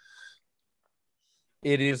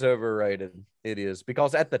 It is overrated. It is,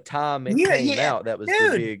 because at the time it came out, that was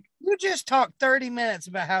the big. You just talked 30 minutes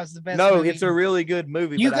about how it's the best. No, movie. It's a really good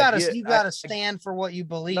movie. You gotta stand for what you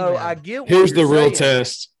believe. No, I get. Here's the real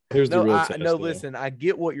test. No, listen. I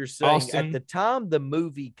get what you're saying. Austin, at the time the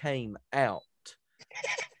movie came out,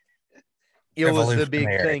 it was the big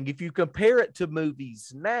thing. If you compare it to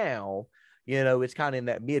movies now, it's kind of in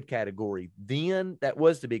that mid category. Then that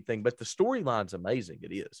was the big thing. But the storyline's amazing.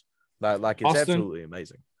 It is. Like it's Austin, absolutely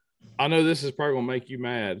amazing. I know this is probably gonna make you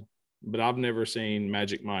mad, but I've never seen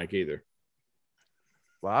Magic Mike either.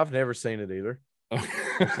 Well, I've never seen it either.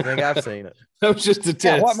 You think I've seen it? That was just a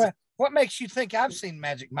test. What makes you think I've seen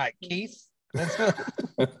Magic Mike, Keith?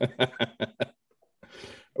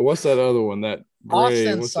 What's that other one? That Gray,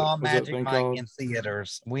 Austin saw Magic Mike in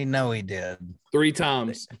theaters. We know he did 3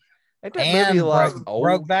 times. Ain't that and movie like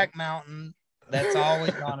Brokeback Mountain. That's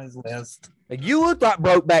always on his list. You look like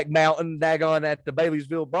Brokeback Mountain daggone at the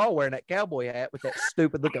Baileysville Brawl wearing that cowboy hat with that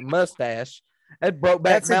stupid looking mustache. That's Brokeback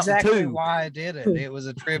That's Mountain exactly too. why I did it. It was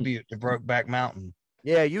a tribute to Brokeback Mountain.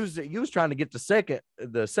 Yeah, you was trying to get the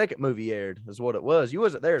second movie aired is what it was. You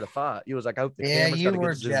wasn't there to fight. You was like, I hope the camera's you gonna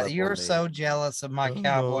were get the you were so jealous of my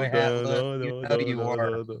cowboy hat look. You know you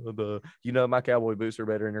were. You know my cowboy boots are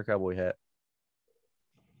better than your cowboy hat.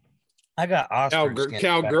 I got Oscar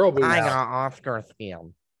cowgirl boots. I got Oscar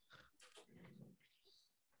skin.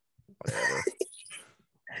 Whatever.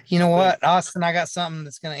 You know what, Austin? I got something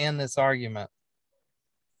that's going to end this argument.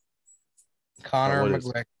 Conor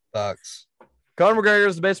McGregor sucks. Conor McGregor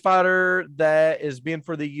is the best fighter that has been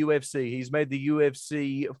for the UFC. He's made the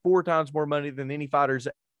UFC 4 times more money than any fighter's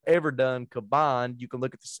ever done combined. You can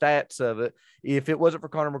look at the stats of it. If it wasn't for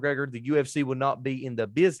Conor McGregor, the UFC would not be in the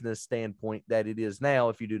business standpoint that it is now.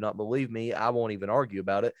 If you do not believe me, I won't even argue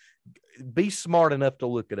about it. Be smart enough to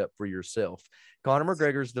look it up for yourself. Conor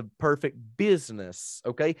McGregor is the perfect business.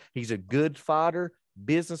 Okay. He's a good fighter.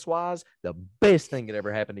 Business-wise, the best thing that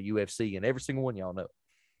ever happened to UFC, and every single one y'all know.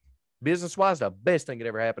 Business-wise, the best thing that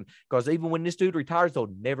ever happened, because even when this dude retires, there'll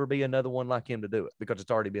never be another one like him to do it because it's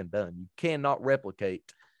already been done. You cannot replicate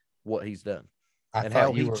what he's done and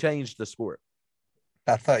how he changed the sport.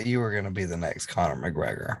 I thought you were going to be the next Conor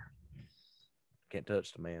McGregor. Can't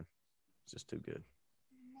touch the man. It's just too good.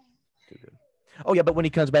 Too good. Oh, yeah, but when he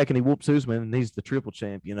comes back and he whoops Usman and he's the triple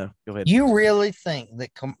champ, go ahead. You really think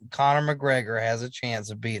that Conor McGregor has a chance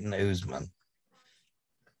of beating Usman?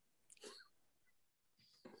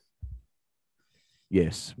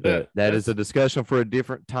 Yes, but that is a discussion for a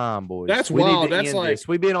different time, boys. That's wild. That's like this.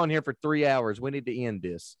 We've been on here for 3 hours. We need to end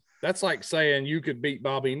this. That's like saying you could beat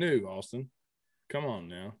Bobby New, Austin. Come on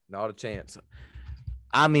now. Not a chance.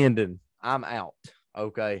 I'm ending. I'm out.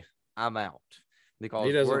 Okay, I'm out. Because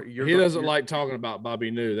he doesn't like talking about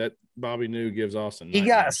Bobby New. That Bobby New gives Austin nightmares. He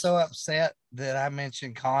got so upset that I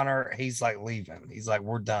mentioned Conor. He's like leaving. He's like,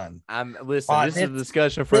 we're done. This is a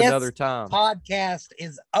discussion for another time. Podcast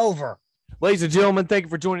is over. Ladies and gentlemen, thank you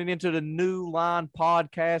for joining into the New Line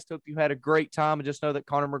Podcast. Hope you had a great time, and just know that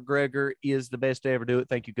Conor McGregor is the best to ever do it.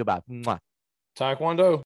 Thank you. Goodbye. Mwah. Taekwondo.